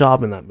great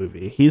job in that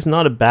movie. He's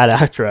not a bad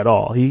actor at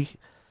all. He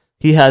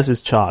has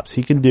his chops.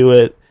 He can do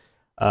it.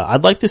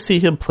 I'd like to see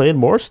him playing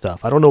more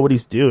stuff. I don't know what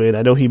he's doing.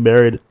 I know he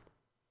married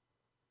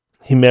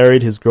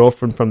his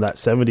girlfriend from that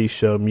 70s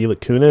show, Mila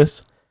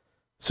Kunis.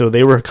 So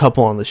they were a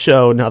couple on the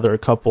show. Now they're a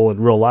couple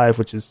in real life,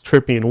 which is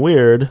trippy and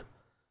weird.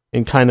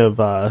 And kind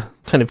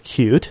of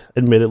cute,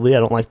 admittedly. I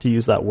don't like to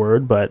use that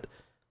word, but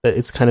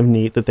it's kind of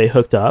neat that they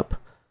hooked up.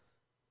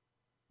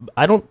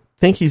 I don't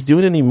think he's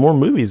doing any more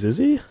movies, is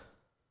he?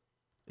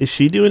 Is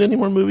she doing any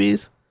more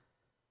movies?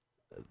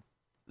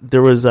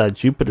 There was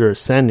Jupiter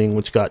Ascending,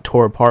 which got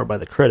tore apart by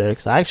the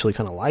critics. I actually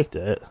kind of liked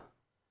it.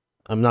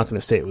 I'm not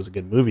going to say it was a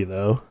good movie,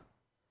 though.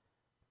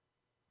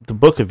 The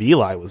Book of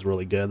Eli was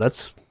really good.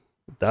 That's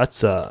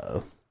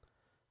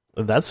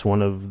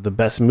one of the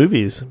best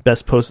movies,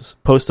 best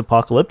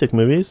post-apocalyptic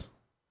movies.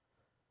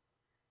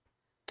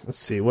 Let's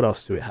see, what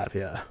else do we have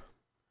here?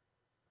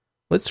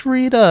 Let's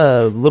read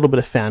a little bit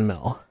of fan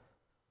mail.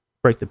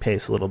 Break the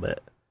pace a little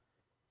bit.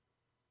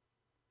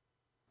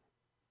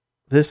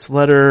 This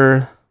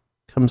letter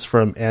comes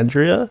from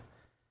Andrea. It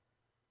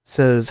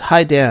says,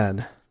 "Hi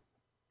Dan,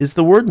 is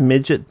the word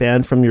midget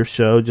banned from your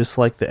show just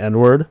like the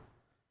N-word?"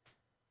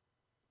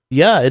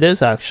 Yeah, it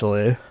is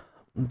actually.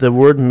 The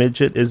word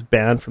midget is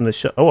banned from the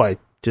show. Oh, I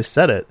just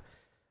said it.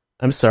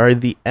 I'm sorry,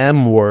 the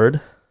M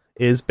word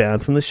is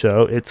banned from the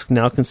show. It's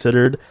now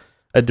considered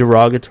a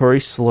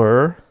derogatory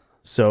slur.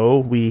 So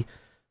we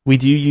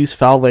do use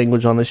foul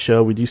language on the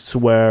show. We do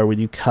swear. We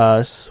do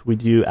cuss. We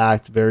do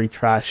act very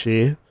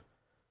trashy.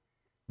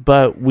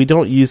 But we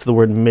don't use the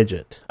word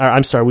midget.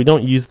 We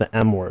don't use the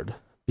M word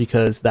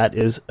because that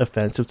is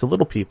offensive to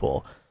little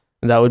people.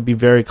 And that would be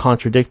very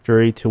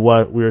contradictory to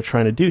what we were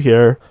trying to do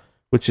here,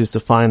 which is to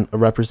find a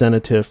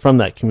representative from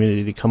that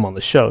community to come on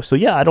the show. So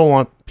yeah, I don't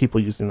want people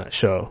using that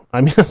show.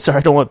 I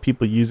don't want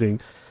people using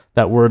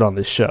that word on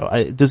this show.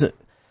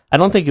 I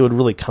don't think it would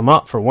really come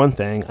up, for one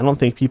thing. I don't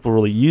think people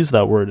really use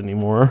that word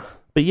anymore.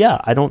 But yeah,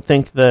 I don't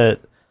think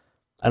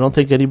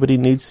anybody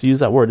needs to use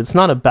that word. It's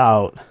not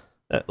about,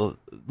 a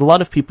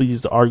lot of people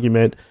use the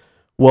argument,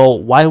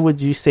 well, why would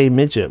you say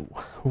midget?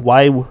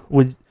 Why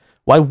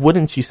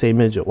wouldn't you say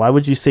midget? Why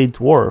would you say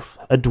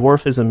dwarf? A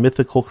dwarf is a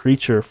mythical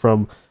creature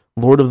from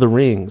Lord of the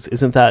Rings.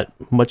 Isn't that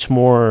much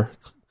more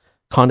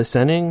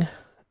condescending?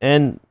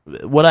 And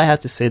what I have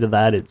to say to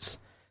that, it's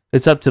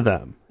up to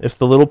them. If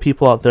the little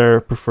people out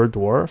there prefer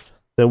dwarf,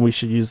 then we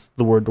should use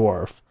the word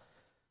dwarf.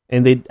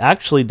 And they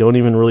actually don't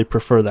even really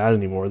prefer that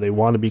anymore. They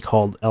want to be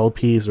called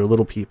LPs or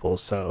little people.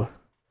 So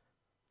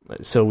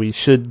we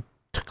should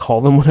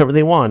call them whatever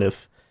they want.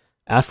 If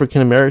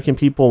African American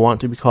people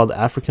want to be called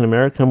African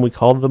American, we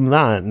call them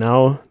that.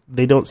 Now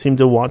they don't seem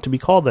to want to be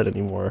called that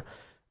anymore.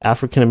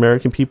 African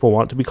American people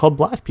want to be called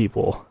black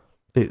people.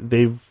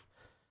 They've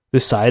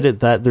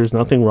decided that there's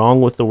nothing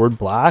wrong with the word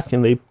black,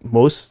 and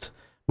most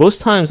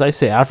times I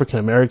say African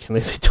American,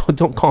 they say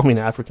don't call me an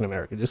African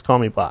American, just call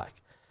me black.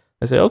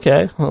 I say,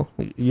 okay, well,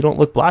 you don't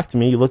look black to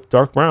me. You look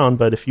dark brown,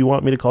 but if you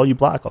want me to call you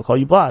black, I'll call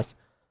you black.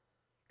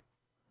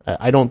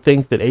 I don't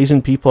think that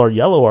Asian people are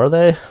yellow, are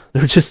they?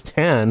 They're just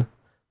tan.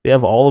 They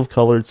have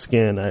olive-colored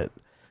skin.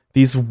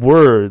 These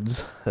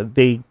words,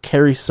 they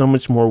carry so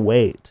much more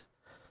weight.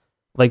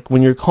 Like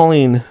when you're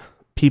calling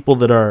people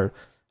that are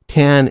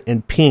tan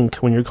and pink,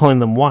 when you're calling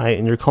them white,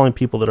 and you're calling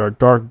people that are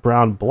dark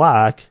brown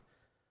black,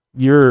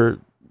 you're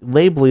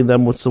labeling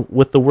them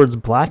with the words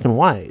black and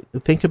white.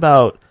 Think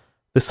about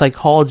the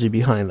psychology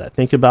behind that.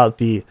 Think about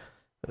the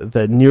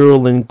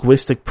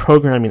neuro-linguistic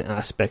programming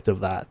aspect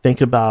of that.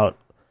 Think about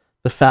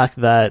the fact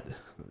that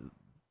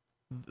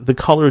the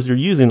colors you're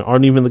using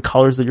aren't even the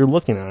colors that you're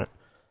looking at.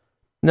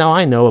 Now,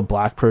 I know a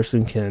black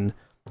person can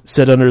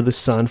sit under the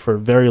sun for a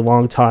very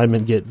long time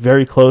and get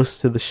very close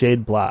to the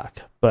shade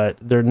black, but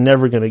they're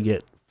never going to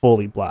get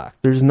fully black.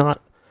 There's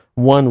not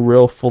one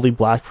real fully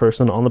black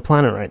person on the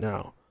planet right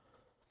now.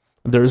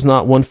 There's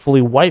not one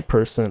fully white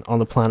person on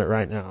the planet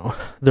right now.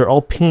 They're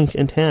all pink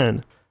and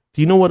tan.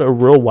 Do you know what a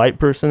real white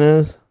person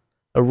is?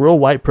 A real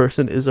white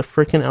person is a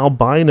freaking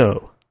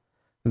albino.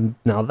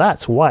 Now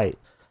that's white.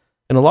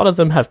 And a lot of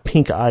them have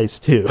pink eyes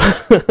too.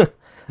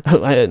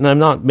 And I'm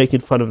not making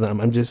fun of them.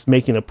 I'm just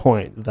making a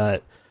point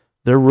that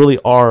there really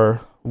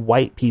are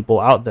white people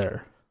out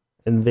there.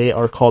 And they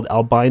are called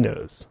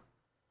albinos.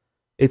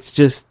 It's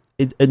just,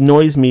 it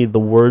annoys me the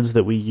words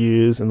that we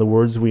use and the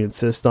words we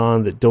insist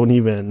on that don't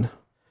even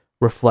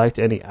reflect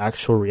any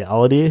actual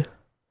reality.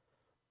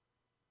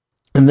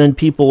 And then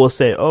people will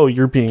say, oh,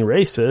 you're being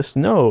racist.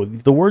 No,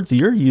 the words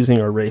you're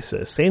using are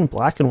racist. Saying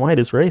black and white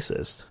is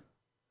racist.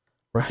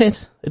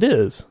 Right? It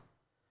is.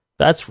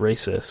 That's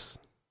racist.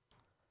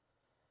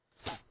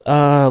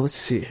 Let's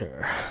see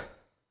here.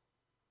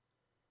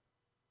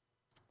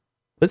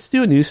 Let's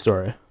do a news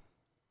story.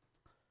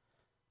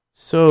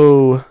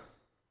 So,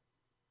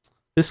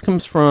 this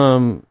comes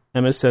from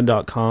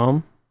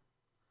MSN.com.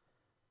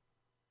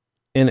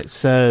 And it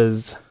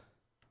says,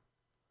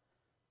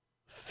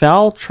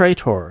 Foul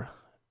traitor.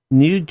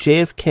 New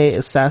JFK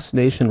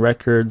assassination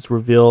records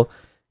reveal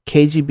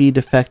KGB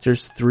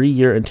defector's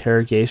 3-year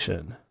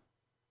interrogation.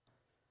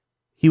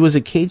 He was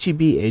a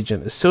KGB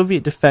agent, a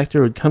Soviet defector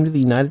who had come to the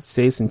United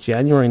States in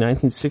January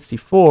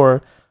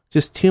 1964,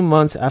 just 2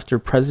 months after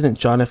President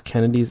John F.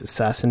 Kennedy's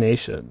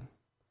assassination.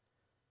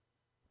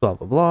 Blah,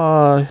 blah,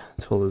 blah.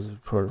 Told his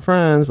important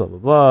friends, blah, blah,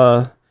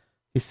 blah.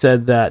 He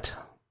said that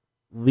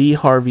Lee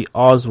Harvey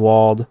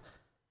Oswald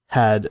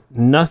had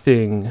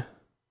nothing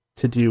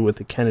to do with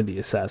the Kennedy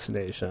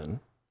assassination.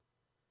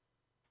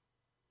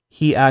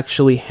 He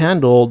actually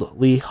handled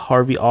Lee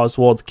Harvey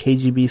Oswald's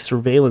KGB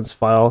surveillance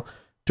file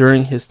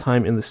during his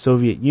time in the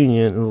Soviet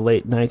Union in the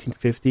late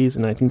 1950s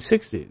and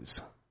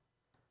 1960s.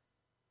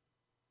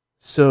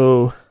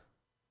 So,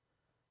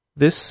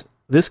 this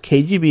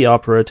KGB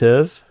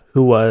operative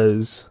who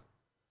was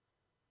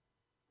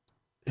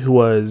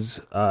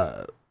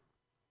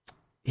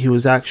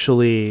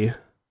actually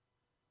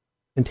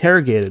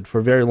interrogated for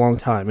a very long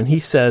time, and he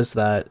says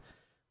that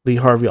Lee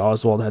Harvey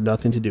Oswald had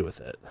nothing to do with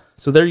it.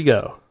 So there you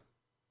go.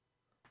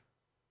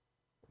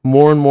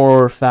 More and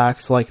more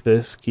facts like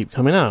this keep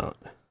coming out.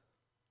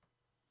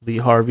 Lee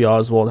Harvey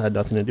Oswald had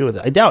nothing to do with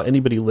it. I doubt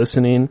anybody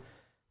listening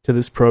to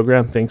this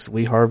program thinks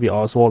Lee Harvey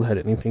Oswald had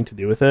anything to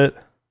do with it.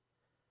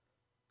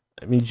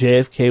 I mean,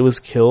 JFK was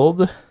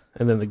killed,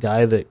 and then the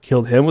guy that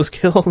killed him was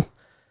killed,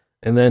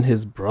 and then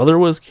his brother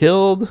was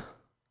killed.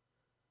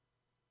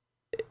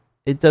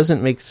 It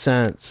doesn't make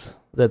sense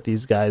that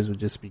these guys would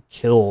just be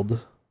killed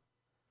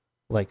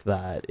like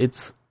that.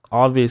 It's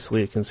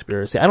obviously a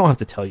conspiracy. I don't have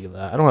to tell you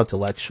that. I don't have to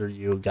lecture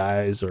you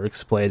guys or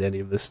explain any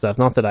of this stuff.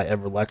 Not that I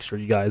ever lecture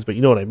you guys, but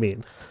you know what I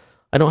mean.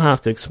 I don't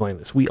have to explain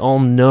this. We all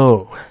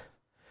know.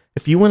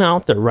 If you went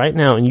out there right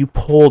now and you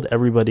polled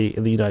everybody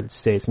in the United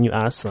States and you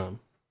asked them,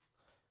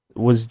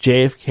 was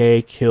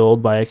JFK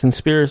killed by a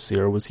conspiracy,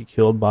 or was he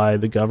killed by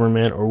the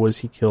government, or was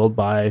he killed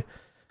by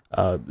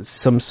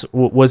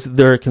was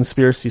there a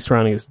conspiracy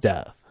surrounding his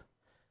death?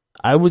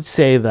 I would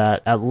say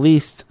that at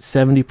least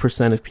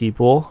 70% of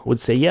people would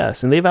say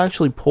yes. And they've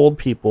actually polled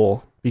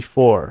people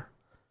before.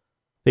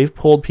 They've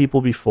polled people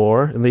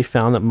before, and they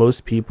found that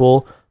most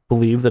people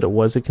believe that it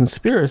was a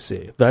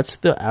conspiracy. That's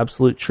the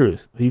absolute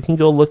truth. You can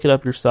go look it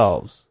up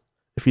yourselves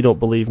if you don't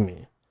believe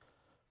me.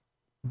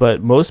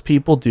 But most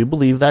people do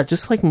believe that,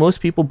 just like most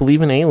people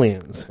believe in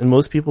aliens, and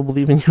most people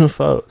believe in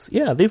UFOs.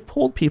 Yeah, they've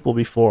polled people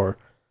before.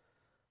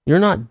 You're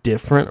not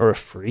different or a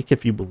freak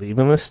if you believe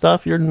in this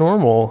stuff. You're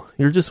normal.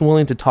 You're just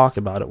willing to talk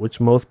about it, which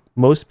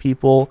most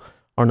people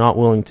are not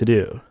willing to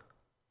do.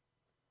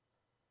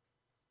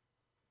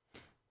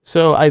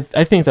 So I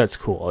think that's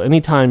cool.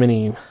 Anytime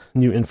any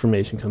new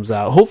information comes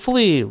out,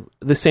 hopefully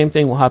the same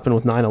thing will happen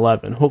with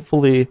 9/11.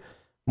 Hopefully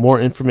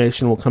more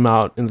information will come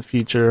out in the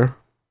future.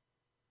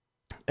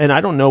 And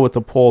I don't know what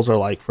the polls are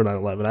like for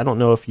 9/11. I don't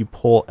know if you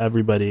poll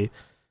everybody,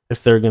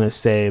 if they're going to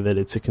say that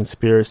it's a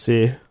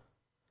conspiracy.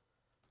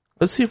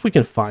 Let's see if we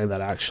can find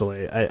that,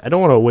 actually. I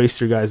don't want to waste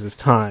your guys'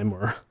 time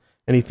or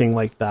anything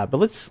like that, but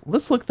let's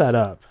look that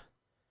up.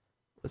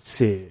 Let's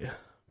see.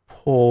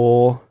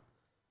 Poll.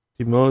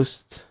 Do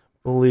most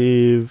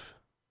believe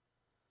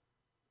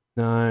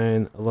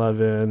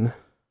 9/11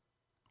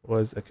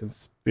 was a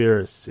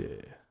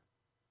conspiracy?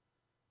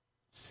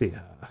 See.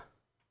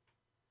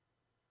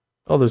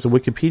 Oh, there's a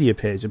Wikipedia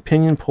page.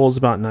 Opinion polls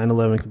about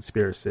 9/11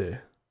 conspiracy.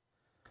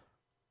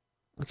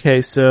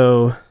 Okay,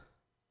 so...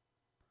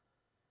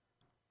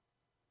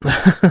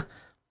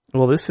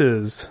 well, this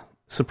is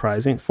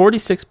surprising.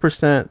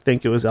 46%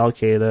 think it was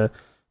Al-Qaeda.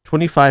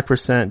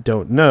 25%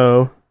 don't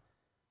know.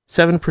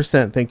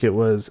 7% think it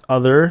was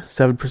other.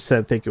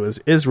 7% think it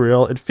was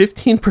Israel. And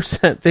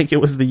 15% think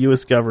it was the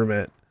U.S.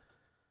 government.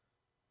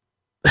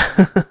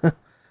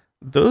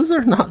 Those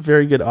are not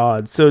very good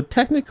odds. So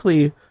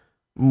technically,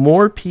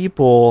 more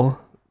people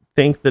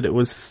think that it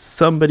was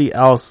somebody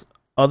else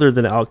other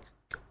than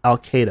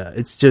Al-Qaeda.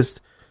 It's just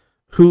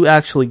who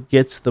actually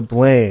gets the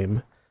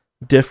blame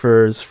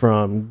differs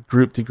from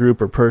group to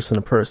group or person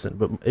to person.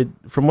 But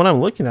from what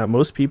I'm looking at,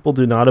 most people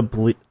do not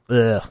believe.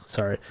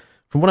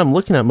 From what I'm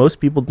looking at, most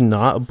people do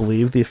not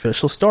believe the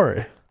official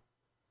story.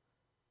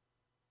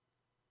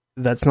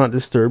 That's not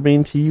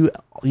disturbing to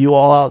you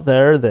all out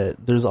there,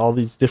 that there's all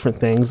these different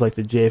things like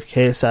the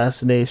JFK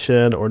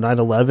assassination or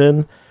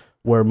 9/11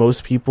 where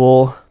most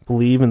people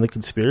believe in the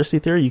conspiracy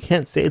theory. You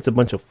can't say it's a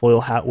bunch of foil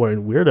hat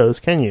wearing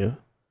weirdos, can you?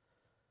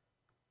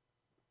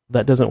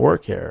 That doesn't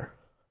work here.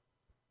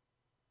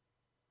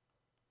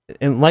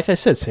 And like I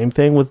said, same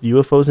thing with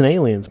UFOs and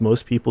aliens.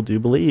 Most people do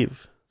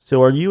believe.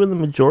 So are you in the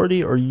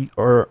majority,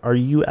 or are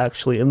you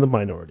actually in the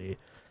minority?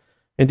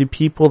 And do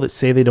people that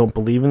say they don't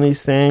believe in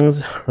these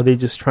things, are they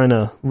just trying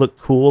to look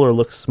cool or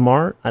look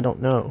smart? I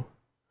don't know.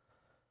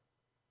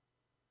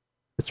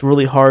 It's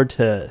really hard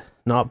to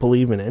not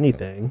believe in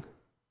anything.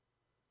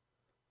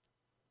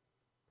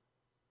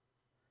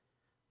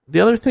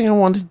 The other thing I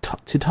wanted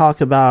to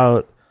talk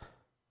about,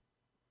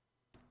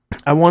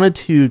 I wanted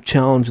to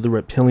challenge the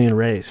reptilian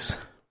race.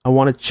 I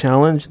want to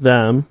challenge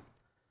them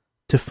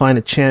to find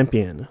a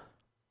champion.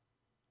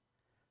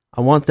 I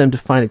want them to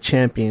find a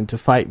champion to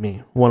fight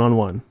me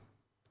one-on-one.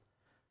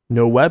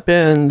 No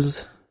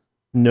weapons,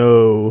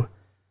 no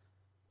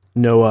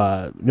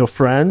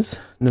friends,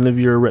 none of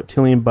your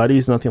reptilian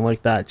buddies, nothing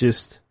like that.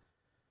 Just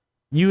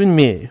you and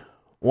me,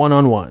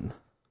 one-on-one,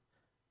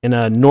 in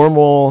a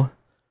normal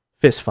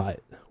fist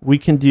fight. We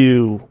can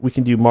do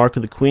Mark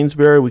of the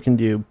Queensberry, we can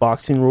do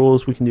boxing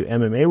rules, we can do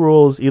MMA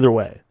rules, either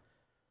way.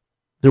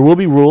 There will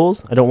be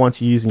rules. I don't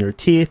want you using your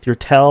teeth, your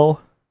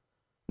tail.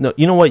 No,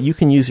 you know what? You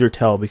can use your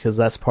tail because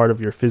that's part of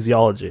your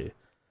physiology.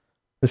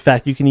 In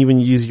fact, you can even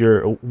use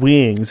your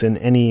wings and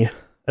any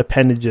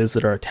appendages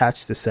that are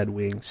attached to said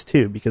wings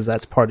too, because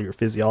that's part of your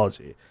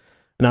physiology.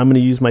 And I'm going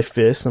to use my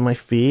fists and my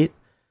feet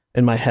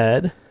and my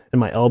head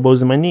and my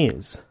elbows and my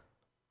knees.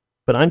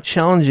 But I'm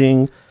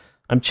challenging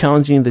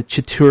the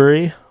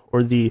Chitauri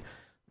or the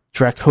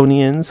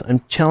Draconians.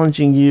 I'm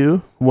challenging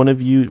you, one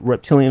of you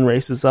reptilian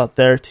races out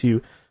there,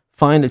 to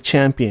find a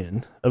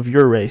champion of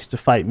your race to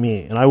fight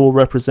me, and I will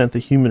represent the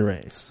human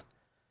race.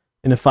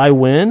 And if I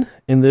win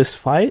in this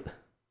fight,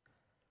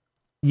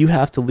 you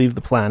have to leave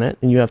the planet,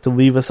 and you have to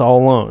leave us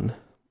all alone.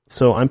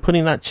 So I'm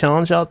putting that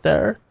challenge out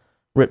there.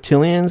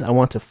 Reptilians, I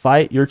want to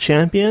fight your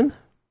champion.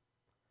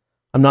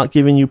 I'm not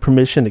giving you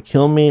permission to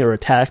kill me or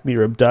attack me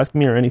or abduct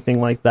me or anything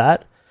like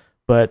that,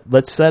 but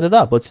let's set it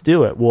up. Let's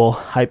do it. We'll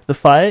hype the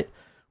fight.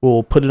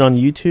 We'll put it on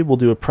YouTube. We'll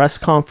do a press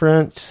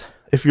conference.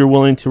 If you're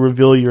willing to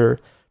reveal your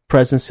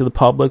presence to the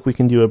public, we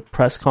can do a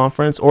press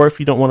conference. Or if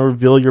you don't want to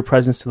reveal your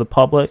presence to the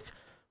public,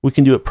 we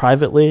can do it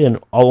privately, and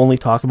I'll only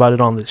talk about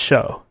it on this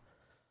show.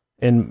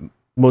 And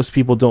most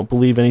people don't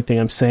believe anything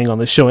I'm saying on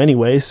this show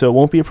anyway, so it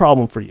won't be a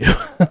problem for you.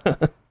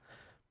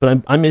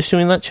 But I'm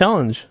issuing that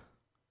challenge.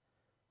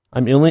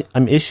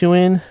 I'm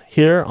issuing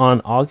here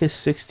on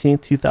August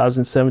 16th,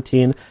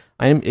 2017,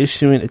 I am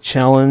issuing a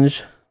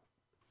challenge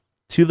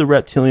to the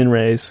reptilian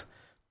race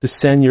to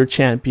send your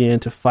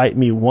champion to fight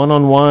me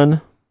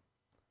one-on-one.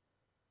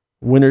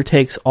 Winner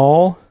takes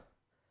all.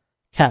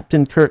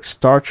 Captain Kirk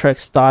Star Trek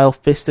style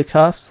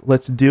fisticuffs.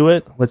 Let's do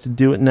it. Let's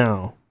do it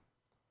now.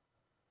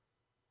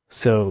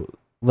 So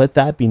let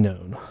that be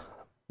known.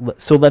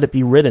 So let it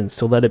be written.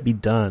 So let it be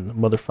done,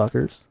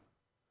 motherfuckers.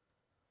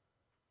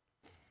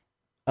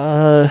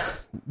 Do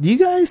you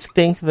guys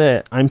think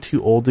that I'm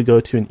too old to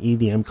go to an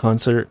EDM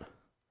concert?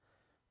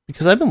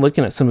 Because I've been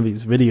looking at some of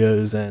these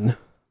videos, and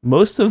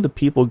most of the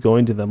people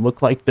going to them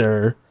look like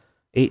they're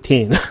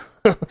 18.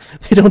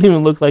 They don't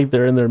even look like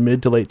they're in their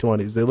mid to late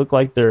 20s. They look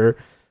like they're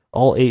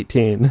all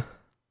 18.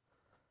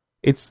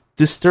 It's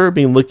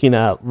disturbing looking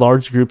at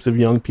large groups of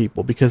young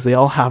people because they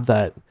all have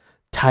that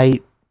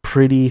tight,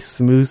 pretty,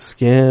 smooth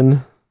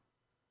skin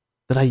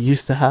that I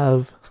used to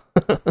have.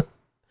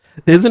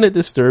 Isn't it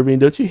disturbing?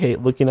 Don't you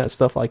hate looking at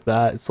stuff like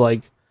that? It's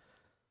like,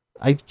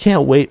 I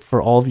can't wait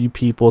for all of you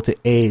people to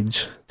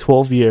age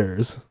 12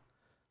 years,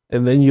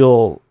 and then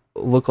you'll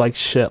look like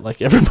shit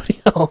like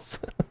everybody else.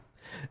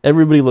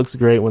 Everybody looks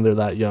great when they're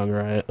that young,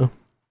 right?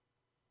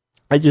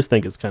 I just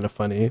think it's kind of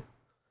funny.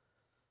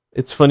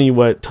 It's funny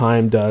what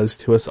time does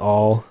to us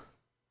all.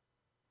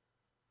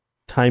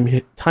 Time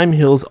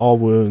heals all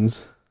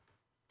wounds.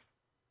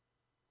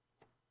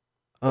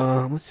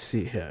 Let's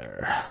see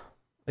here.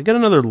 I got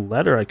another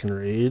letter I can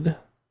read.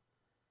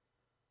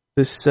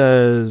 This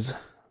says,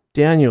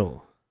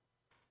 Daniel.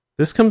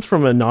 This comes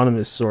from an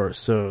anonymous source,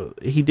 so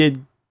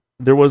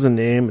there was a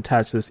name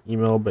attached to this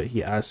email, but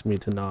he asked me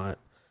to not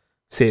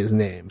say his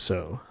name,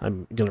 so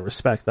I'm going to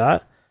respect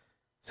that.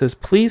 It says,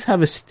 please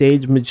have a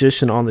stage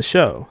magician on the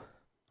show.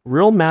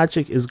 Real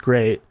magic is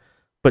great,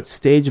 but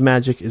stage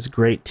magic is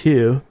great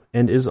too,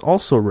 and is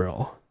also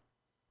real.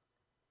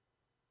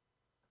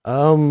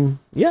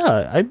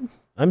 Yeah,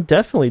 I'm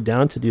definitely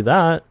down to do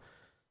that.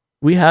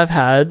 We have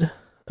had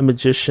a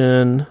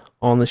magician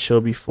on the show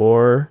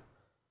before,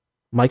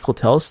 Michael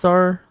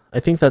Telstar. I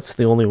think that's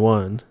the only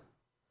one.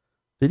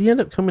 Did he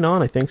end up coming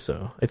on? I think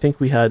so. I think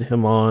we had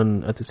him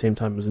on at the same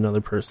time as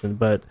another person,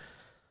 but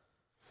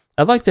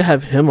I'd like to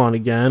have him on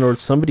again or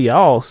somebody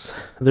else.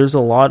 There's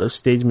a lot of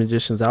stage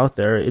magicians out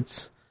there.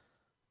 It's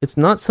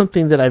not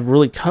something that I've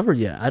really covered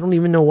yet. I don't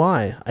even know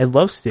why. I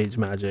love stage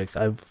magic.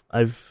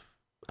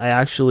 I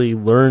actually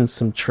learned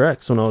some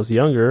tricks when I was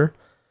younger.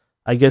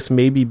 I guess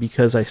maybe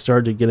because I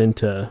started to get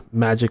into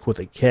magic with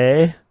a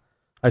K,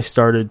 I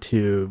started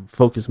to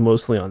focus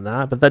mostly on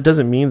that, but that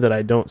doesn't mean that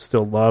I don't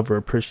still love or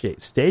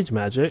appreciate stage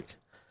magic.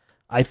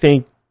 I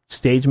think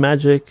stage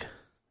magic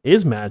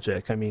is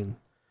magic. I mean,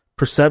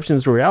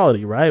 perception's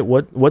reality, right?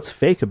 What's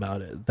fake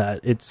about it?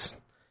 That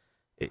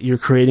you're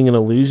creating an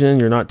illusion,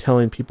 you're not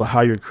telling people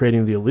how you're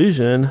creating the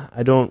illusion.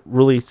 I don't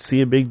really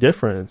see a big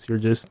difference. You're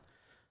just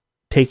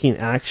taking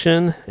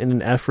action in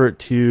an effort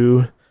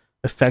to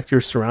affect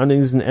your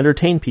surroundings and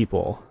entertain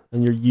people,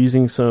 and you're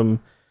using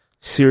some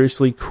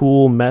seriously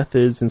cool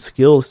methods and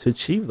skills to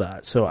achieve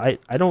that. So I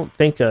don't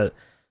think a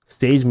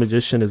stage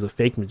magician is a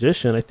fake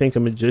magician. I think a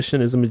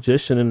magician is a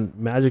magician and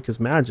magic is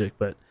magic,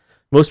 but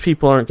most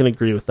people aren't going to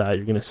agree with that.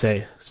 You're going to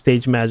say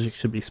stage magic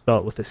should be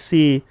spelled with a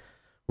C,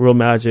 real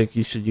magic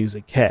you should use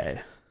a K.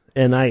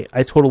 And I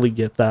totally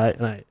get that,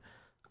 and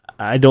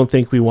I don't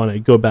think we want to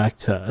go back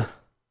to,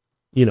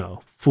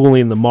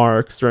 fooling the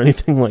marks or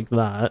anything like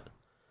that.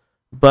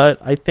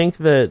 But I think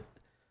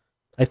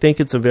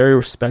it's a very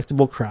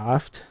respectable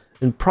craft,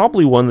 and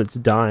probably one that's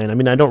dying. I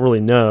mean, I don't really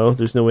know.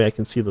 There's no way I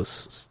can see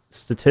those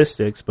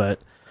statistics, but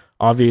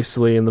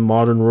obviously in the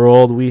modern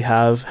world, we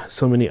have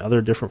so many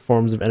other different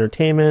forms of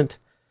entertainment,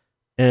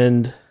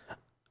 and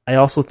I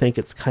also think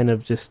it's kind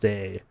of just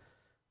a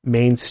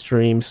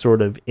mainstream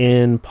sort of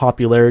in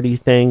popularity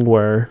thing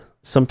where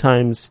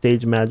sometimes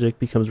stage magic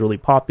becomes really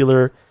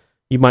popular.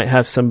 You might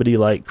have somebody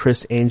like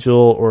Chris Angel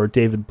or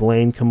David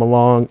Blaine come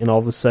along, and all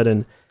of a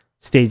sudden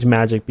stage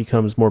magic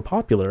becomes more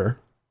popular.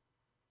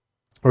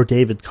 Or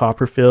David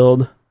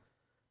Copperfield,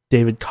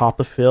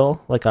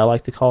 like I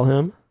like to call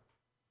him.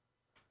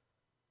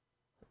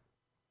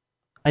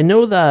 I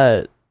know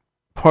that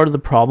part of the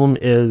problem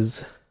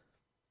is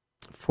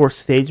for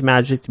stage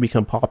magic to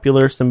become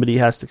popular, somebody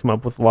has to come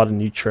up with a lot of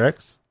new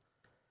tricks.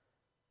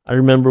 I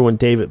remember when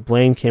David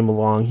Blaine came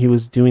along, he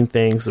was doing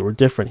things that were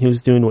different. He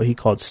was doing what he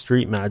called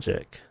street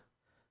magic.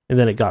 And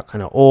then it got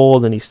kind of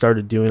old, and he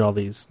started doing all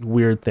these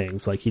weird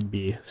things, like he'd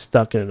be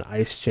stuck in an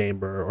ice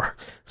chamber or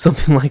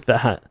something like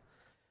that.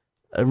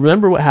 I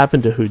remember what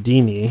happened to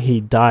Houdini.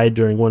 He died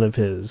during one of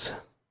his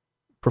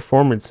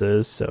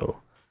performances,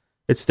 so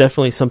it's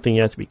definitely something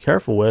you have to be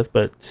careful with,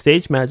 but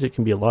stage magic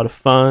can be a lot of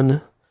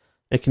fun.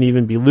 It can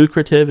even be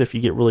lucrative if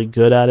you get really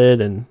good at it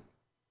and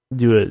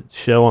do a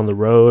show on the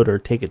road or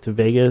take it to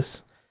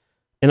Vegas.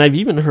 And I've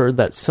even heard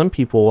that some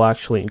people will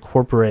actually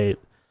incorporate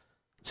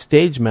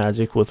stage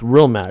magic with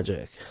real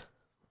magic.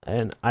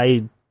 And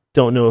I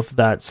don't know if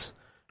that's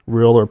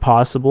real or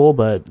possible,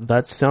 but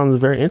that sounds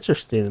very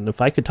interesting. And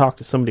if I could talk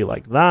to somebody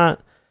like that,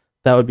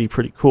 that would be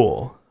pretty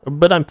cool.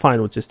 But I'm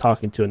fine with just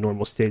talking to a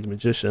normal stage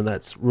magician.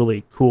 That's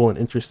really cool and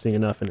interesting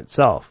enough in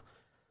itself.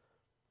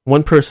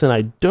 One person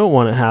I don't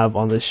want to have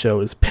on this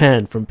show is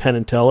Penn from Penn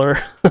and Teller.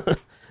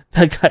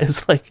 That guy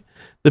is like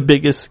the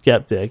biggest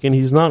skeptic, and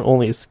he's not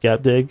only a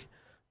skeptic,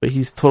 but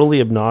he's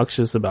totally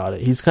obnoxious about it.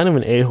 He's kind of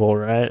an a-hole,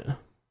 right?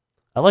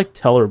 I like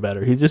Teller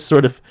better. He just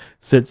sort of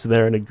sits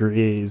there and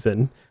agrees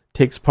and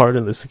takes part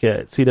in the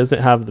skits. He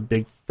doesn't have the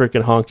big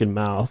freaking honking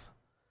mouth.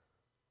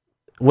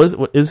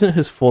 Isn't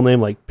his full name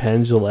like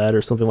Penn Jillette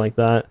or something like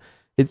that?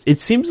 It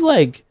seems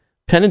like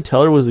Penn and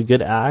Teller was a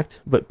good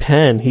act, but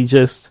Penn, he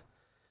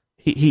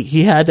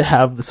had to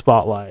have the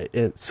spotlight,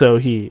 and so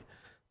he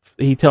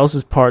tells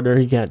his partner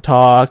he can't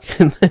talk,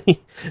 and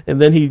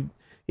then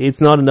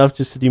it's not enough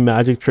just to do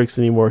magic tricks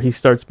anymore. He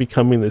starts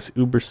becoming this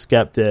uber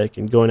skeptic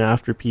and going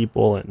after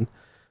people and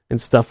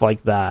stuff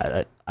like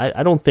that.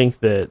 I don't think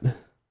that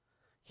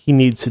he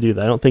needs to do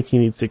that. I don't think he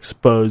needs to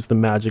expose the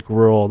magic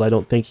world. I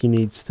don't think he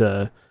needs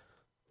to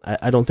be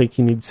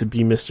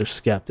Mr.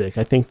 Skeptic.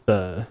 I think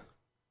the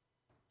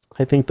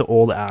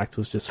old act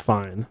was just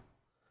fine.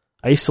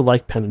 I used to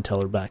like Penn and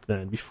Teller back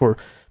then, before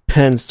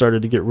Penn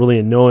started to get really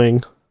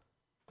annoying.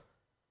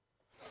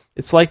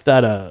 It's like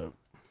that,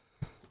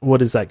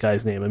 what is that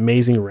guy's name?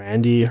 Amazing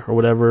Randy or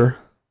whatever.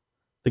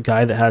 The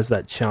guy that has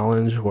that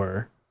challenge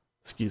where,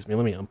 excuse me,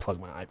 let me unplug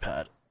my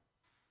iPad.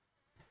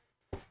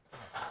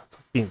 It's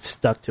like being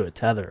stuck to a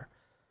tether.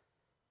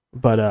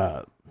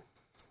 But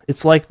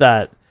it's like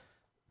that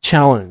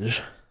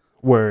challenge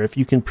where if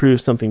you can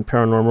prove something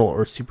paranormal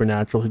or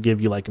supernatural, he'll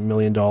give you like $1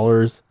 million.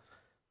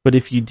 But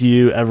if you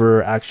do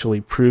ever actually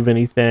prove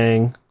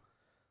anything,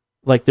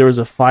 like there was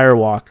a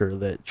firewalker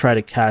that tried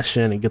to cash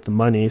in and get the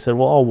money. He said,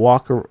 "Well,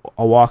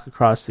 I'll walk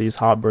across these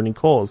hot burning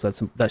coals.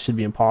 That should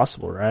be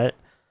impossible, right?"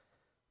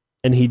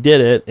 And he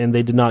did it, and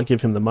they did not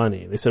give him the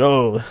money. They said,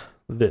 "Oh,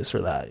 this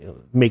or that,"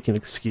 making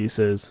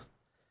excuses.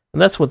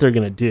 And that's what they're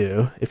going to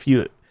do. If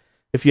you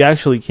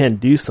actually can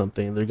do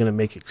something, they're going to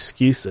make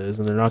excuses,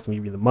 and they're not going to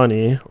give you the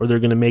money, or they're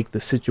going to make the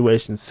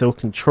situation so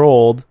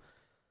controlled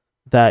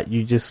that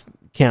you just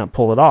can't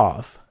pull it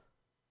off.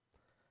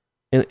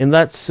 And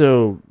that's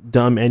so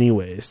dumb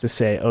anyways, to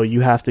say, "Oh, you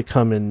have to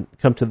come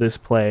to this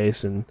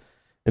place and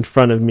in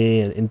front of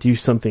me and do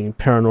something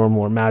paranormal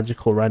or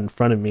magical right in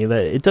front of me."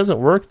 That it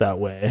doesn't work that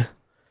way.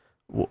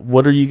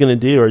 What are you going to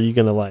do? Are you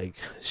going to like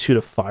shoot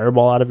a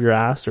fireball out of your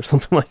ass or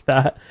something like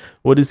that?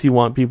 What does he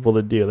want people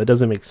to do? That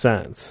doesn't make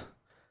sense.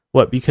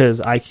 What,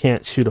 because I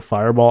can't shoot a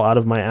fireball out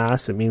of my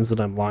ass, it means that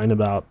I'm lying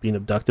about being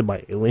abducted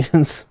by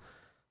aliens?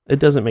 It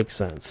doesn't make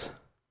sense.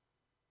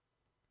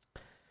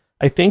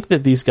 I think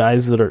that these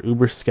guys that are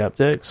uber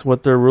skeptics,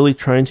 what they're really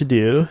trying to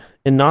do,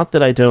 and not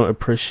that I don't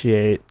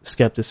appreciate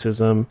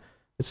skepticism,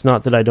 it's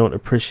not that I don't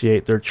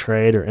appreciate their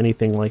trade or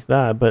anything like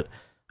that, but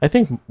I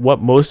think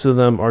what most of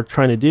them are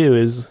trying to do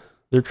is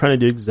they're trying to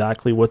do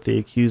exactly what they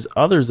accuse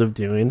others of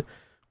doing,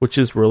 which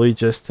is really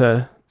just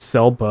to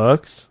sell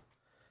books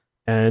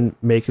and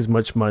make as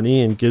much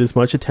money and get as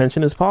much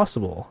attention as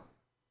possible.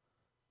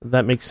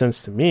 That makes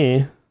sense to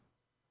me.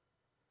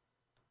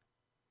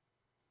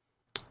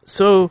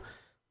 So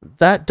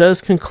that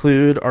does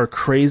conclude our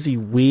crazy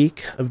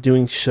week of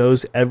doing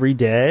shows every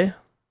day.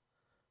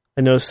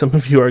 I know some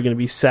of you are going to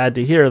be sad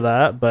to hear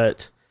that,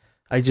 but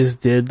I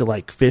just did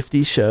like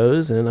 50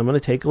 shows, and I'm going to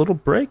take a little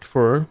break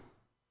for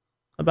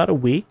about a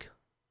week.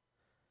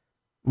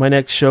 My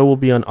next show will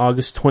be on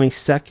August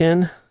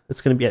 22nd.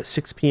 It's going to be at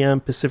 6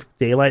 p.m. Pacific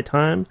Daylight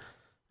Time,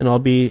 and I'll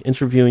be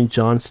interviewing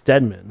John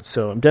Stedman.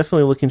 So I'm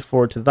definitely looking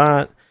forward to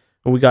that.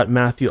 And we got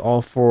Matthew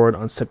Alford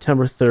on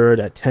September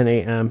 3rd at 10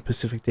 a.m.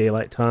 Pacific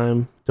Daylight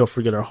Time. Don't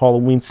forget our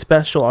Halloween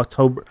special,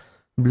 October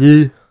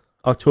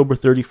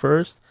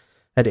 31st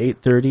at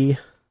 8:30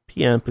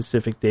 p.m.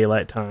 Pacific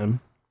Daylight Time.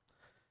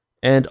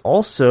 And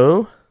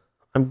also,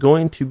 I'm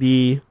going to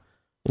be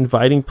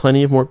inviting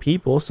plenty of more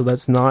people, so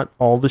that's not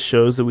all the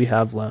shows that we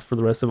have left for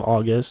the rest of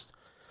August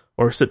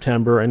or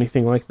September or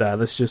anything like that.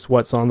 That's just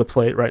what's on the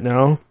plate right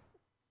now.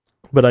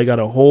 But I got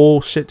a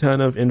whole shit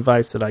ton of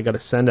invites that I got to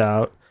send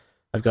out.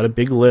 I've got a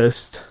big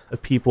list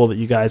of people that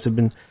you guys have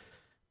been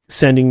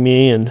sending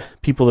me and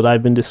people that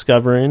I've been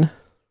discovering.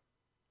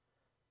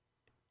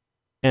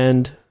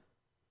 And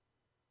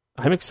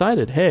I'm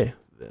excited. Hey,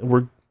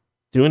 we're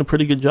doing a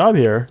pretty good job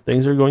here.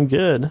 Things are going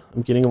good.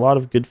 I'm getting a lot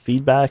of good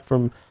feedback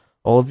from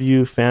all of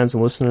you fans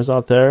and listeners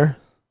out there.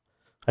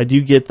 I do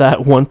get that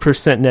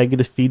 1%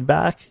 negative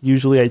feedback.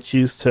 Usually I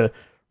choose to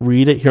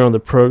read it here on the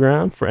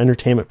program for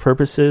entertainment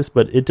purposes,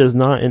 but it does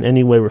not in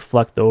any way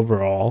reflect the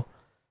overall.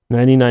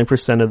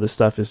 99% of the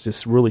stuff is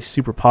just really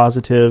super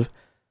positive,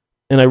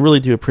 and I really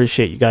do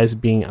appreciate you guys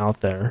being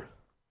out there.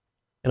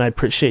 And I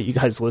appreciate you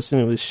guys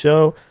listening to this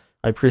show.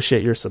 I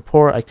appreciate your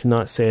support. I could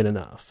not say it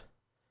enough.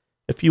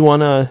 If you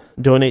want to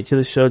donate to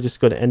the show, just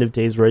go to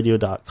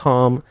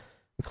endofdaysradio.com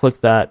and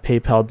click that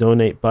PayPal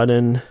donate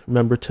button.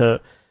 Remember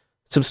to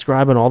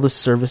subscribe on all the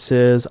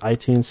services,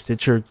 iTunes,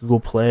 Stitcher, Google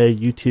Play,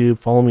 YouTube.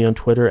 Follow me on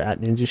Twitter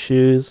at Ninja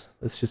Shoes.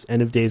 That's just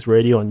End of Days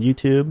Radio on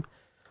YouTube.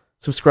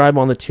 Subscribe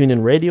on the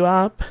TuneIn Radio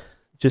app.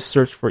 Just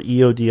search for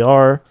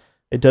EODR.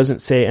 It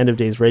doesn't say End of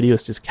Days Radio.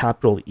 It's just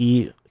capital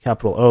E,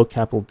 capital O,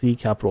 capital D,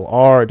 capital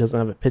R. It doesn't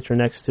have a picture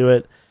next to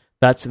it.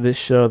 That's this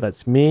show.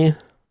 That's me.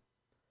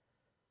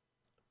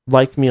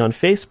 Like me on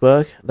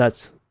Facebook.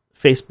 That's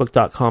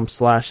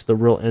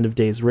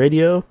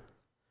facebook.com/TheRealEndOfDaysRadio.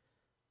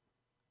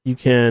 You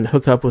can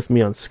hook up with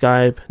me on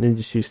Skype,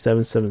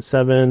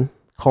 NinjaShoe777.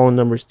 Call-in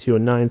number is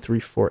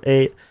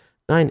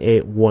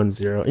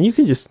 209-348-9810. And you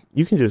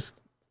can just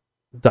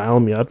dial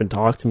me up and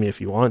talk to me if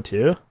you want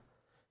to.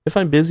 If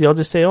I'm busy, I'll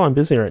just say, "Oh, I'm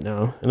busy right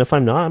now." And if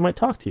I'm not, I might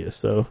talk to you.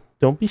 So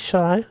don't be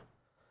shy.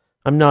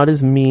 I'm not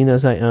as mean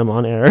as I am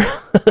on air.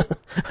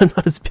 I'm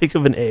not as big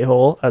of an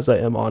a-hole as I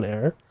am on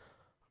air.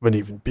 I'm an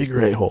even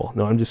bigger a-hole.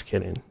 No, I'm just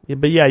kidding. Yeah,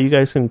 but yeah, you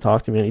guys can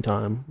talk to me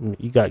anytime.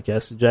 You got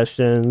guest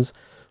suggestions,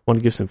 want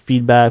to give some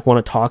feedback,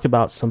 want to talk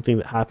about something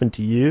that happened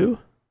to you,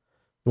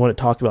 you want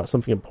to talk about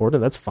something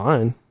important, that's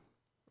fine.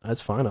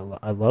 That's fine.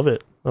 I love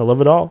it. I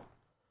love it all.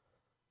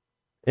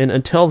 And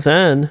until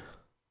then,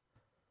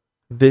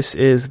 this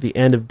is the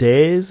End of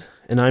Days,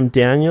 and I'm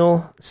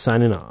Daniel,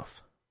 signing off.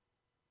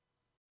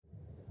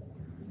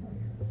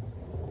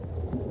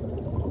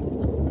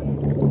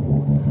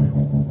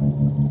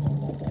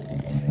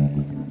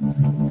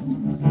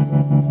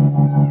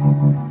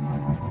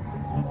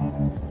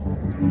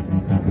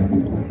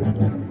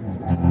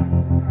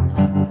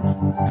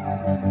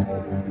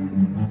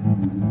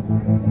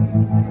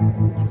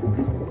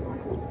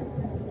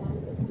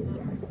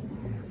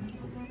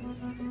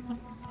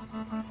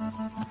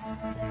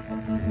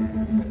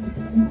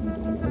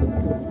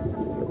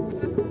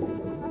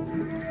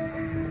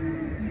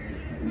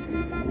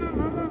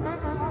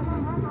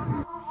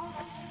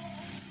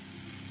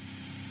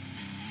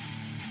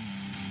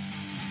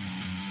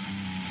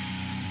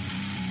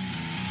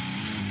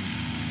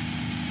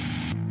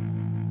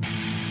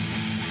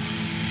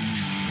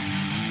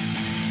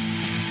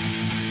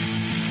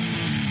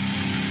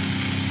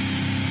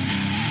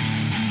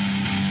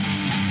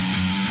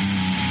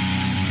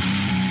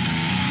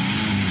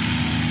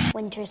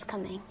 winter is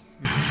coming.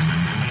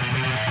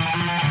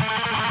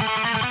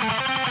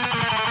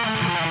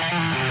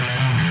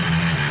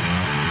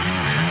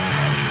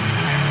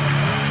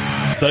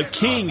 The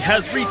king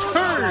has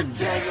returned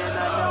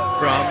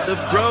from the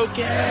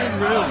broken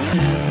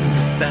ruins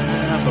of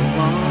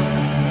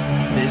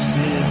Babylon. This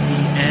is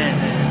the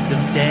end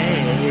of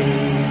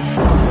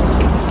days.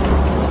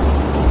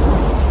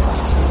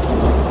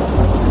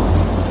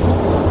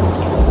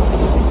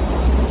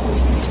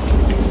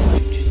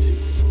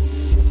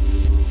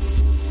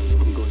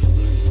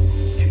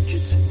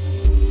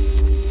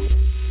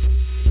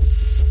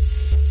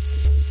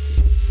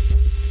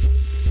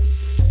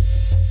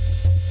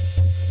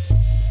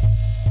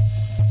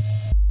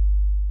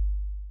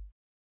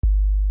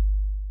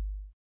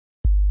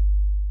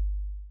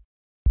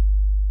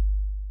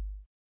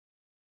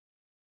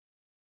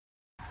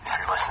 If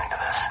you're listening to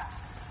this,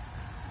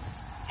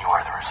 you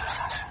are the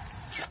Resistance.